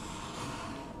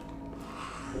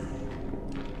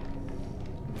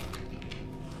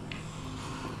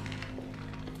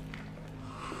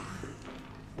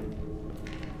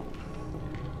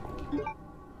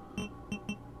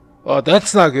 Oh,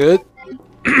 that's not good.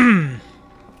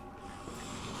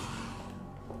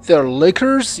 There are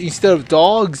liquors instead of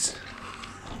dogs?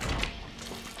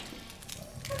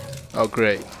 Oh,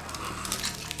 great.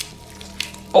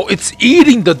 Oh, it's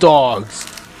eating the dogs!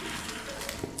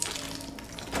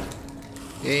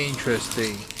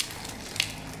 Interesting.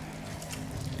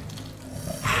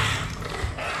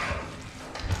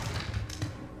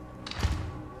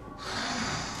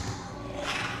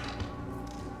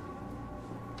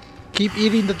 Keep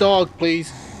eating the dog,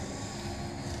 please.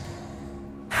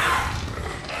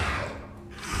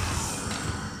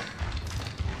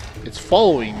 It's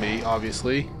following me,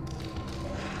 obviously.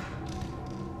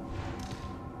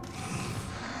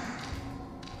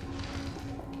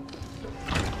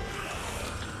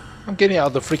 I'm getting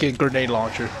out the freaking grenade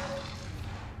launcher.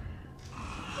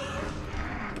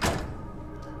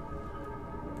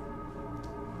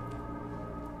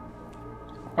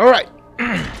 Alright.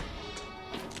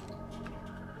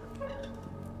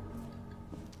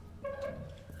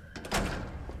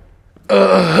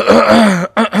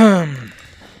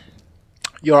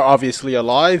 You're obviously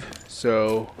alive,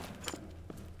 so...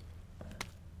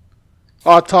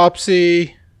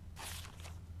 Autopsy...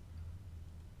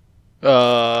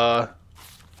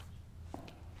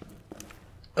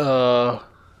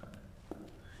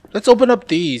 Let's open up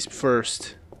these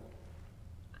first.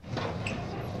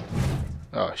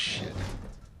 Oh shit.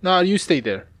 No, you stay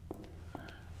there.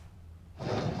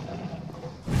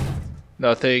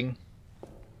 Nothing.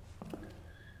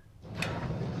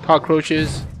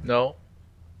 Cockroaches? No.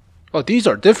 Oh, these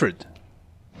are different.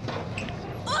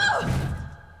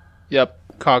 Yep,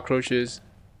 cockroaches.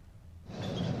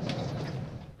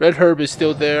 Red herb is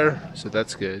still there, so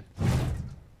that's good.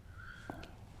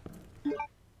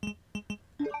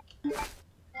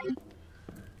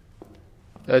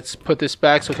 Let's put this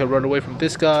back so I can run away from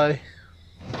this guy.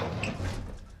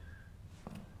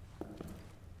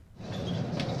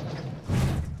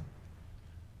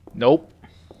 Nope.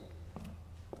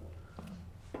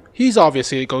 He's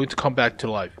obviously going to come back to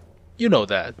life. You know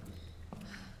that.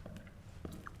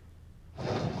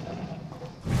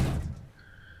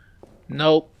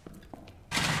 Nope.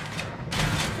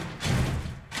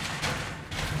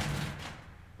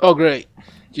 Oh great.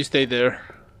 You stay there.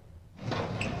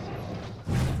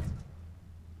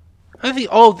 I think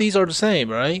all of these are the same,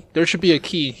 right? There should be a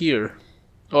key here.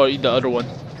 Or in the other one.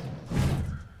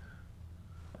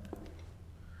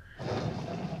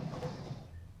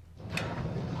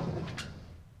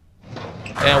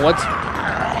 And what?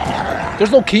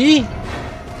 There's no key?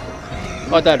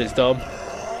 Oh, that is dumb.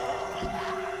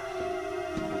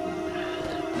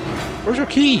 Where's your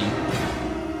key?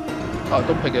 Oh,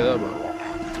 don't pick it up.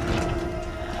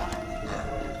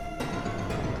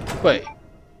 Wait.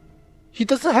 He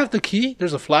doesn't have the key?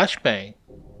 There's a flashbang.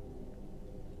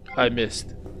 I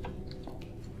missed.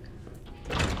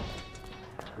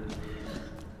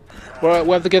 Well,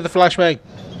 we have to get the flashbang.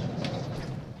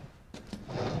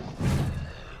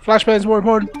 Flashbang's more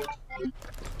important.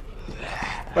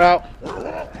 Well,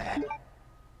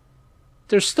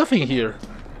 there's stuff in here.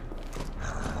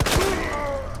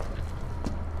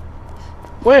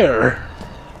 Where?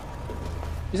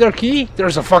 Is there a key?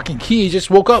 There's a fucking key. He just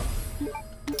woke up.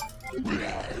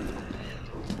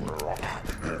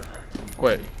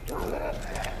 Wait.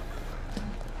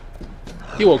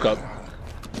 He woke up.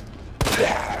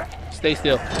 Stay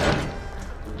still.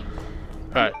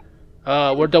 Alright.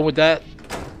 We're done with that.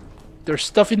 There's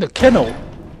stuff in the kennel.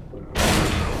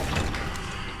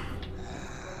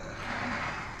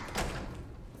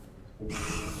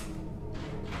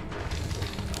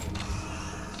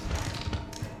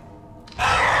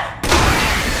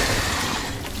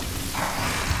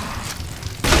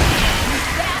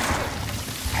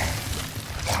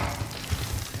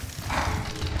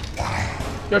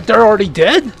 They're already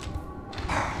dead?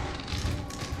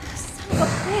 Son of a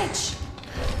bitch.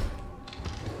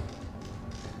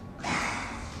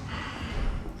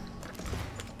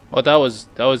 Oh, that was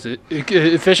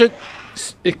efficient,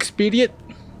 expedient.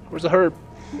 Where's the herb?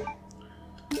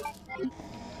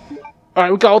 All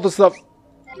right, we got all the stuff.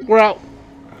 We're out.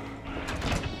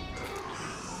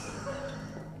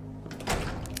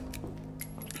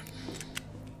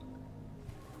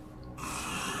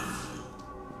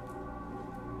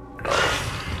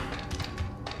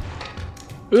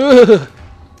 Ugh.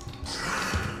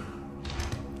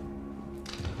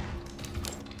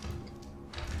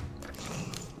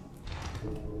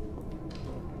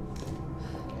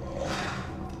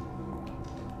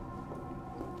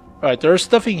 Alright, there's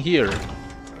stuff in here.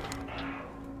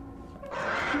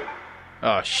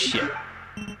 Oh shit.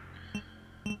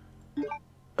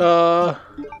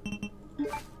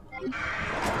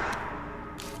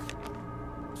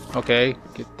 Okay,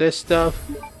 get this stuff.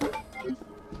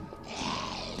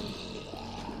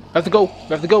 I have to go. I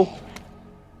have to go.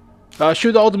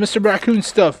 Shoot all the Mr. Raccoon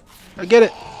stuff. I get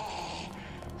it.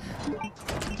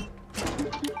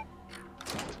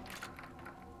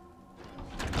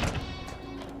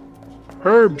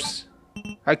 Herbs.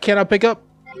 I cannot pick up.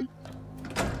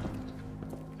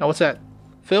 Now what's that?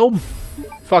 Film?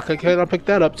 Fuck, I cannot pick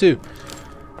that up too.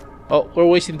 Oh, we're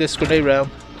wasting this grenade round.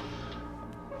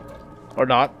 Or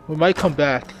not. We might come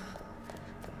back.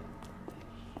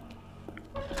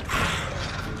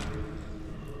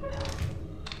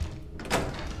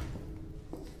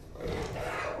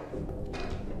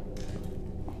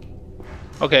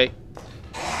 Okay.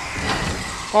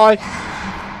 Hi.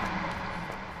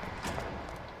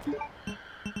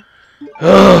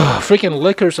 Ugh, freaking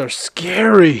liquors are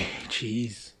scary.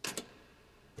 Jeez.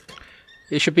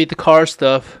 It should be the car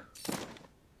stuff.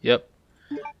 Yep.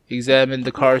 Examine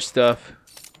the car stuff.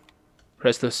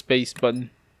 Press the space button.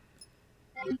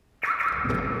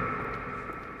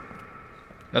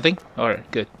 Nothing?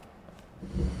 Alright, good.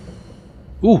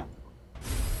 Ooh.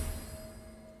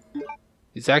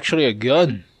 It's actually a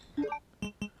gun.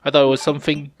 I thought it was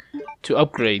something to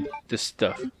upgrade this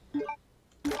stuff.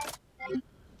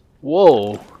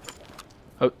 Whoa.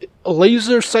 A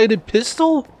laser-sighted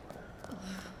pistol?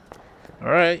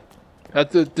 Alright. I have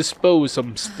to dispose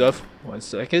some stuff. 1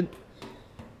 second.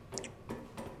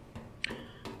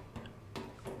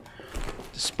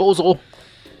 Disposal.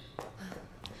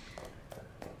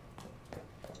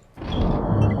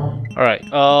 Alright,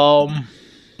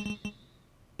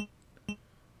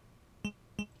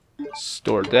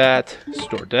 store that,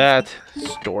 store that,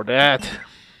 store that.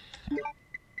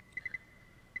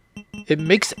 It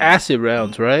makes acid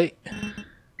rounds, right?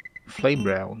 Flame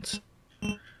rounds.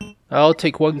 I'll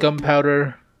take 1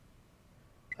 gunpowder.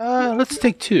 Let's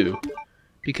take 2.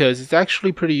 Because it's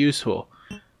actually pretty useful.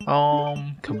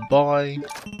 Combine.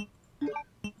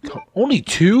 Only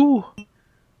 2?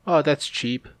 Oh, that's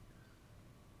cheap.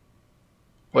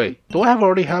 Wait, do I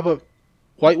already have a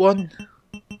white one?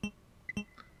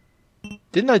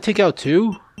 Didn't I take out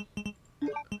 2?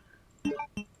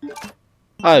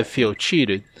 I feel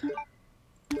cheated.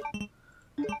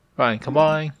 Fine,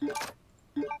 combine.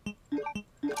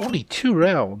 Only 2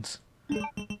 rounds.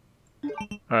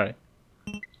 Alright.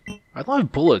 I don't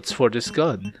have bullets for this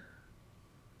gun.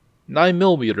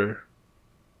 9mm.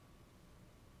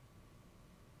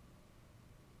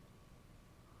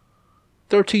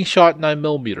 .13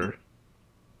 9mm.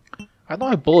 I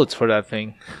don't have bullets for that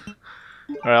thing.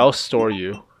 Alright, I'll store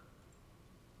you.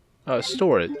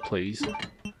 Store it, please.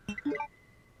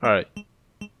 Alright.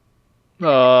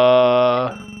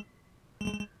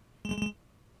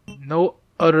 No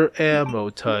other ammo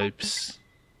types.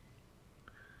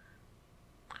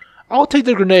 I'll take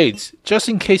the grenades, just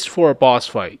in case for a boss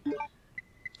fight.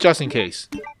 Just in case.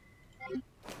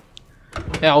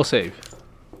 And I'll save.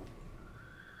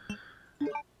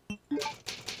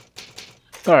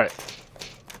 Alright.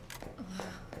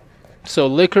 So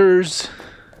liquors,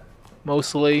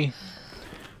 mostly.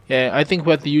 Yeah, I think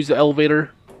we have to use the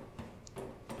elevator.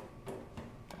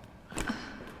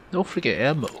 No freaking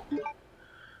ammo.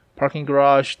 Parking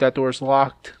garage, that door's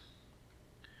locked.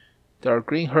 There are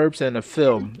green herbs and a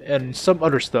film, and some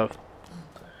other stuff.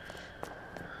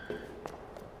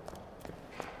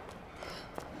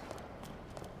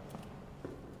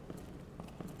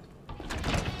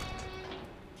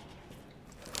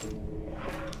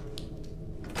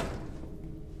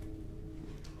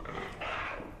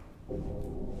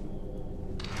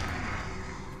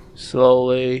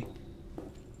 Slowly.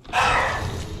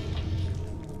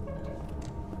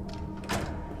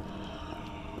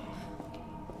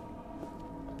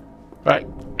 Right.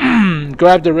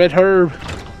 Grab the red herb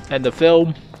and the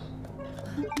film.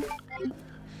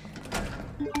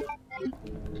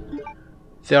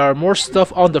 There are more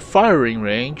stuff on the firing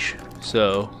range,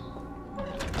 so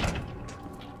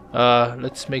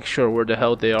let's make sure where the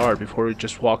hell they are before we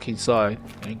just walk inside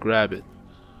and grab it.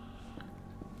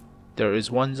 There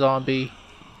is 1 zombie.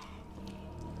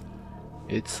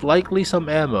 It's likely some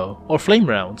ammo or flame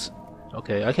rounds.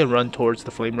 Okay, I can run towards the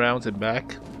flame rounds and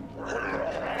back.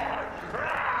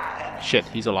 Shit,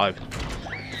 he's alive.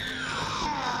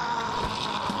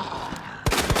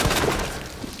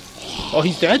 Oh,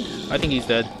 he's dead? I think he's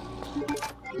dead.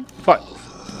 Fuck.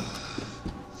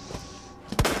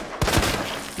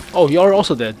 Oh, you're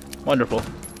also dead. Wonderful.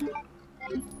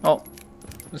 Oh,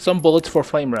 some bullets for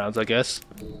flame rounds, I guess.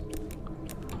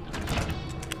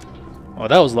 Oh,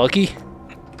 that was lucky.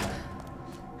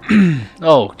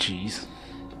 Oh, jeez.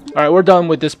 Alright, we're done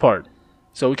with this part.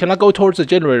 So we cannot go towards the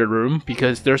generator room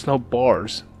because there's no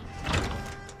bars.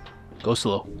 Go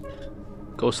slow.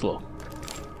 Go slow.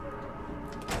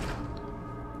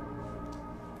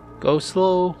 Go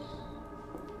slow.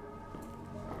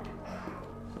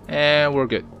 And we're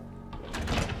good.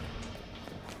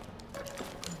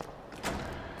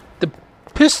 The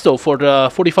pistol for the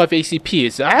 45 ACP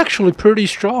is actually pretty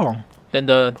strong than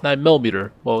the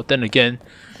 9mm. Well, then again,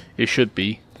 it should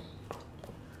be.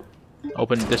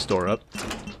 Open this door up.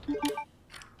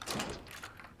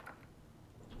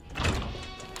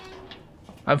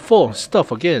 I'm full of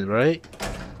stuff again, right?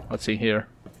 What's in here?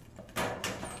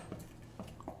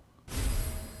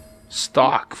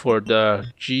 Stock for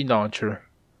the G launcher.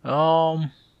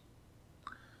 I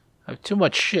have too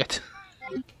much shit.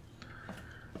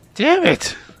 Damn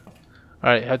it!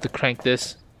 Alright, I have to crank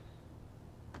this.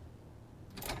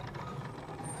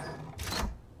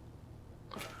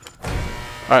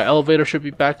 Alright, elevator should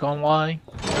be back online.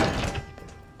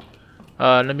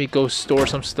 Let me go store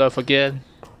some stuff again.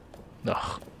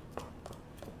 Ugh.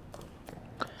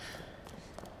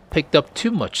 Picked up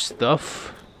too much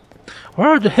stuff. Where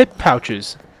are the hip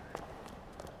pouches?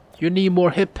 You need more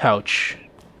hip pouch.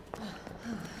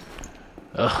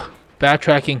 Ugh.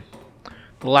 Backtracking.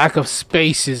 The lack of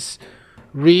space is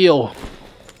real.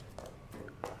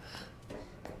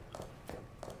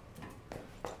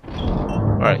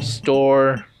 Alright,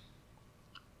 store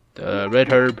the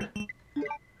red herb.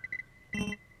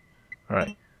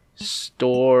 Alright.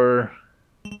 Store.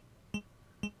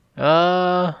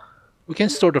 We can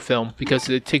store the film because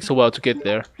it takes a while to get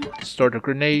there. Store the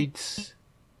grenades.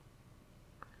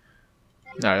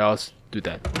 Alright, I'll do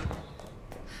that.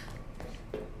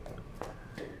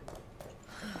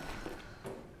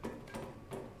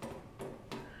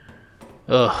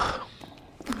 Ugh.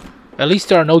 At least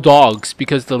there are no dogs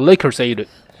because the Lakers ate it.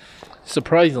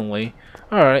 Surprisingly.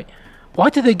 Alright. Why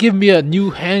did they give me a new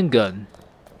handgun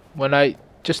when I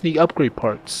just need upgrade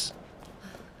parts?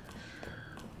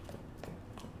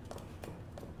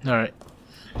 Alright.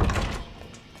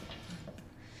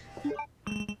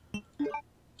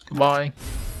 Goodbye.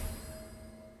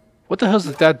 What the hell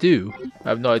does that do? I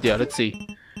have no idea. Let's see.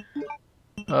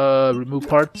 Remove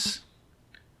parts.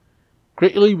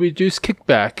 Greatly reduce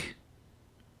kickback.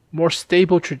 More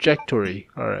stable trajectory.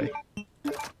 Alright.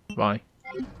 Bye.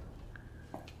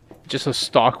 Just a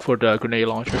stock for the grenade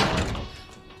launcher.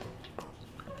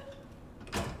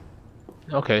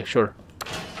 Okay, sure.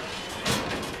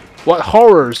 What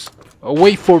horrors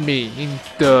await for me in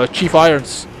the Chief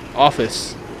Iron's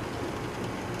office?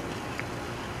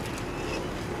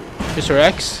 Mr.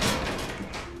 X?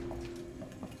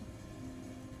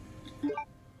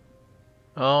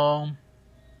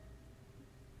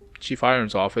 Chief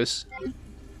Iron's office.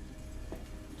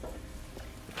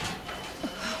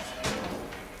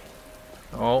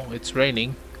 Oh, it's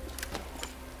raining.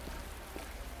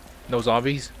 No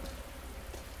zombies.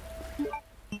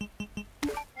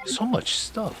 So much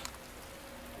stuff.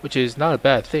 Which is not a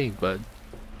bad thing, but...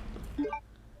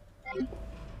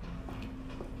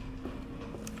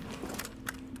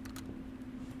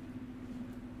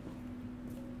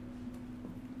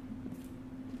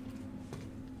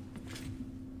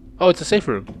 Oh, it's a safe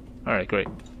room. Alright, great.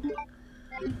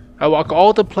 I walk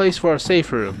all the place for a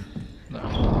safe room. No.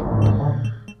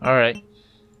 Alright.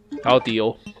 I'll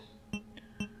deal.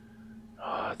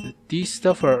 These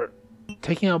stuff are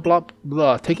taking a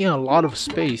lot of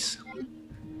space.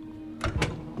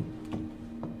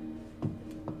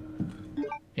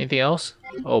 Anything else?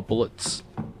 Oh, bullets.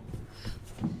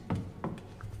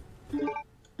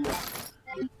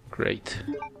 Great.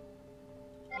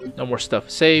 No more stuff.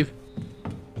 Save.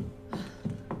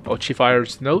 Oh, Chief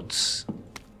Iron's notes.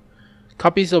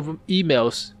 Copies of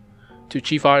emails to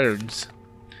Chief Irons.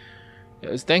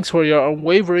 Yes, thanks for your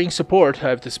unwavering support. I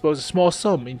have disposed a small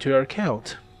sum into your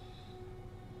account.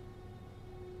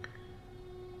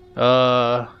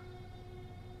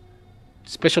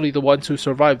 Especially the ones who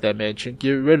survived that mansion.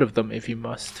 Get rid of them if you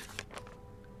must.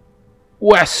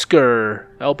 Wesker!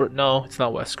 Albert, no, it's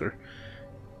not Wesker.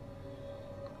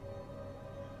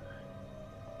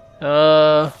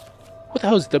 What the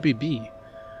hell is WB?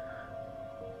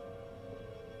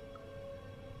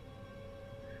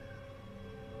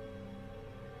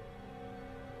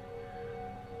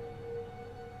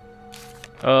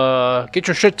 Get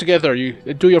your shit together, you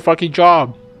do your fucking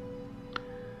job.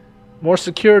 More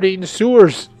security in the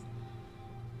sewers.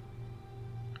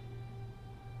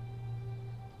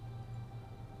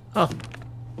 Huh.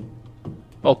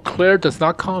 Oh, Claire does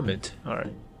not comment.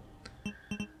 Alright.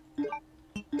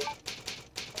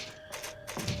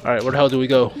 Alright, where the hell do we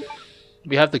go?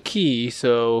 We have the key,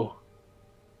 so...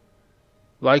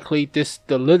 Likely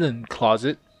the linen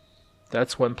closet.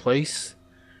 That's one place.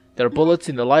 There are bullets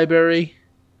in the library.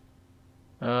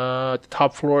 The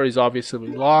top floor is obviously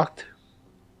locked.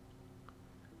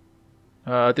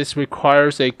 This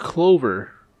requires a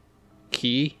clover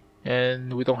key.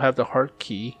 And we don't have the heart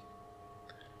key.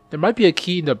 There might be a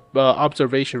key in the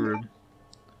observation room.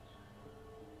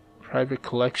 Private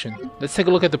collection. Let's take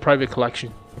a look at the private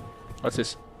collection. What's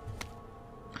this?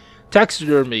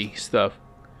 Taxidermy stuff.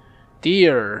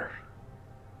 Deer.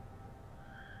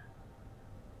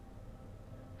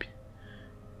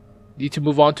 Need to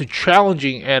move on to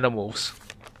challenging animals.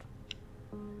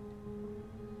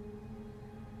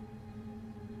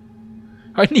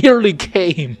 I nearly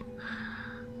came.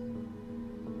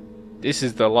 This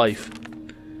is the life.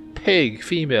 Pig,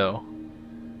 female.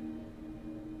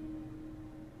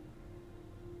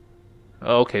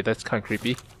 Oh, okay, that's kind of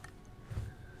creepy.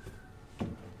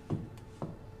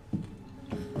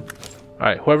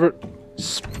 Alright, whoever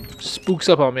spooks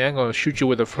up on me, I'm gonna shoot you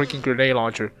with a freaking grenade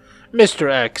launcher.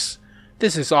 Mr. X.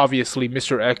 This is obviously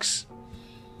Mr. X.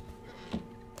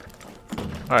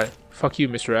 Alright, fuck you,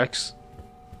 Mr. X.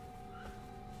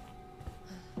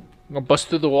 I'm gonna bust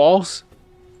through the walls.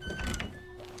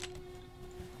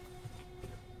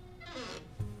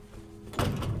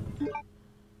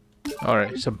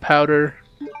 Alright, some powder.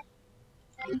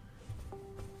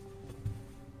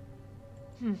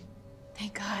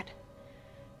 Thank God.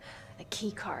 The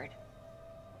key card.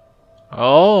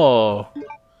 Oh.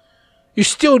 You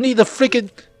still need the freaking...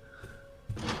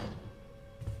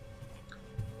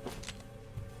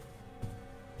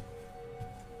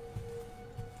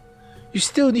 You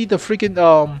still need the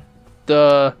freaking,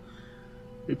 the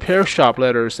repair shop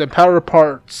letters and power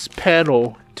parts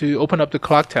panel to open up the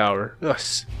clock tower.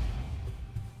 Yes.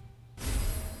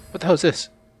 What the hell is this?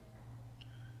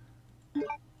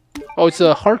 Oh, it's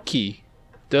a heart key.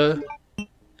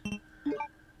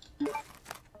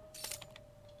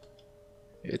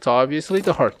 It's obviously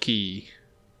the heart key.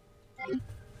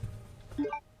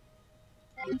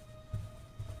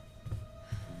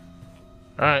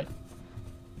 Alright.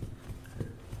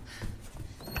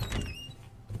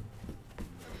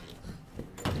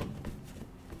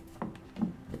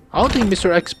 I don't think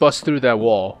Mr. X busts through that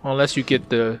wall unless you get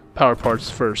the power parts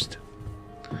first.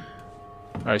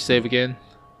 Alright, save again.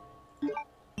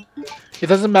 It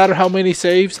doesn't matter how many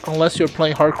saves unless you're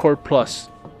playing Hardcore Plus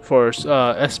for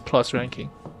S Plus ranking.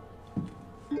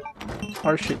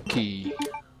 Hardship key.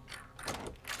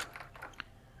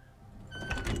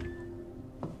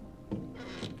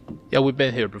 Yeah, we've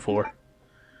been here before.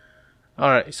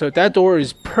 Alright, so that door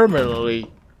is permanently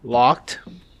locked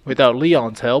without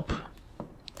Leon's help.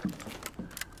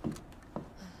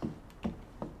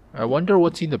 I wonder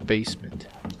what's in the basement.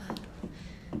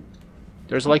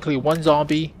 There's likely one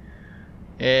zombie,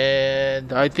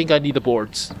 and I think I need the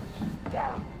boards.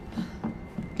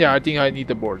 Yeah, I think I need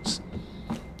the boards.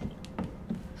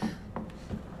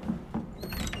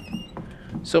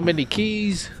 So many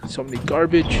keys, so many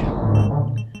garbage.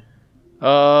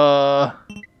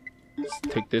 Let's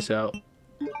take this out.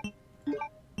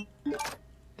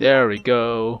 There we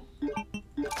go.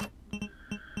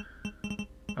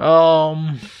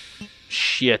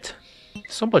 Shit.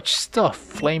 So much stuff.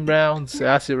 Flame rounds,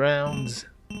 acid rounds,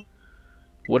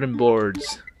 wooden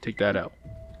boards. Take that out.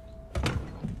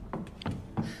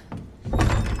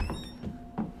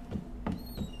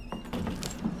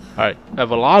 Alright, I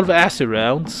have a lot of acid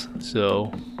rounds,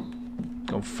 so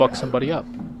gonna fuck somebody up.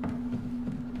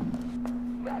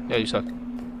 Yeah, you suck.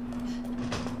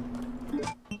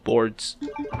 Boards.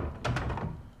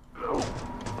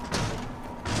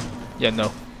 Yeah,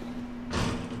 no.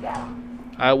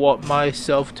 I want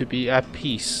myself to be at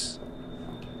peace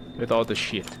with all the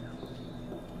shit.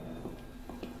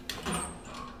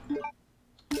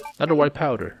 Another white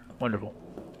powder. Wonderful.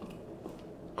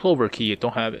 Clover key,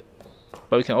 don't have it.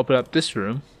 But we can open up this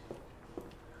room.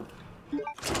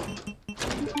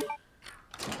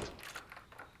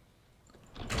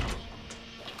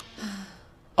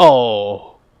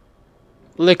 Oh.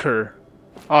 Liquor.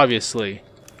 Obviously.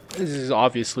 This is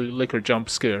obviously liquor jump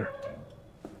scare.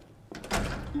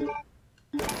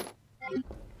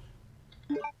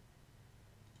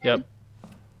 Yep.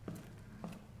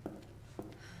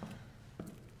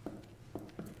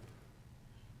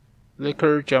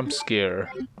 Liquor jump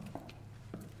scare.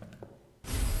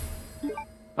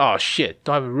 Oh shit,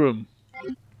 don't have a room.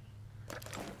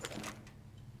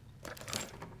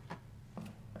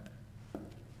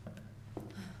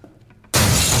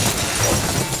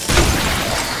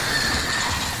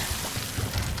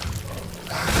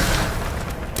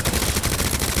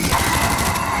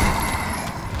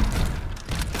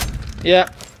 Yeah,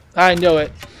 I know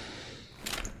it.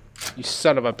 You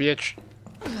son of a bitch.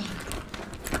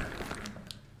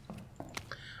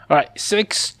 Alright,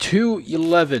 6 to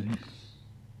 11.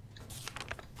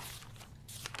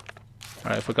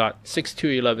 Alright, I forgot. 6 to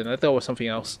 11. I thought it was something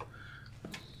else.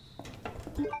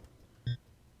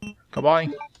 Come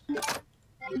on.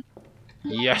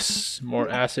 Yes, more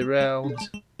acid rounds.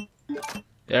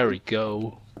 There we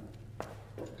go.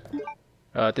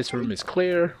 This room is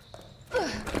clear.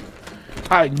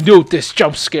 I knew this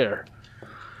jump scare.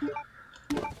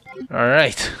 All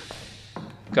right.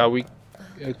 We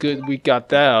got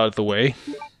that out of the way.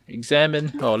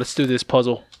 Examine. Oh, let's do this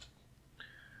puzzle.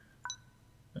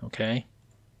 Okay.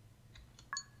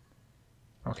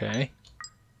 Okay.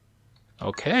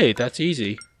 Okay, that's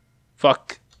easy.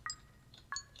 Fuck.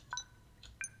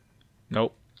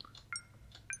 Nope.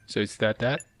 So it's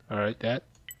that. Alright, that.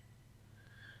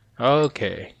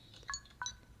 Okay.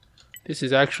 This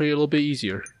is actually a little bit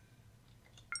easier.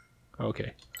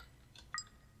 Okay.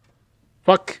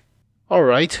 Fuck.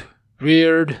 Alright.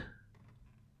 Weird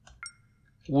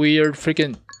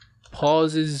freaking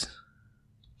pauses.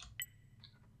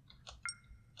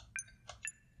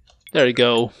 There you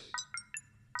go.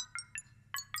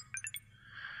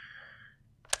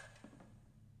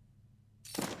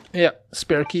 Yeah,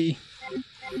 spare key.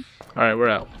 Alright, we're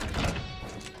out.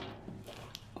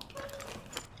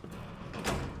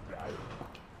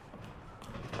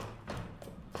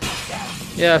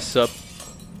 Yeah, sup.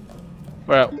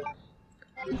 We're out.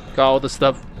 Got all the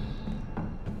stuff.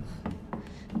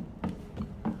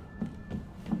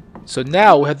 So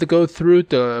now we have to go through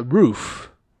the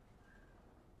roof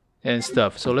and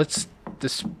stuff. So let's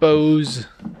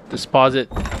deposit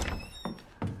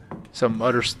some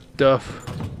other stuff.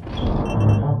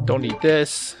 Don't need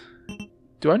this.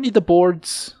 Do I need the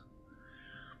boards?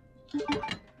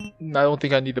 I don't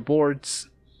think I need the boards.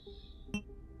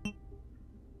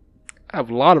 I have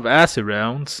a lot of acid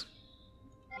rounds.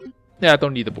 Yeah, I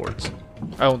don't need the boards.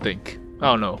 I don't think. I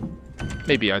don't know.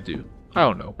 Maybe I do. I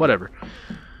don't know. Whatever.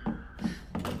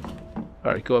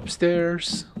 Alright, go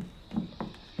upstairs.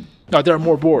 No, there are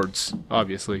more boards,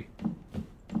 obviously.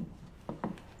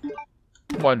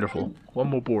 Wonderful. One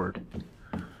more board.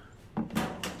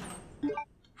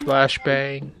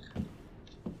 Flashbang.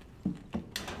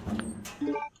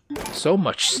 So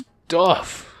much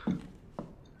stuff.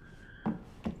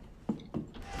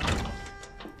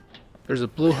 There's a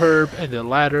blue herb and a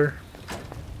ladder.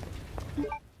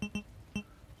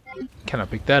 Can I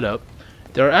pick that up?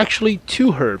 There are actually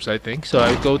 2 herbs, I think, so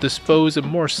I go dispose of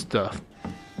more stuff.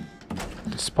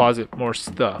 Deposit more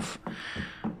stuff.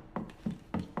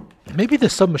 Maybe the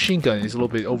submachine gun is a little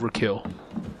bit overkill.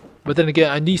 But then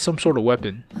again, I need some sort of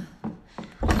weapon.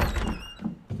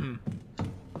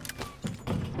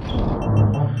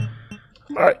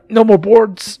 Alright, no more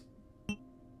boards.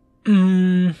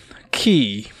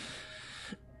 Key.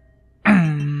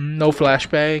 No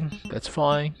flashbang. That's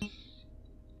fine.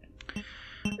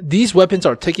 These weapons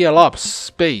are taking a lot of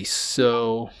space,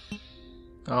 so...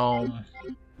 Hold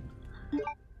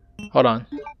on.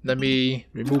 Let me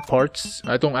remove parts.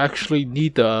 I don't actually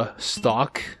need the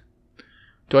stock.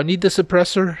 Do I need the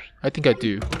suppressor? I think I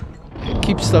do. It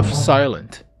keeps stuff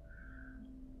silent.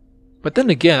 But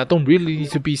then again, I don't really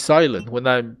need to be silent when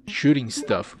I'm shooting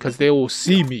stuff, because they will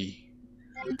see me.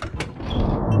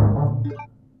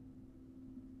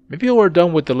 Maybe we're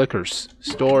done with the liquors.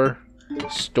 Store.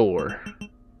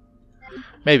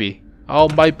 Maybe. I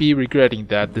might be regretting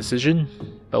that decision,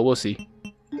 but we'll see.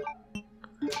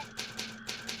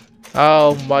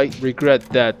 I might regret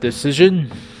that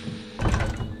decision.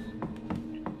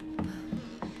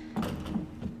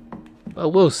 But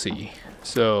we'll see.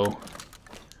 So,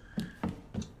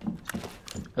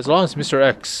 as long as Mr.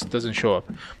 X doesn't show up.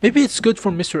 Maybe it's good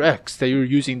for Mr. X that you're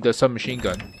using the submachine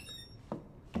gun.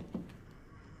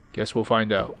 Guess we'll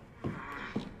find out.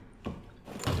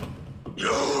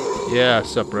 Yeah,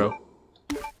 sup, bro.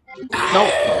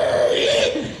 No.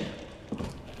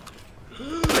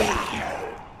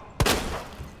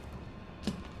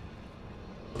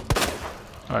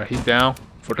 Alright, he's down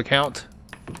for the count.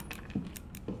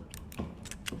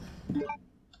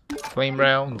 Flame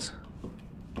rounds.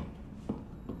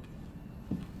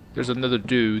 There's another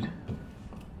dude.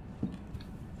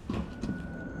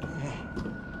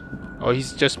 Oh,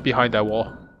 he's just behind that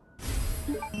wall.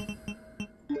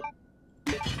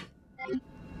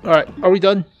 Alright, are we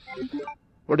done?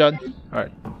 We're done.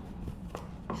 Alright.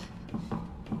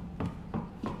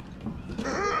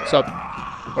 What's up?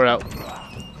 We're out.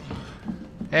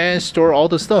 And store all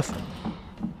the stuff.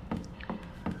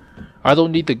 I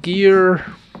don't need the gear.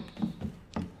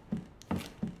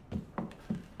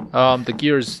 The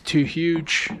gear is too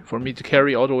huge for me to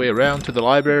carry all the way around to the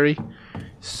library.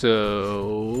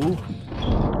 So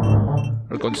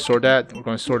we're going to store that. We're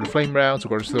going to store the flame rounds.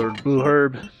 We're going to store the blue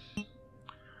herb.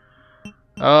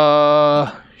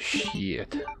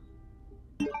 Shit.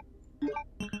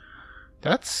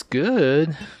 That's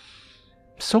good.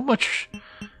 So much.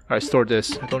 Alright, store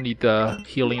this. I don't need the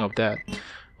healing of that.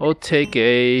 I'll take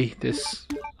this.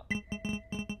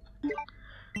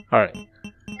 Alright.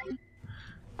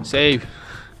 Save.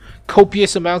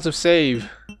 Copious amounts of save.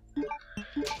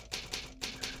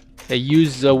 I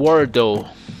use the word though.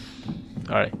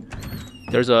 Alright.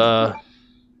 There's a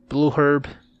blue herb,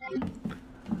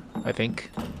 I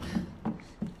think.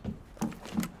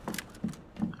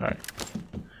 Alright.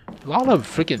 A lot of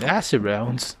freaking acid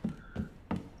rounds.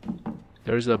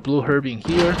 There's a blue herb in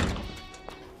here.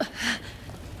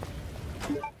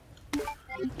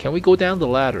 Can we go down the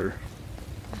ladder?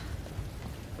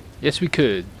 Yes, we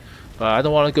could. But I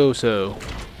don't want to go, so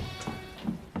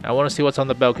I want to see what's on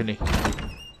the balcony.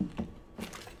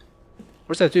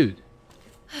 Where's that dude?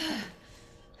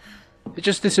 It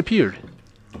just disappeared.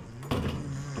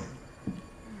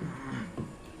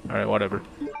 Alright, whatever.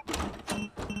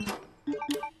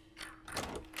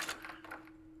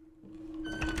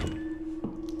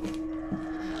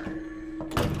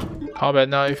 Combat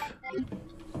knife.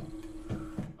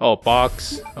 Oh,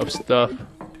 box of stuff.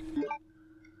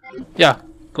 Yeah,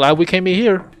 glad we came in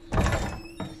here.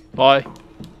 Bye.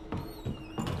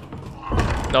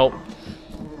 Nope.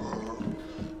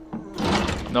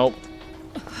 Nope.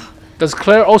 Does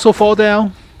Claire also fall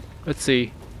down? Let's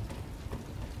see.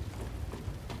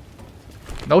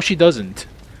 No, she doesn't.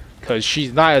 Because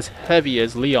she's not as heavy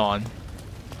as Leon.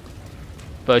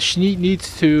 But she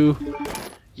needs to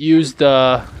use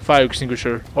the fire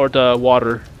extinguisher or the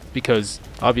water. Because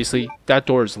obviously that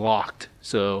door is locked.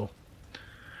 So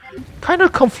kind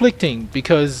of conflicting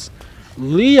because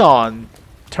Leon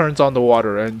turns on the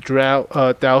water and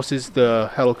douses the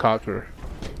helicopter.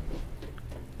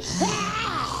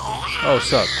 Oh,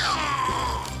 sup.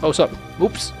 Oh, sup.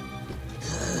 Oops.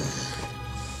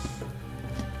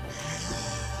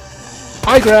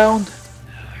 High ground.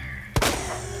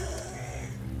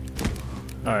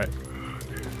 Alright.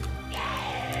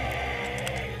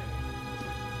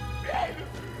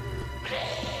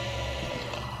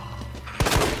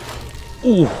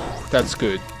 Ooh, that's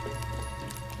good.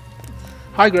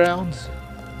 High grounds.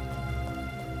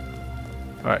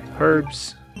 Alright,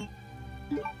 herbs.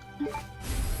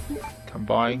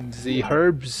 Combine the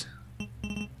herbs.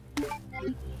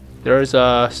 There's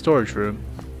a storage room.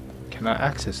 Can I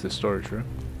access the storage room?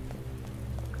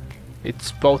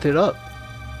 It's bolted up.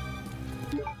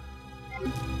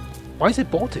 Why is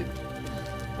it bolted?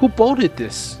 Who bolted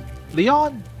this?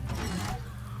 Leon?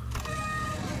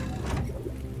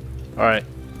 Alright,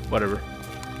 whatever.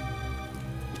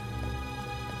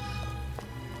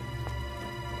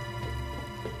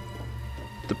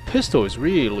 The pistol is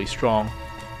really strong.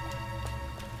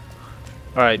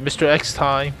 Alright, Mr. X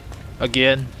time.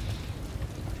 Again.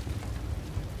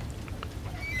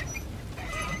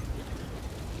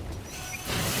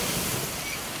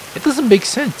 It doesn't make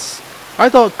sense. I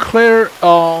thought Claire,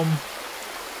 oh,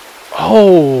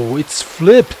 it's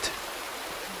flipped.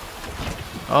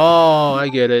 Oh, I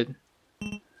get it.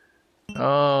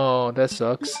 Oh, that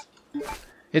sucks.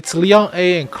 It's Leon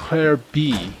A and Claire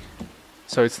B.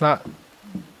 So it's not...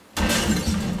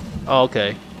 Oh,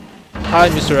 okay. Hi,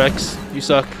 Mr. X. You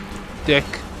suck. Dick.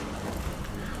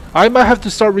 I might have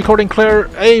to start recording Claire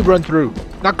A run through,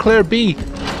 not Claire B.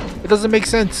 It doesn't make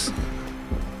sense.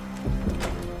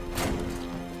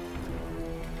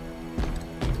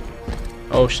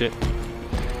 Oh shit.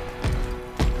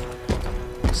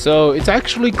 So it's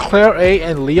actually Claire A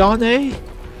and Leon A?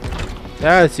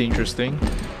 That's interesting.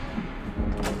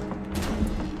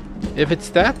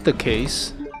 If that's the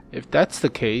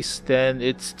case, then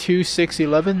it's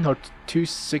 2611 or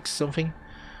 26 something.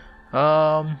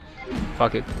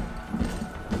 Fuck it.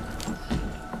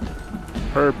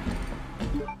 Herb.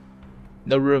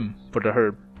 No room for the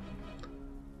herb.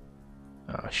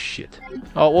 Oh shit.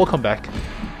 Oh, we'll come back.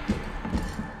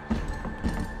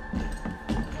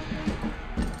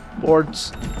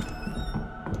 Boards.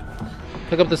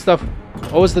 Pick up the stuff.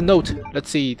 What was the note? Let's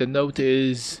see. The note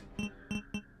is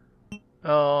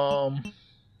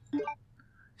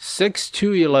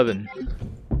 6/2/11.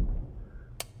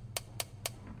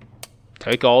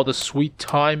 Take all the sweet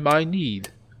time I need.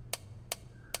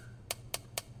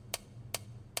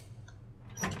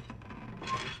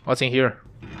 What's in here?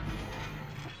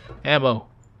 Ammo.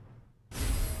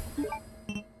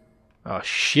 Oh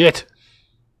shit.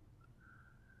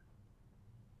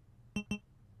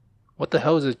 What the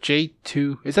hell is a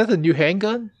J2? Is that the new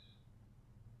handgun?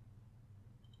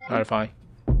 Alright, fine.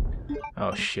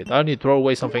 Oh shit, I need to throw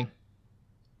away something.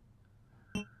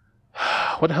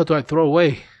 What the hell do I throw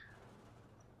away?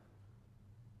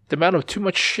 The amount of too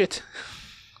much shit.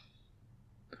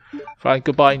 Fine,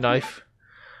 goodbye knife.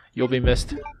 You'll be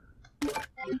missed.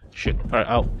 Shit. Alright,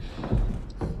 out.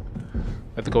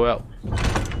 I have to go out.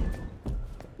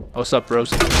 Oh, what's up,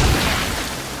 bros?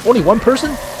 Only one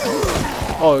person?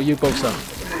 Oh, you both suck.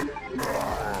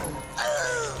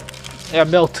 Yeah,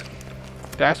 melt.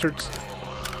 Bastards.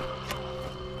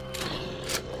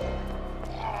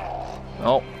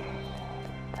 Oh.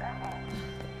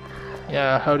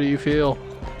 Yeah, how do you feel?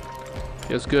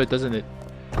 Feels good, doesn't it?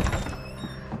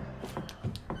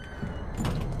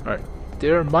 Alright.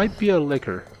 There might be a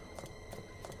liquor.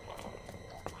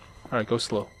 Alright, go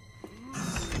slow.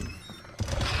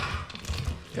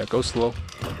 Yeah, go slow.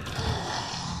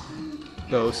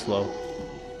 Go slow.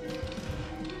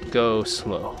 Go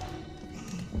slow.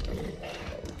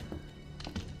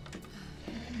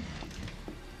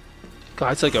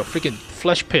 God, it's like a freaking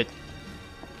flesh pit.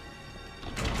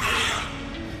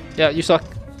 Yeah, you suck.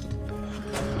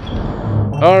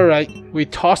 Alright, we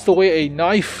tossed away a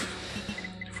knife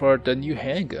for the new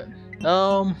handgun.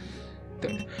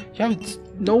 Yeah, it's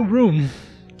no room.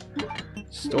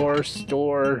 Store.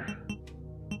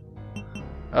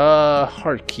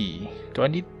 Heart key. Do I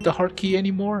need the heart key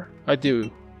anymore? I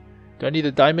do. Do I need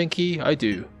the diamond key? I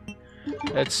do.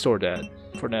 Let's store that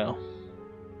for now.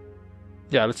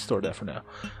 Yeah, let's store that for now.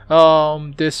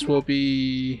 This will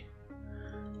be...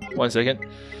 1 second.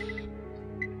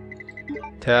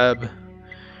 Tab.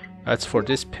 That's for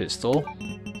this pistol.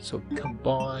 So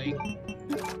combine.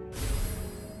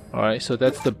 Alright, so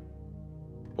that's the...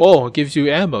 Oh, it gives you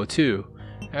ammo too.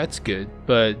 That's good,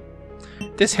 but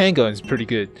this handgun is pretty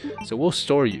good. So we'll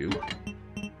store you.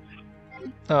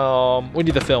 We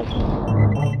need the film.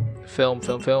 Film.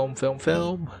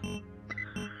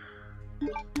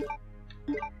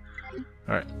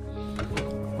 Alright.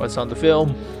 What's on the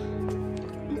film?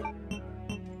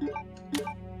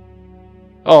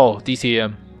 Oh,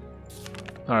 DCM.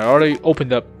 Alright, I already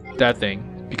opened up that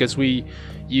thing because we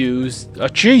used a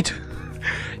cheat!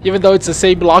 Even though it's the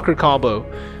same locker combo.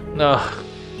 No,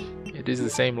 it is the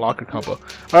same locker combo.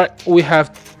 Alright, we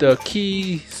have the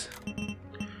keys.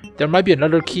 There might be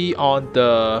another key on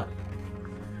the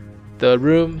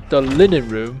room, the linen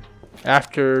room,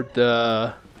 after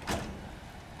the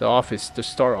office, the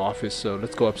star office. So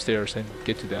let's go upstairs and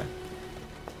get to that.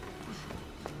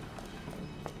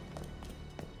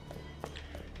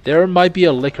 There might be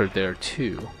a liquor there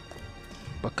too,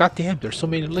 but goddamn, there's so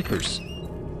many liquors.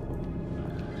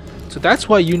 So that's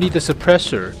why you need the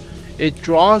suppressor. It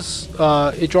draws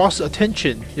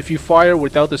attention if you fire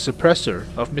without the suppressor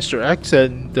of Mr. X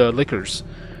and the liquors.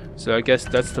 So I guess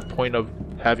that's the point of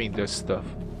having this stuff.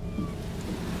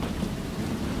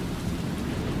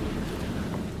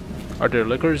 Are there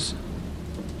liquors?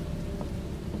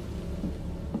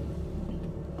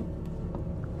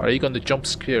 Are you gonna jump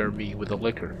scare me with a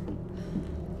liquor?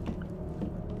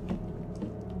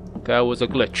 That was a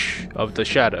glitch of the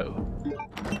shadow.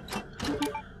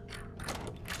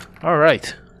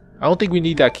 Alright. I don't think we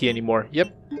need that key anymore.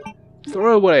 Yep.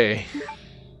 Throw it away.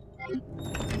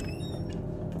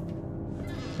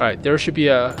 Alright, there should be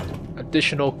a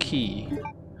additional key.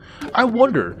 I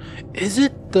wonder, is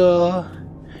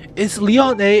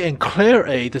Leon A and Claire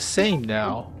A the same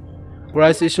now?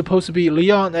 Whereas it's supposed to be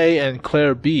Leon A and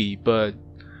Claire B, but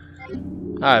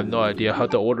I have no idea how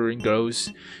the ordering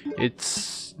goes.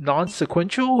 It's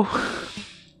non-sequential?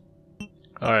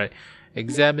 Alright,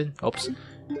 examine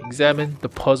the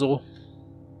puzzle.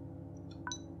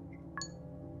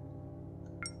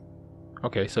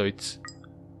 Okay, so it's...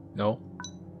 No.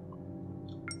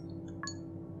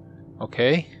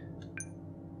 Okay.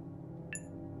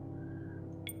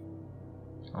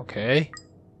 Okay.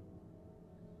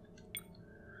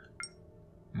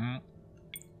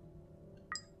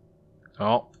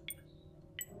 Oh.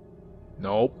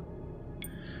 Nope.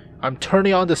 I'm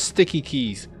turning on the sticky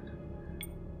keys.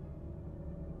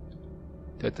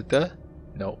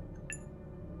 No.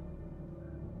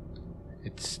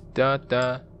 It's da.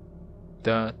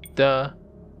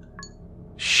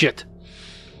 Shit.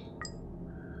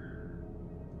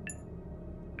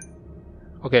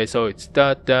 Okay, so it's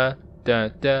da.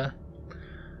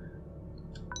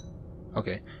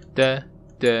 Okay. Da.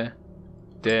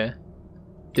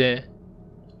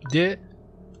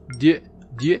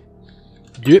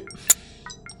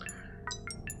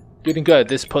 Getting good at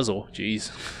this puzzle,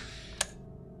 jeez.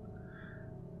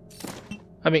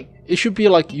 I mean, it should be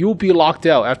like you'll be locked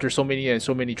out after so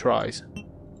many tries.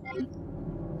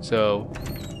 So,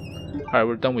 alright,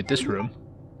 we're done with this room.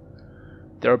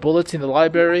 There are bullets in the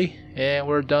library, and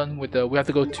we're done with the. We have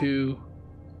to go to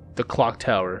the clock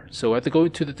tower. So we have to go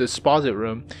into the deposit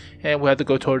room, and we have to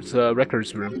go towards the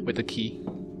records room with the key.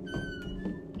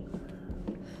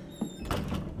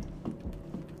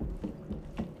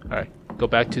 Alright, go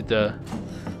back to the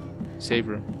save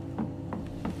room.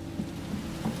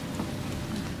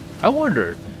 I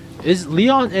wonder, is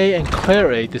Leon A and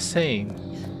Claire A the same?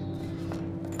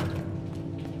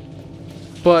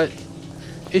 But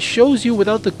it shows you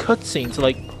without the cutscenes,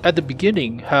 like at the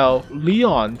beginning, how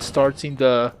Leon starts in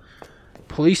the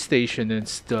police station and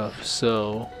stuff,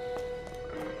 so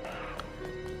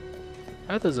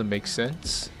that doesn't make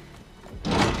sense.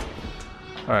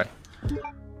 Alright.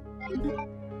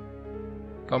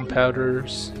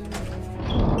 Gunpowders.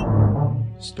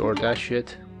 Store that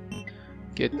shit.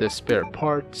 Get the spare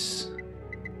parts.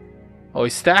 Oh, he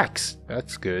stacks.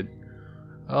 That's good.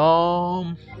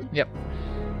 Yep.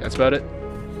 That's about it.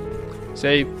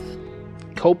 Save.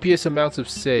 Copious amounts of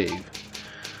save.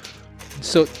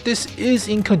 So this is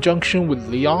in conjunction with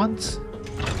Leon's,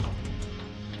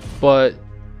 but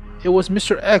it was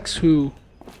Mr. X who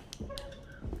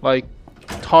like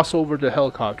tossed over the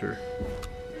helicopter,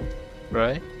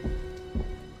 right?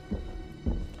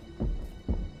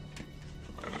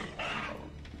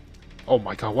 Oh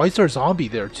my god, why is there a zombie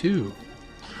there too?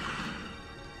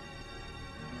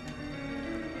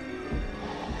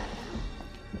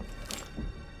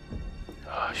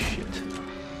 Oh shit.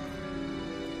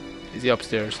 Is he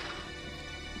upstairs?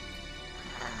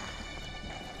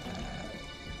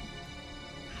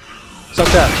 Suck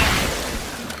that!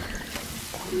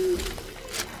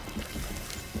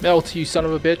 Melt, you son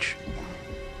of a bitch.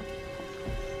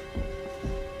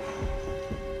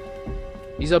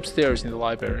 He's upstairs in the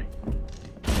library.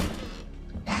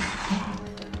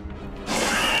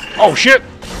 Oh shit!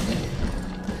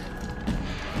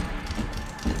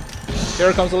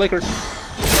 Here comes the liquor.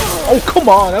 Oh come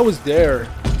on, that was there.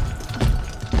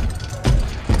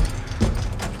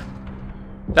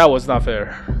 That was not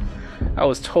fair. That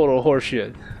was total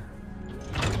horseshit.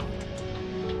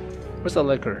 Where's the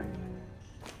liquor?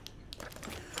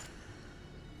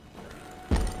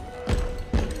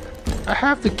 I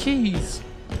have the keys.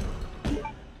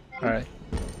 Alright.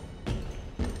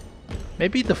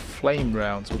 Maybe the flame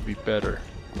rounds would be better.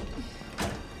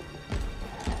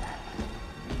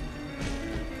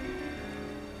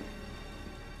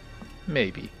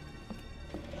 Maybe.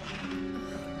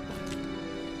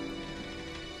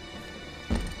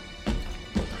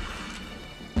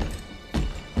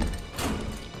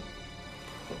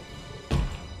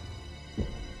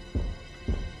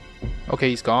 Okay,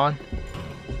 he's gone.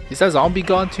 Is that zombie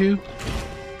gone too?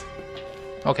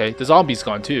 Okay, the zombie's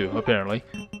gone too, apparently.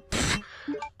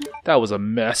 That was a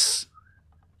mess.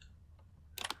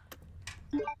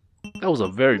 That was a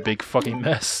very big fucking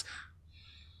mess.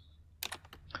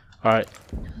 Alright.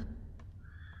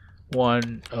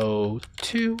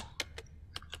 102.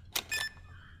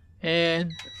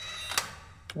 And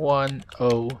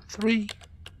 103.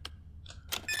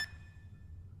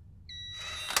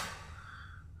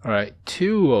 Alright,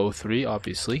 203,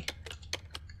 obviously.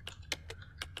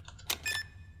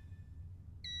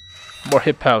 More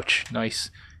hip pouch, nice.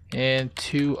 And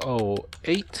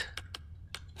 208.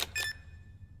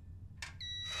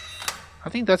 I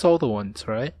think that's all the ones,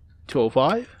 right?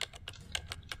 205?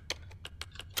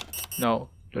 No,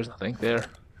 there's nothing there.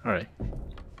 Alright.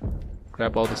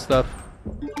 Grab all the stuff.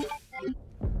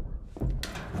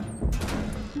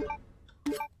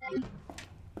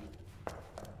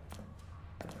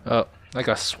 Oh, I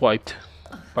got swiped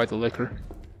by the liquor.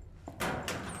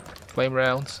 Flame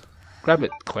rounds. Grab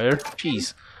it, Claire.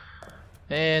 Jeez.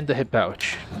 And the hip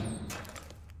pouch.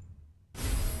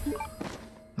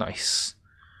 Nice.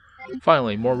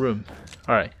 Finally, more room.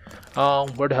 Alright.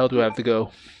 Where the hell do I have to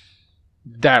go?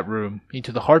 That room.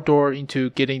 Into the hard door, into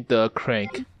getting the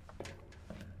crank.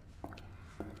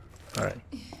 Alright.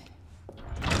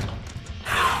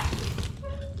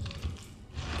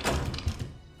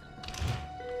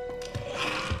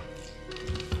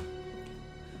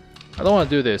 I don't want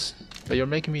to do this, but you're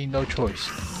making me no choice.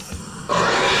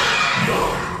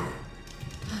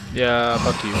 Yeah,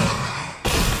 fuck you.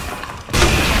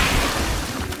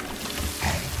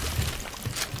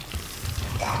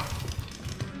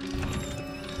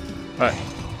 Alright,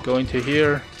 going to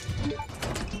here.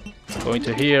 Going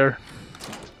to here.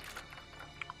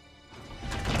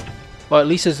 Well, at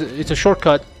least it's a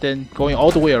shortcut than going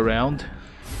all the way around.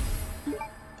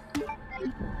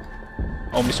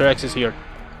 Oh, Mr. X is here.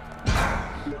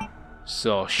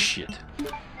 So, shit.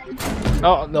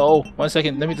 Oh, no. 1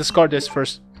 second. Let me discard this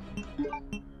first.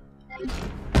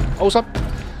 Oh, what's up?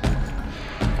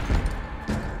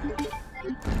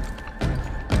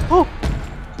 Oh!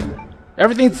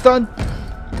 Everything's done.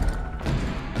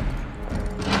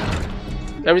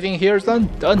 Everything here is done.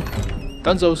 Done.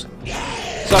 Dunzos.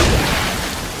 Suck.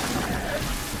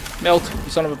 Melt, you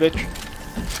son of a bitch.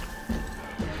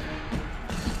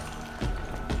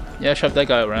 Yeah, shove that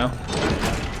guy around.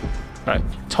 Alright,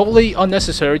 totally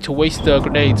unnecessary to waste the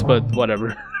grenades, but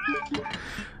whatever.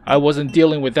 I wasn't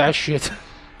dealing with that shit.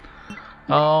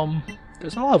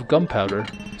 There's a lot of gunpowder.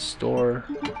 Store.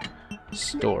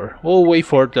 We'll wait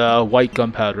for the white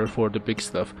gunpowder for the big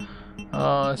stuff.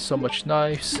 So much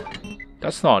knives.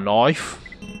 That's not a knife.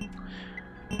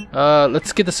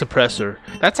 Let's get the suppressor.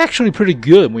 That's actually pretty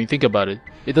good when you think about it.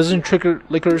 It doesn't trigger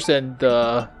lickers and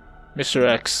Mr.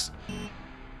 X.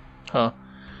 Huh.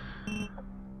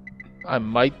 I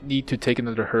might need to take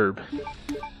another herb.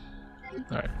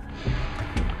 Alright.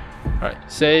 Alright,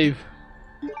 save.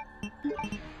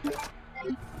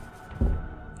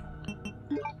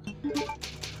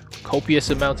 Copious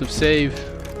amount of save.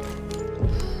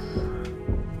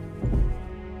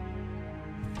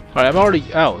 Alright, I'm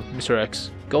already out, Mr.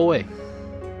 X. Go away.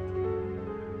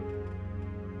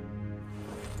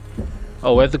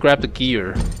 Oh, we have to grab the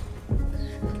gear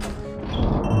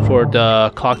for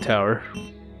the clock tower.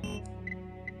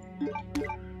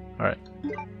 Alright.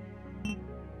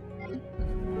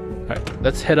 Alright,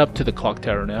 let's head up to the clock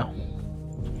tower now.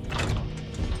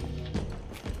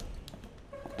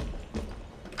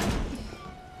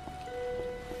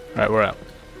 Alright, we're out.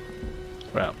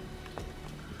 We're out.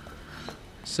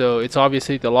 So it's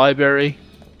obviously the library.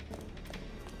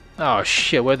 Oh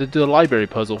shit, we have to do the library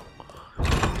puzzle.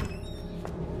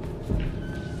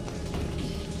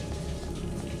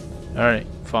 Alright,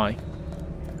 fine.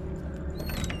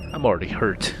 I'm already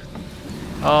hurt.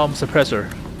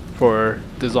 Suppressor for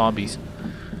the zombies.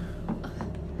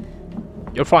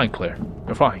 You're fine, Claire.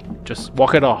 You're fine. Just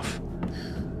walk it off.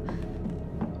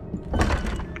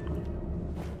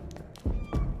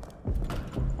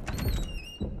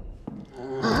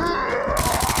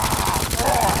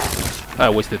 I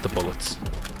wasted the bullets.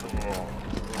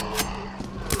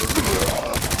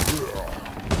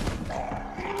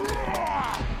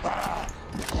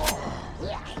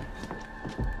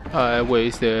 I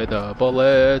wasted the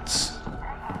bullets.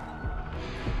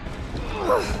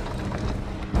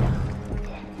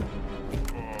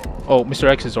 Oh, Mr.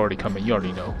 X is already coming. You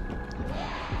already know.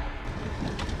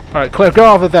 Alright, Claire, get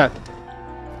off of that.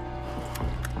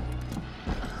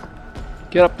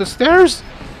 Get up the stairs.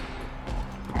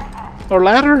 Or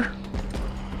ladder?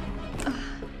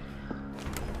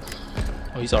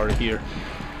 Oh, he's already here.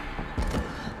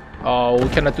 Oh, we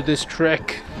cannot do this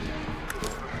trick.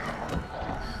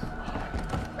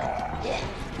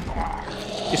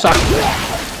 You suck.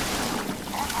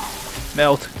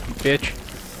 Melt, you bitch.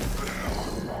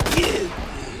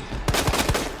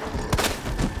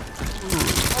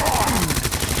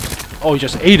 Oh, he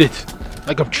just ate it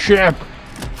like a champ.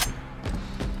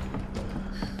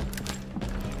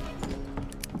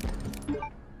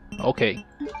 Okay.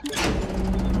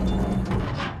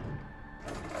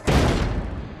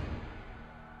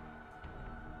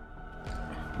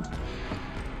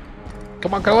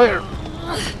 Come on, Claire.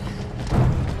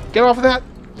 Get off of that.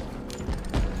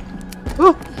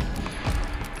 Woo.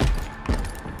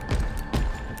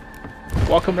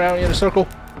 Walk him around in a circle,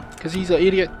 because he's an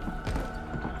idiot.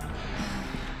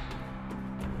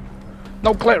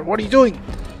 No, Claire, what are you doing?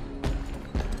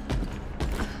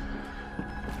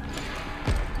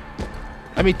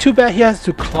 I mean, too bad he has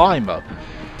to climb up.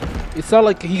 It's not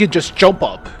like he can just jump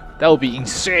up. That would be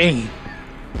insane.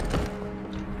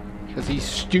 Because he's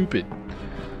stupid.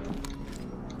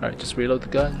 Alright, just reload the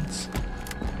guns.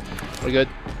 We're good.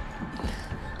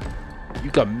 You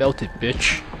got melted,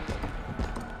 bitch.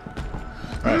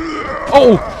 Alright.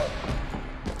 Oh!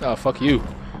 Oh, fuck you.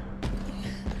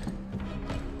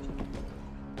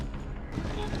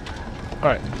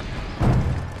 Alright.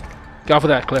 Get off of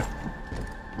that, Claire.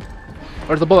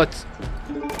 Where's the bullets?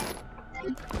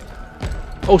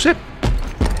 Oh shit!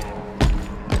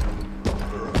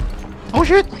 Oh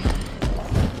shit!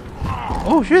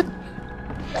 Oh shit!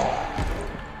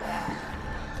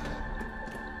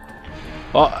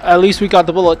 Well, at least we got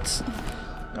the bullets.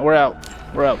 We're out.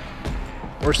 We're out.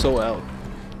 We're so out.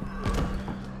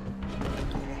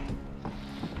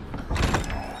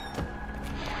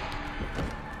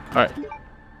 Alright.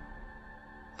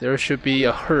 There should be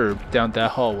a herb down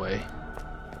that hallway.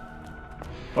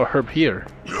 Or herb here.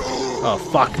 Oh,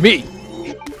 fuck me!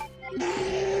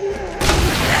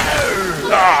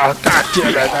 Ah, oh, god damn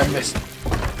it, I missed.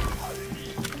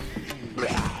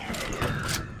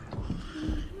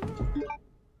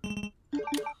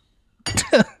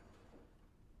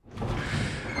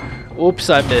 Oops,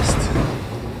 I missed.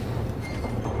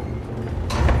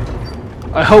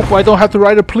 I hope I don't have to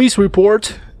write a police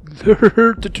report.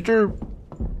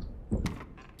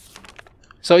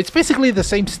 So it's basically the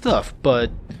same stuff,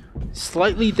 but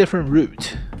Slightly different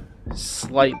route.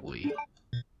 Slightly.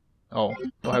 Oh,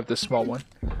 don't have the small one.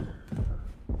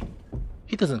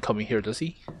 He doesn't come in here, does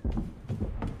he?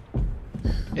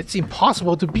 It's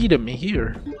impossible to beat him in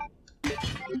here.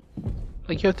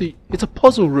 Like you have to. It's a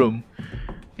puzzle room.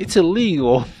 It's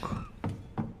illegal.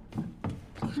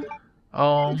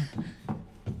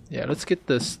 Yeah, let's get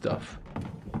this stuff.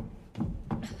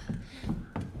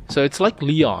 So it's like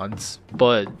Leon's,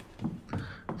 but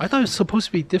I thought it was supposed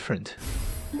to be different.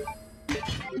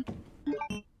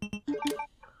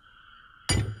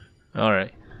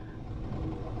 Alright.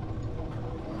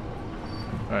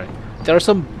 Alright. There are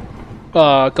some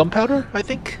gunpowder, I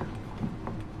think.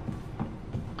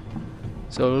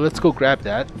 So let's go grab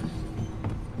that.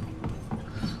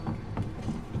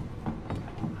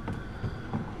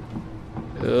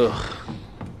 Ugh.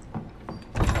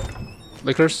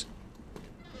 Lickers?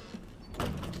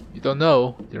 You don't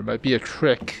know, there might be a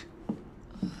trick.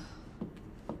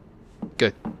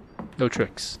 Good. No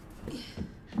tricks.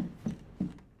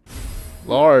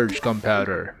 Large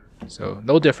gunpowder. So,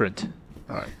 no different.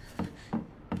 Alright.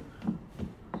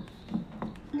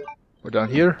 We're down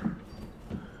here.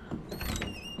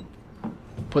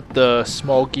 Put the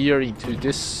small gear into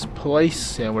this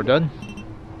place and we're done.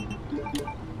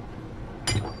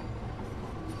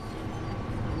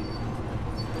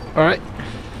 Alright.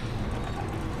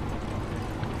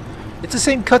 It's the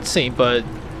same cutscene, but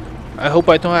I hope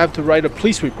I don't have to write a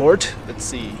police report. Let's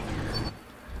see.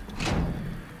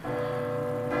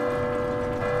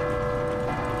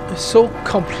 It's so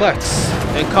complex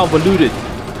and convoluted.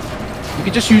 You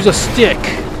can just use a stick.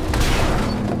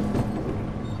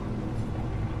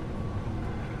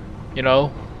 You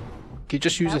know? You can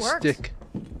just use a stick.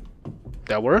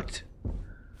 That worked?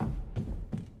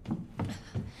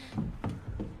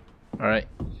 Alright.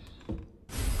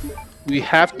 We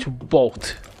have to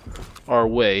bolt our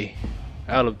way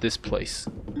out of this place.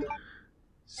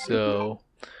 So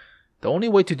the only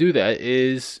way to do that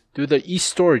is do the east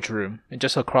storage room and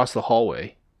just across the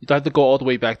hallway. You don't have to go all the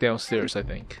way back downstairs, I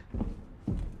think.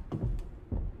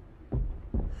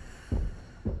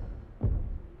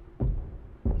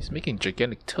 He's making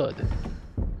gigantic tud.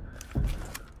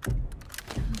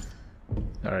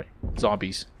 Alright,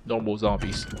 zombies. Normal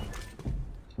zombies.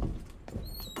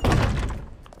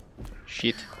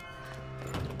 Shit.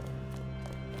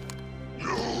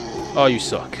 Oh, you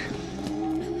suck.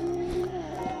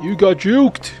 You got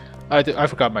juked! I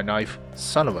forgot my knife.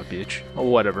 Son of a bitch. Oh,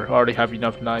 whatever. I already have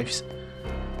enough knives.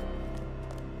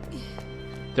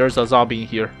 There's a zombie in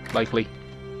here, likely.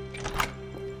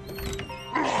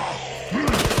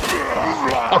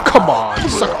 Oh, come on!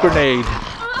 Suck grenade!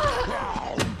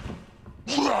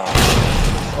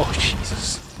 Oh,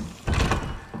 Jesus.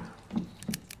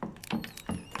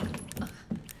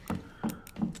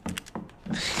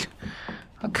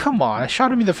 Oh, come on, I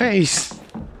shot him in the face!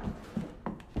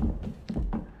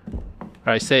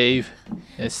 Alright, save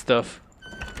and stuff.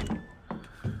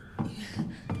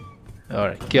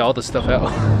 Alright, get all the stuff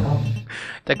out.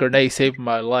 That grenade saved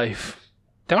my life.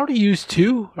 Did I already use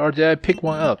two? Or did I pick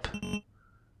one up?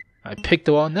 I picked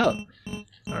one up.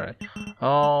 Alright.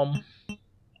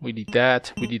 We need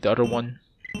that. We need the other one.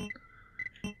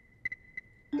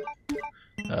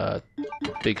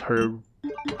 Big herb.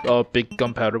 Oh, big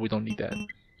gunpowder. We don't need that.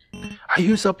 I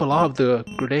used up a lot of the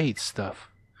grenade stuff.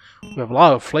 We have a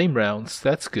lot of flame rounds.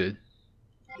 That's good.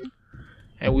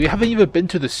 And we haven't even been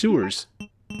to the sewers.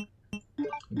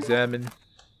 Examine.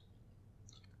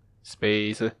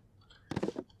 Space. There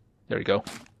we go.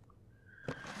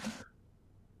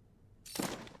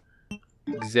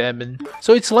 Examine.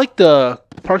 So it's like the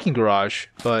parking garage,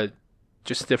 but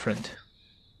just different.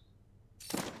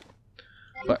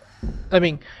 But, I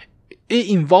mean, it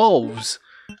involves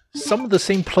some of the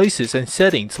same places and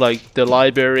settings, like the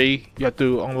library. You have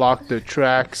to unlock the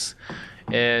tracks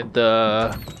and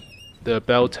the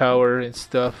bell tower and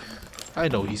stuff. I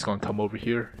know he's gonna come over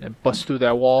here and bust through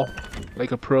that wall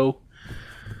like a pro.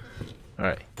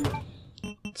 Alright,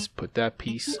 let's put that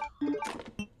piece.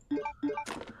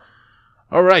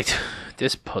 Alright,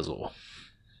 this puzzle.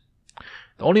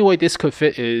 The only way this could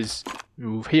fit is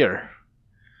move here.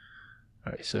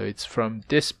 Alright, so it's from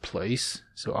this place.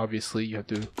 So obviously you have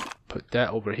to put that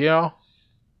over here.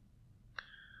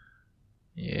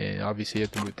 And obviously you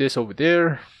have to move this over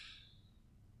there.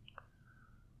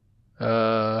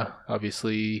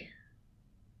 Obviously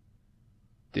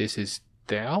this is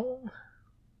down.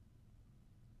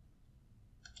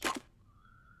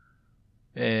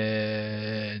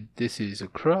 And this is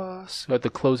across. We have to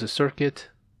close the circuit.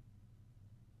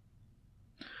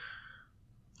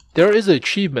 There is an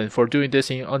achievement for doing this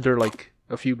in under like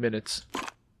a few minutes.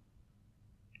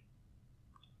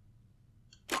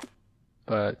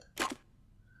 but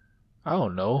I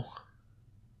don't know.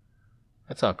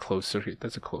 That's not a closed circuit.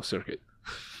 That's a closed circuit.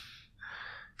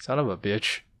 Son of a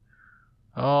bitch.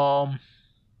 I'm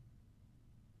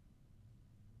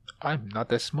not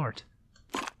that smart.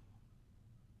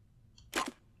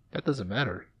 That doesn't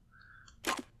matter.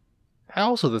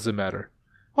 How also does it matter?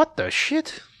 What the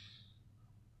shit?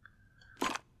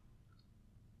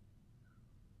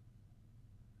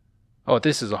 Oh,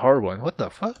 this is a hard one. What the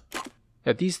fuck?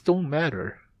 Yeah, these don't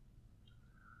matter.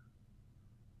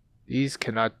 These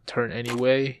cannot turn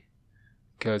anyway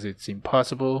because it's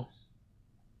impossible.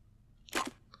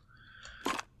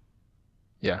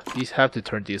 Yeah, these have to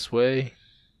turn this way.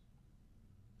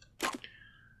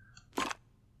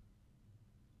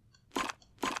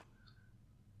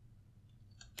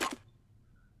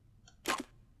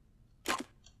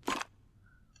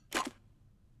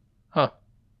 Huh.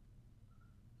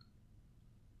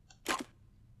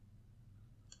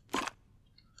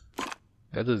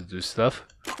 That doesn't do stuff.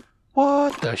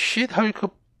 What the shit? How you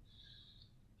could...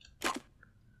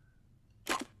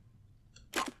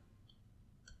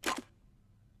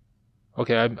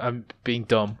 Okay, I'm being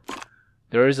dumb.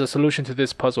 There is a solution to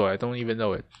this puzzle. I don't even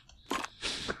know it.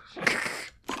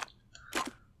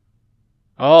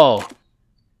 Oh.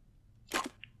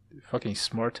 Fucking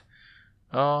smart.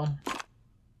 Huh?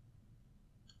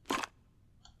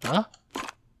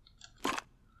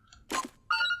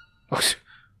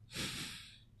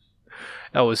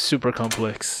 That was super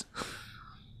complex.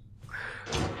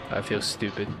 I feel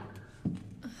stupid.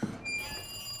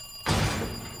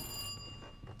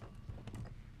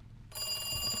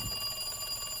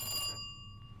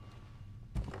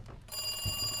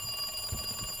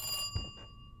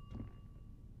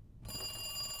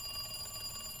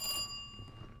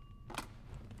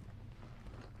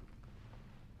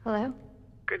 Hello?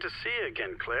 Good to see you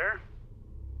again, Claire.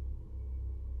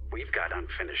 We've got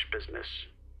unfinished business.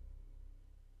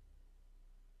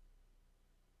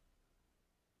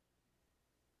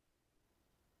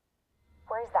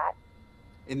 Where's that?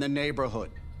 In the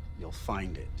neighborhood. You'll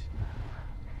find it.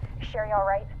 Is Sherry all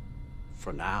right?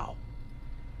 For now.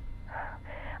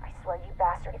 I swear, you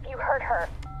bastard, if you hurt her.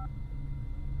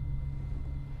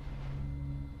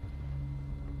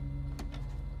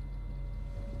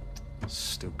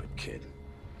 Stupid kid.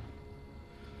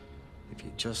 If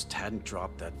you just hadn't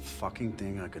dropped that fucking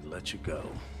thing, I could let you go.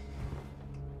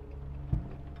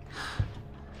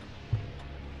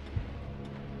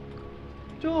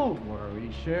 Don't worry,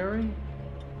 Sherry.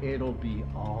 It'll be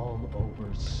all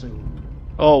over soon.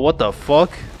 Oh, what the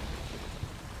fuck?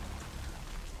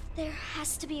 There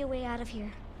has to be a way out of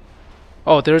here.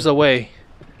 Oh, there's a way.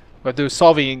 But do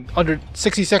solving in under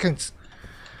 60 seconds.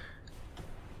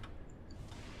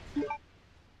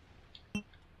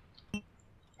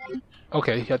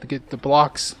 Okay, you have to get the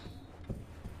blocks.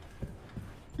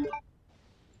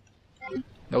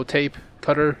 No tape,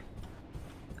 cutter.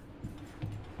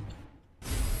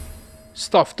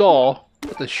 Stuffed doll?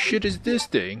 What the shit is this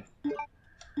thing?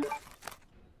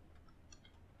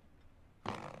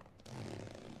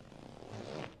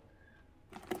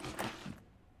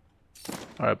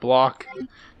 Alright, block.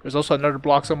 There's also another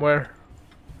block somewhere.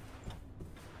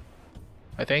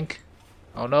 I think.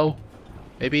 Oh no.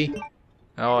 Maybe.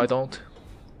 No, I don't.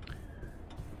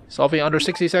 Solving under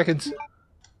 60 seconds.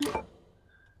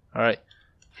 Alright.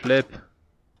 Flip.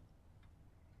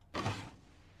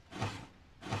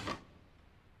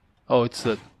 Oh, it's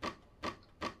the...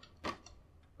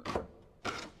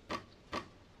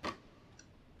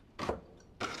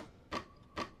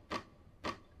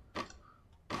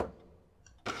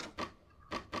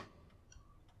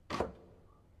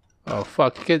 Oh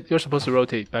fuck, you're supposed to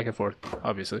rotate back and forth,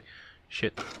 obviously.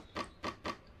 Shit.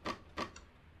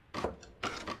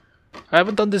 I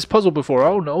haven't done this puzzle before,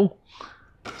 oh no.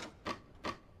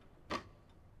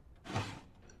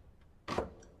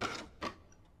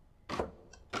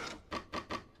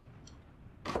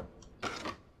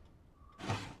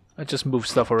 I just move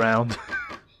stuff around.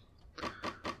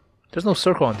 There's no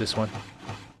circle on this one.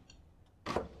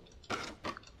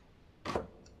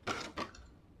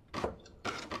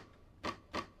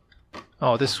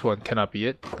 Oh, this one cannot be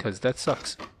it, because that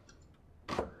sucks.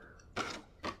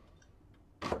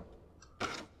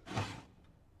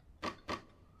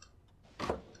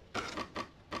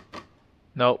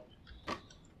 Nope.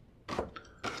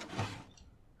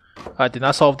 I did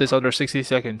not solve this under 60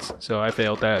 seconds, so I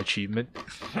failed that achievement.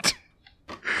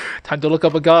 Time to look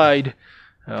up a guide.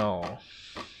 Oh.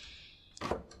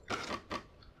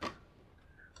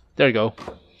 There you go.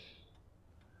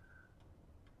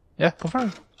 Yeah,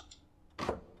 confirm.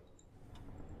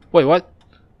 Wait, what?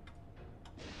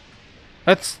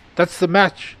 That's the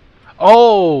match.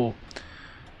 Oh!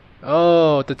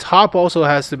 Oh, the top also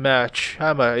has to match.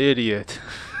 I'm an idiot.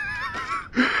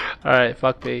 Alright,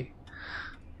 fuck me.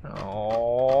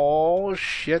 Oh,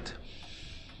 shit.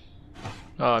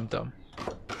 Oh, I'm dumb.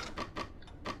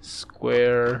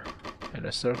 Square and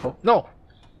a circle. No!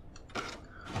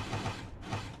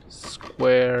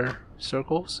 Square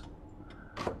circles?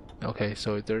 Okay,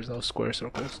 so there's no square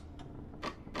circles.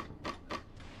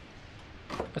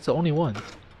 That's the only one.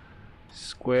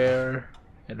 Square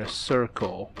and a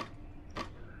circle.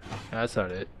 That's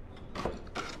not it.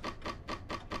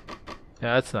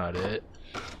 That's not it.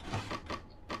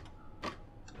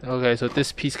 Okay, so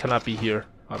this piece cannot be here,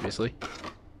 obviously.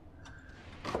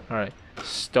 Alright.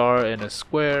 Star and a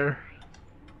square.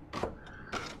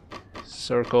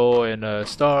 Circle and a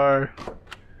star.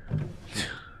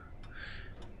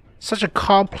 Such a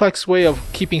complex way of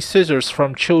keeping scissors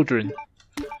from children.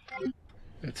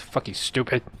 It's fucking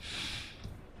stupid.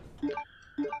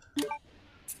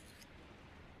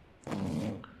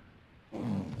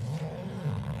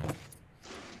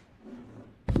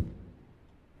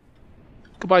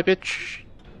 Goodbye, bitch.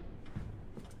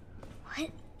 What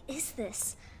is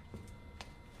this?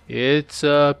 It's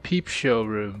a peep show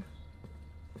room.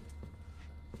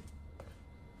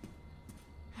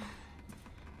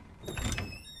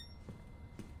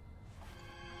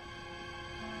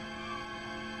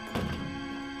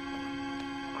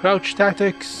 Crouch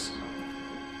tactics.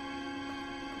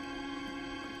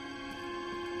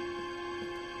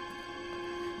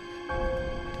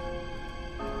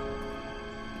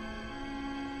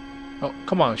 Oh,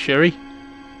 come on, Sherry.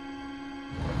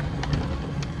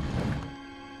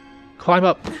 Climb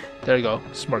up. There you go.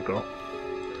 Smart girl.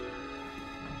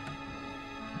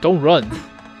 Don't run.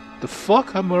 The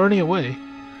fuck? I'm running away.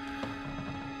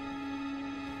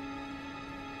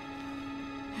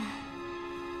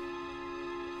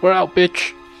 We're out,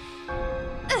 bitch.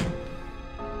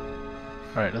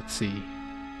 Alright, let's see.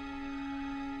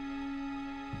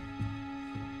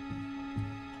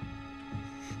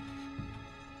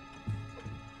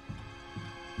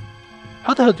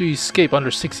 How the hell do you escape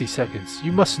under 60 seconds?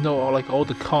 You must know like all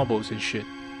the combos and shit.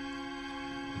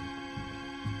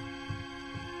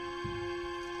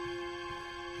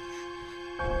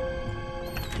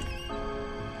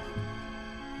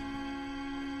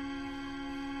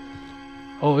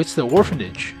 Oh, it's the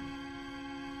orphanage.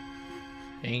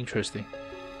 Interesting.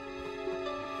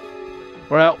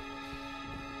 We're out.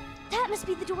 That must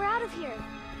be the door out of here.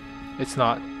 It's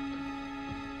not.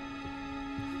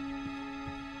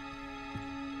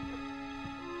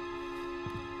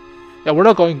 Yeah, we're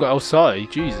not going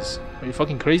outside. Jesus. Are you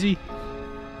fucking crazy?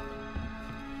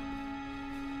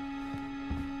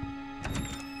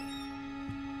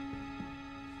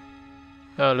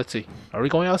 Let's see. Are we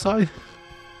going outside?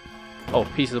 Oh,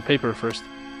 piece of paper first.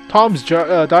 Tom's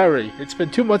diary. It's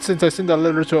been 2 months since I sent that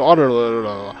letter to Otter.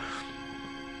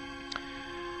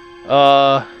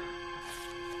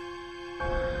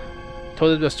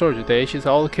 Told him the story today. She said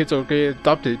all the kids are getting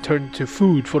adopted, turned into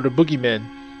food for the boogeyman.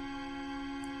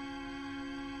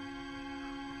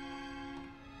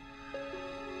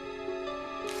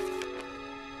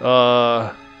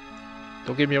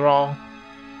 Don't get me wrong.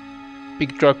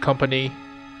 Big drug company.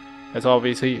 That's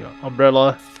obviously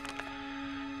Umbrella.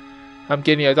 I'm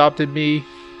getting adopted me.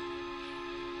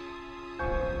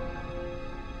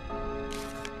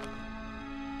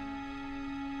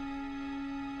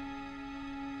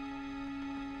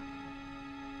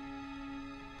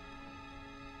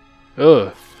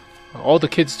 Ugh. All the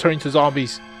kids turn into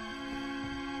zombies.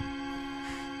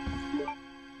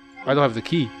 I don't have the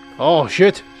key. Oh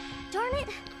shit. Darn it!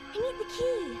 I need the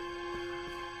key.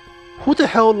 Who the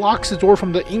hell locks the door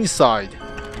from the inside?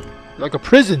 Like a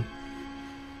prison.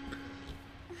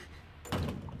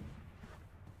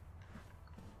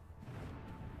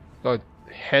 Gotta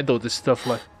handle this stuff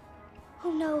like.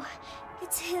 Oh no,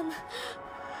 it's him.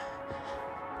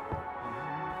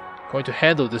 Going to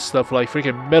handle this stuff like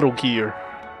freaking Metal Gear.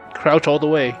 Crouch all the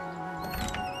way.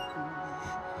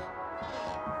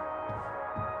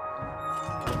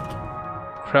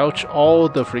 Crouch all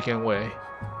the freaking way.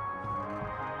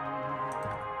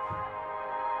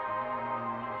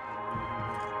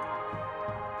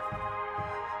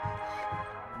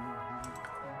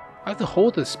 I have to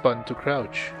hold this button to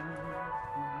crouch.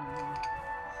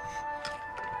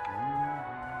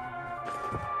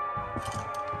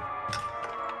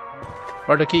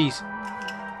 Where are the keys?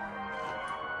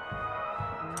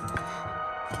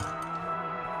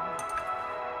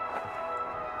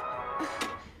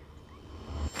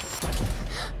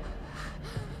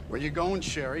 Where you going,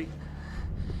 Sherry?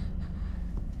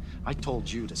 I told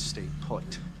you to stay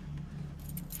put.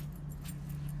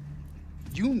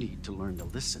 You need to learn to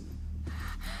listen.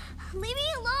 Leave me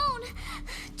alone.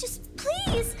 Just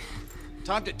please.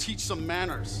 Time to teach some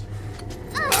manners.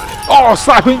 Oh,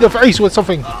 slap him in the face with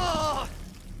something. You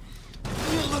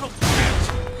little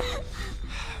bitch!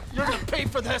 You're gonna pay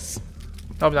for this!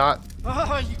 No, I'm not.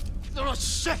 You little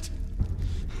shit!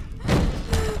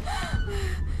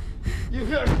 You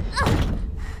hear?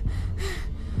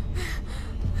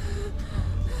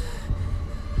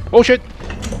 Oh shit!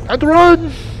 Time to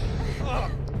run!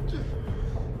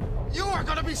 You are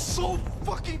gonna be so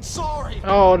fucking sorry!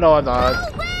 Oh no, I'm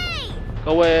not. Go away!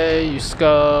 Go away, you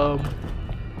scum!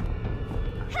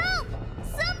 Help!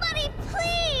 Somebody,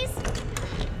 please!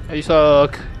 Hey, you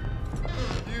suck.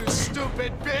 You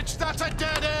stupid bitch! That's a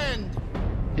dead end!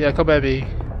 Yeah, come at me.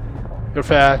 You're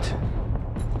fat.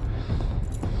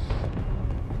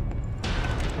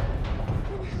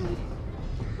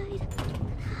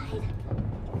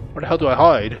 Where the hell do I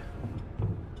hide?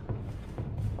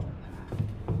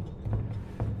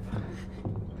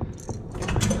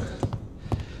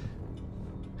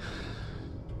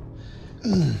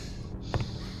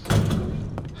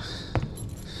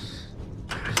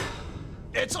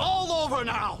 It's all over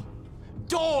now!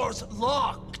 Doors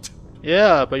locked!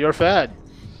 Yeah, but you're fat.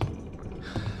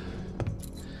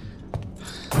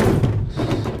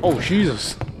 Oh,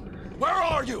 Jesus. Where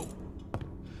are you?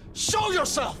 Show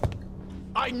yourself!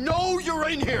 I know you're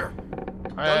in here!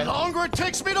 The longer it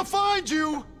takes me to find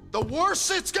you, the worse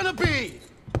it's gonna be!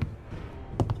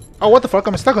 Oh, what the fuck?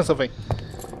 I'm stuck on something.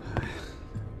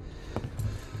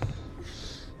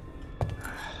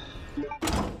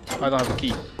 I don't have a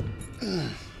key.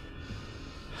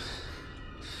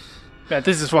 Man,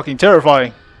 this is fucking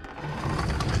terrifying.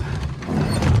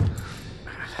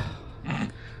 Oh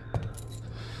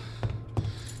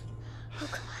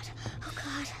god. Oh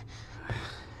god.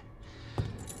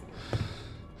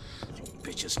 You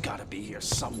bitches gotta be here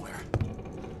somewhere.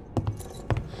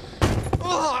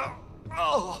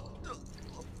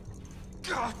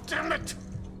 God damn it!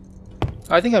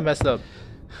 I think I messed up.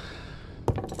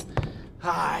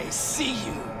 I see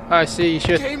you. I see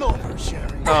shit. Game over, Sherry.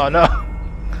 Oh no.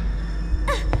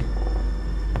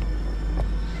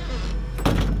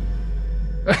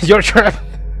 You're trapped.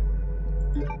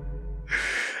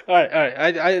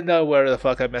 Alright. I know where the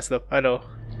fuck I messed up. I know.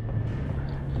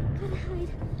 Gotta hide.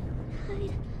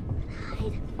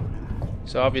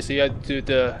 So obviously I do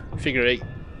the figure 8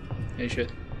 and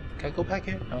shit. Can I go back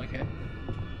here? No, I can't.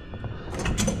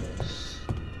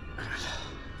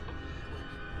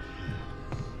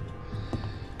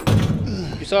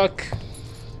 You suck.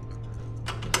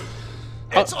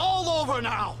 It's all over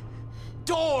now.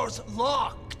 Doors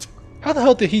locked. How the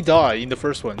hell did he die in the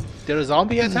first one? Did a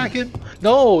zombie attack him?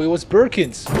 No, it was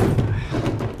Birkins.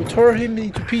 We tore him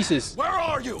into pieces. Where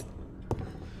are you?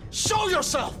 Show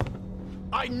yourself.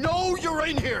 I know you're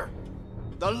in here.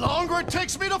 The longer it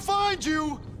takes me to find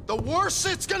you, the worse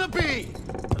it's gonna be.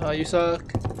 You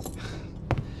suck.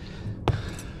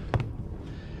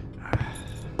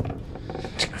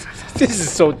 This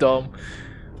is so dumb.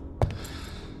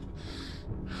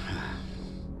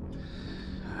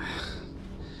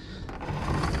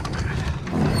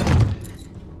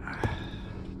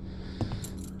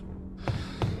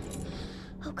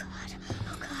 Oh god.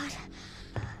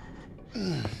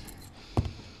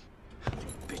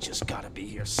 Bitches gotta be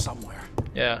here somewhere.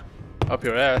 Yeah, up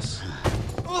your ass.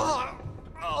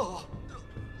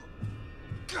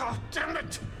 God damn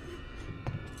it!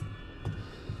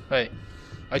 Hey,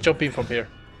 I jump in from here.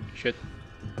 Shit.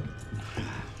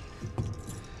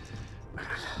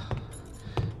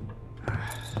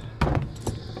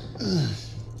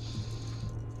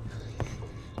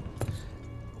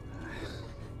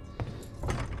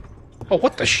 Oh,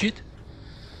 what the shit?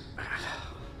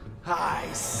 I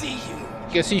see you.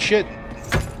 You can see shit.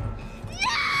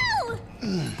 No!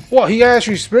 What, he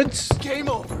actually sprints? Game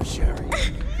over, Sherry.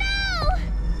 No!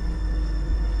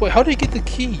 Wait, how did he get the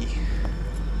key?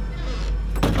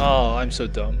 Oh, I'm so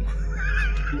dumb.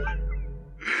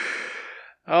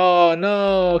 Oh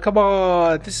no, come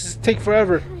on. This is take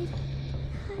forever.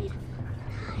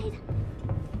 Hide.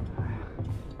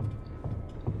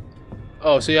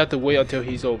 Oh, so you have to wait until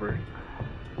he's over.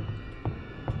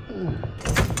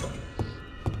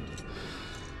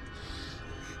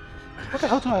 What the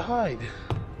hell do I hide?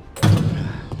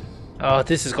 Oh,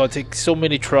 this is gonna take so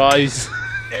many tries.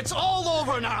 It's all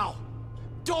over now.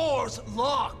 Doors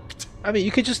locked. I mean,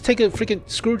 you could just take a freaking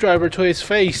screwdriver to his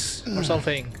face or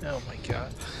something. Oh my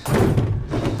god.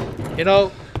 You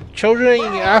know, children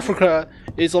in Africa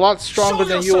is a lot stronger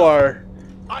than you are.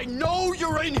 I know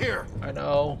you're in here. I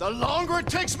know. The longer it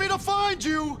takes me to find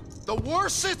you, the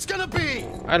worse it's gonna be!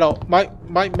 I know, my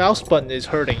mouse button is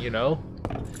hurting, you know?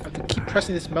 I have to keep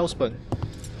pressing this mouse button.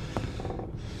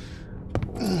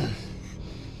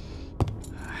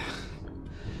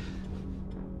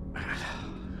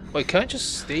 Wait, can I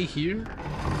just stay here?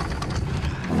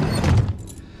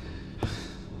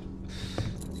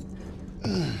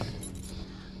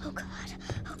 Oh god,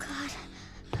 oh god.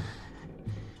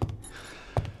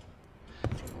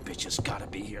 Bitch has gotta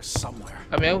be here somewhere.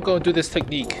 I mean, I'm going to do this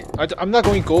technique. I'm not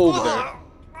going to go over there.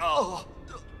 Oh,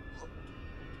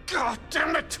 god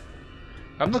damn it!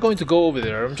 I'm not going to go over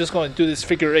there. I'm just going to do this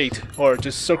figure 8 or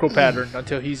just circle pattern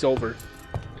until he's over.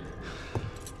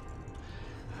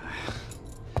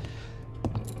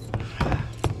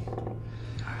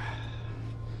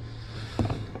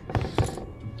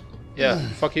 Yeah,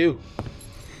 fuck you.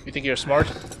 You think you're smart?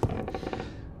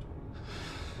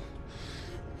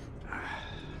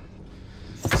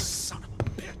 Son of a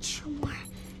bitch. No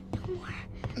more,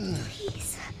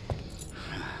 please.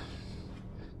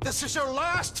 This is your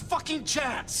last fucking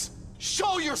chance!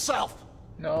 Show yourself!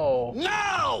 No.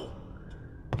 Now!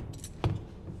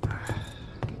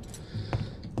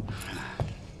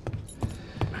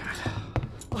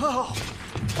 Oh,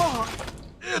 fuck!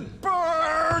 It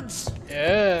burns!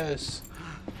 Yes.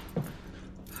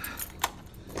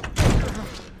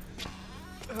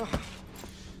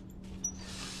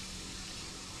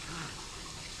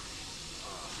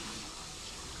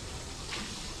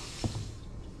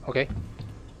 Okay.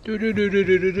 Do do do do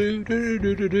do do do do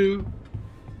do do do.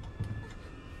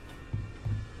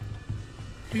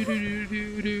 Do do do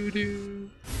do do do.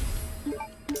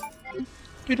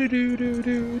 Do do do do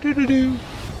do do do do.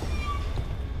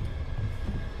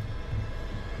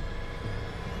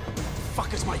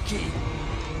 Fuck is my key?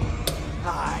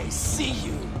 I see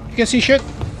you. You can see shit.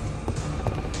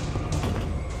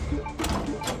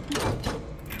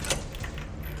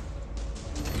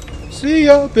 See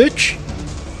ya, bitch.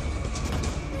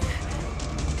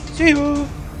 See ya.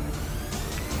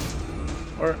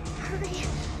 Or Hurry.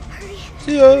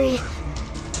 see ya.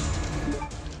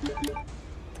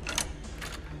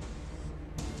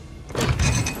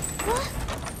 What?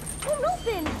 Won't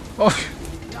open. Oh.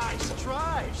 Nice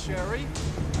try, Sherry.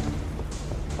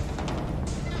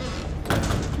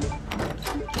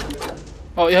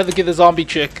 Oh, you have to get the zombie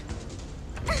chick.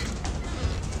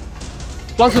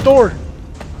 Block the door.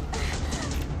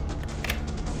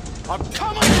 I'm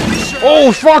coming, Sherry.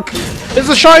 Oh fuck! It's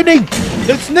The Shining.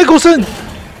 It's Nicholson.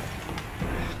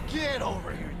 Get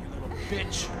over here, you little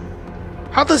bitch.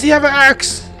 How does he have an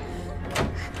axe?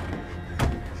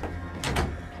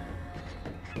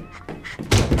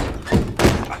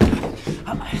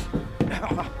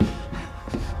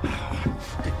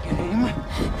 The game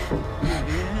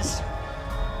is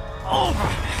over.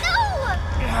 No!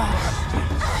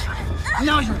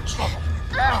 Now you're in trouble.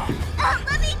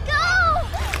 Let me go!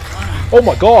 Oh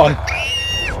my god!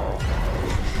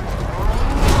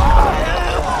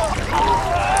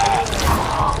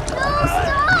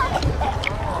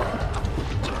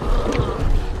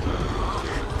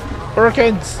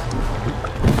 Hurricanes!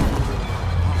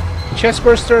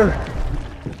 Chestburster!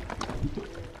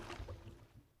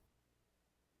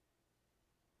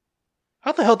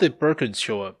 How the hell did Birkins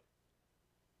show up?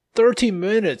 13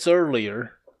 minutes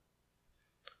earlier.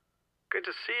 Good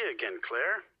to see you again,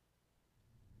 Claire.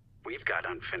 We've got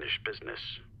unfinished business.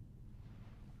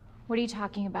 What are you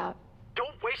talking about?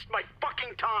 Don't waste my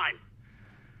fucking time!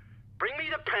 Bring me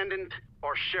the pendant,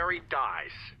 or Sherry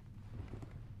dies.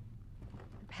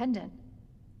 Pendant?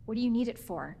 What do you need it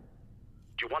for?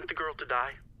 Do you want the girl to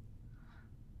die?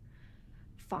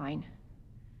 Fine.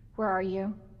 Where are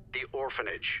you? The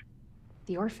orphanage.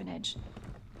 The orphanage.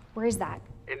 Where is that?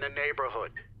 In the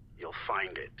neighborhood. You'll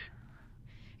find it.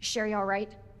 Is Sherry all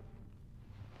right?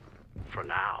 For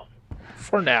now.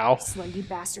 For now. Slow, you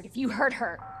bastard, if you hurt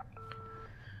her.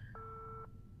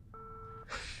 Are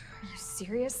you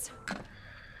serious?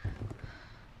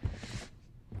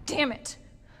 Damn it.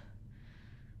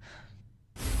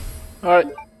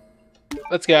 Alright.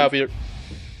 Let's get out of here.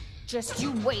 Just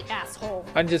you wait, asshole.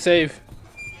 I need to save.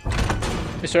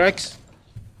 Mr. X?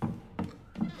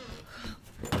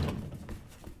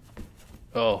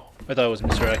 Oh, I thought it was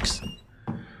Mr. X.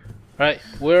 Alright,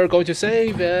 we're going to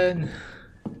save and...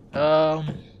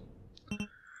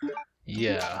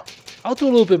 yeah. I'll do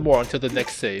a little bit more until the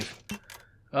next save.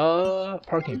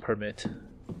 Parking permit.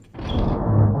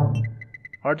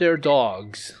 Are there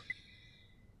dogs?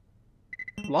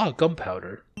 A lot of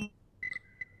gunpowder.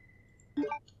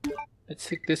 Let's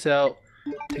take this out.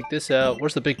 Take this out.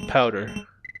 Where's the big powder?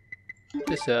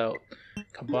 This out.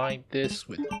 Combine this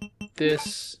with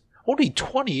this. Only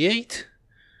 28?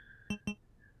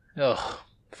 Ugh,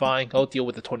 fine, I'll deal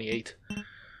with the 28.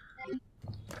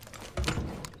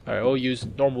 Alright, I'll use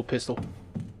normal pistol.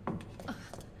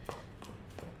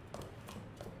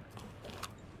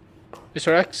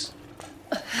 Mr. X?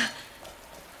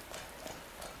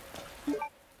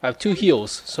 I have 2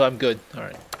 heals, so I'm good.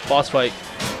 Alright, boss fight.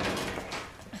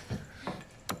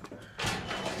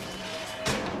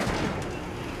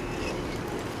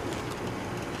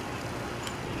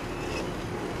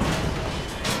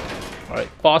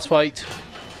 Alright, boss fight.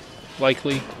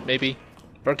 Likely, maybe.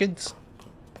 Perkins?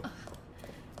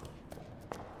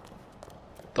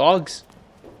 Dogs?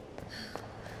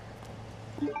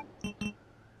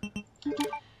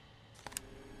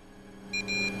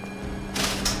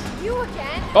 You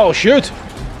again? Oh shit!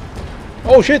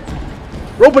 Oh shit!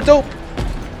 Rope-a-dope!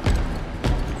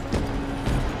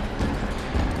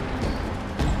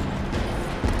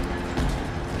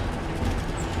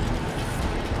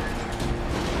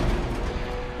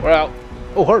 We're out.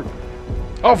 Oh, hurt.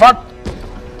 Oh, fuck!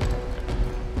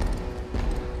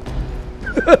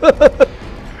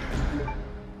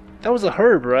 That was a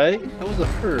herb, right? That was a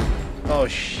herb. Oh,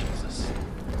 Jesus.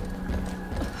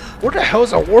 What the hell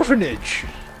is an orphanage?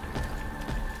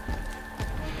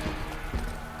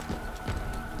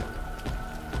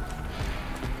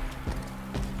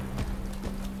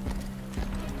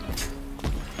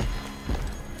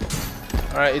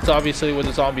 Alright, it's obviously where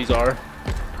the zombies are.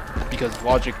 Because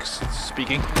logic's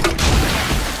speaking.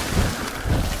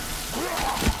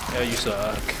 Yeah, you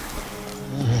suck.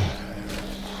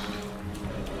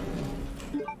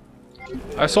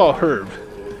 I saw a herb.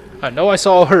 I know I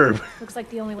saw a herb. Looks like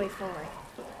the only way forward.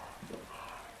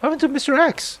 What happened to Mr.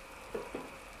 X?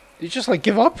 Did you just like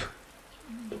give up?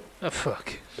 Oh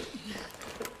fuck.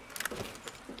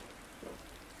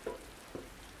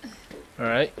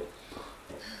 Alright.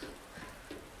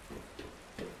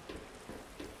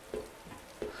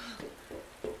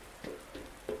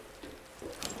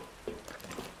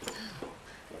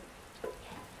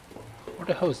 What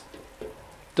the hell is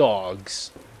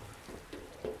dogs?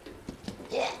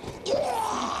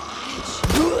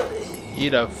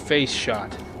 Eat a face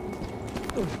shot.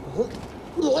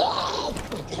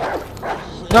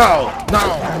 No! No!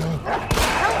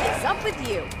 What is up with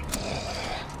you?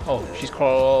 Oh, she's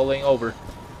crawling over.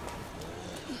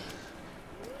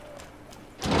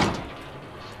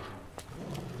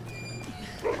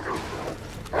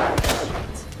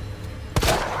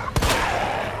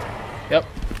 Yep.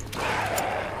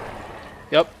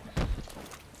 Yep.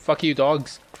 Fuck you,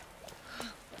 dogs.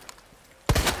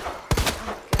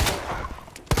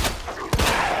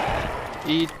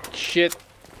 Eat shit.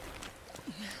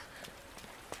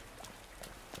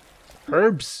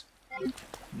 Herbs?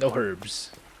 No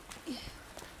herbs.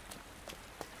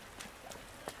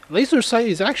 Laser sight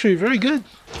is actually very good.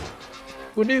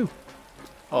 Who knew?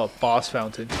 Oh, boss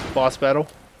fountain. Boss battle.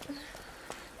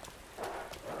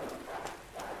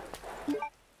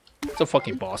 It's a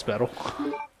fucking boss battle.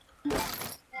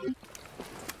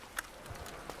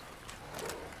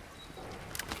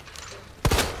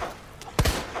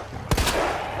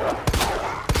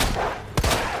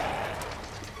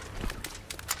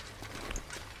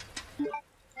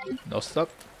 No stuff.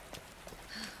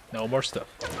 No more stuff.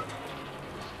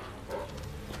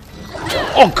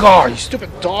 Oh god, you stupid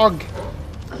dog!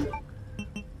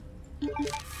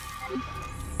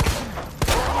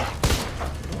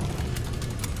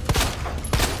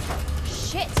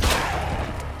 Shit!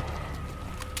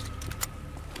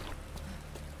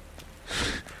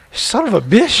 Son of a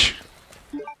bitch!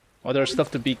 Oh, there's stuff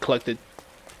to be collected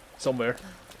somewhere.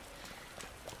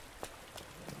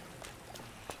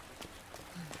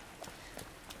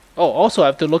 Oh, also I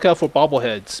have to look out for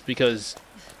bobbleheads because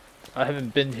I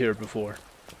haven't been here before.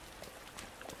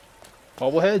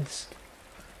 Bobbleheads?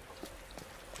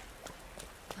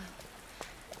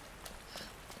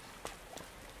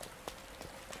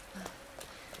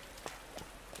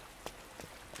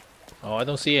 Oh, I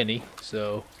don't see any,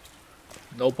 so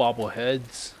no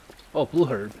bobbleheads. Oh, blue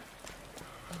herb.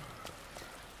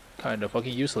 Kinda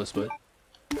fucking useless, but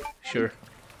sure.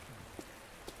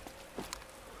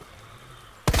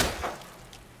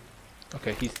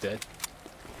 Okay, he's dead.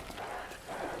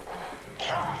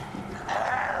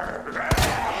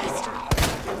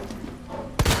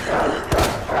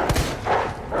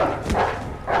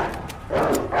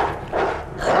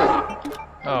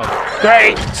 Oh,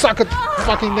 great! Suck a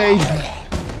fucking nade!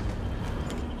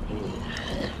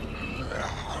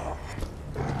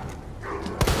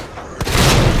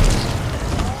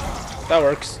 That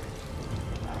works.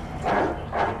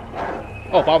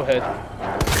 Oh, bobblehead.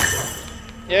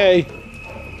 Yay!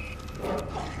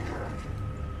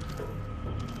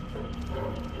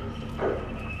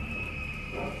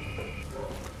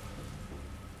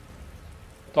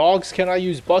 Dogs cannot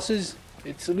use buses.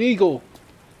 It's illegal.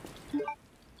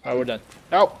 Alright, we're done.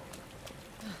 Out.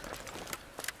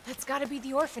 That's gotta be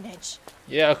the orphanage.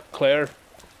 Yeah, Claire.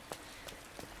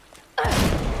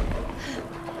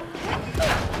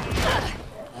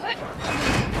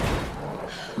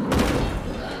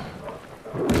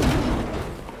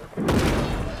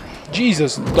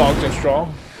 Jesus, the dogs are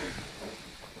strong.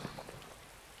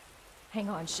 Hang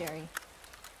on, Sherry.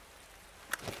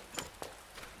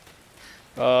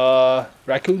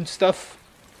 Raccoon stuff.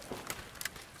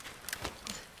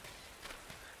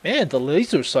 Man, the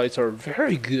laser sights are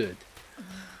very good.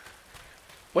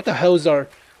 What the hell are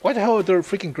there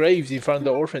freaking graves in front of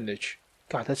the orphanage?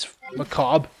 God, that's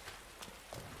macabre.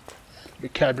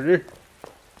 Macabre.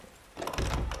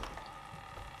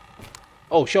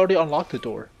 Oh, she already unlocked the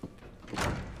door.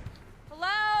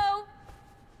 Hello?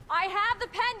 I have the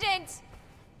pendant!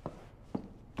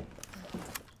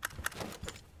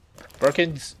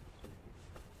 Perkins.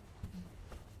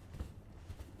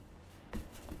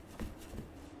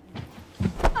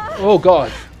 Oh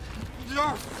God.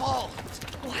 Your fault.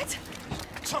 What?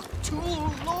 Took too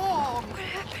long. What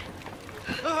happened?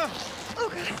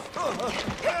 Oh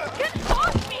God. Get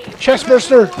off me!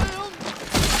 Chestburster.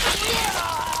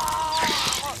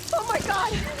 Oh my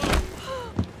God!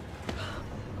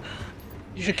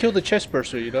 You should kill the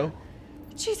chestburster, you know.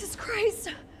 Jesus Christ!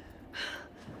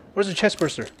 Where's the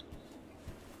chestburster?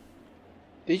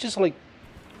 They just like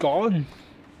gone.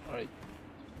 All right.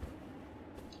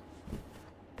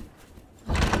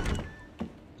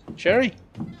 Sherry?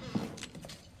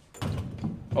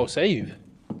 Oh, save.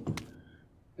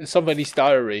 In somebody's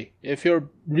diary. If you're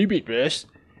repeat this,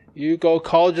 you go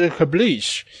call the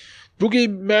police. Boogie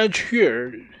man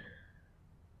here.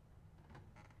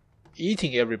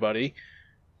 Eating everybody.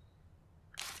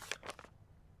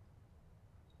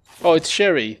 Oh, it's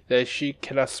Sherry that she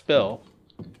cannot spell.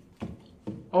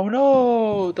 Oh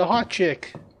no, the hot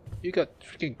chick. You got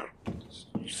freaking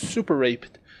super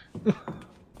raped.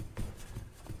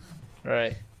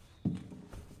 Alright.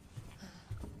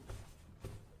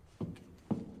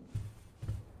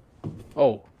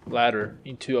 Oh, ladder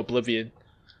into oblivion.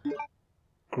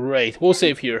 Great, we'll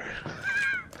save here.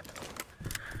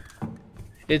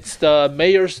 It's the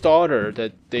mayor's daughter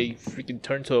that they freaking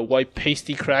turned to a white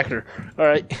pasty cracker.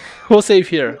 Alright, we'll save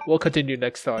here. We'll continue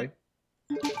next time.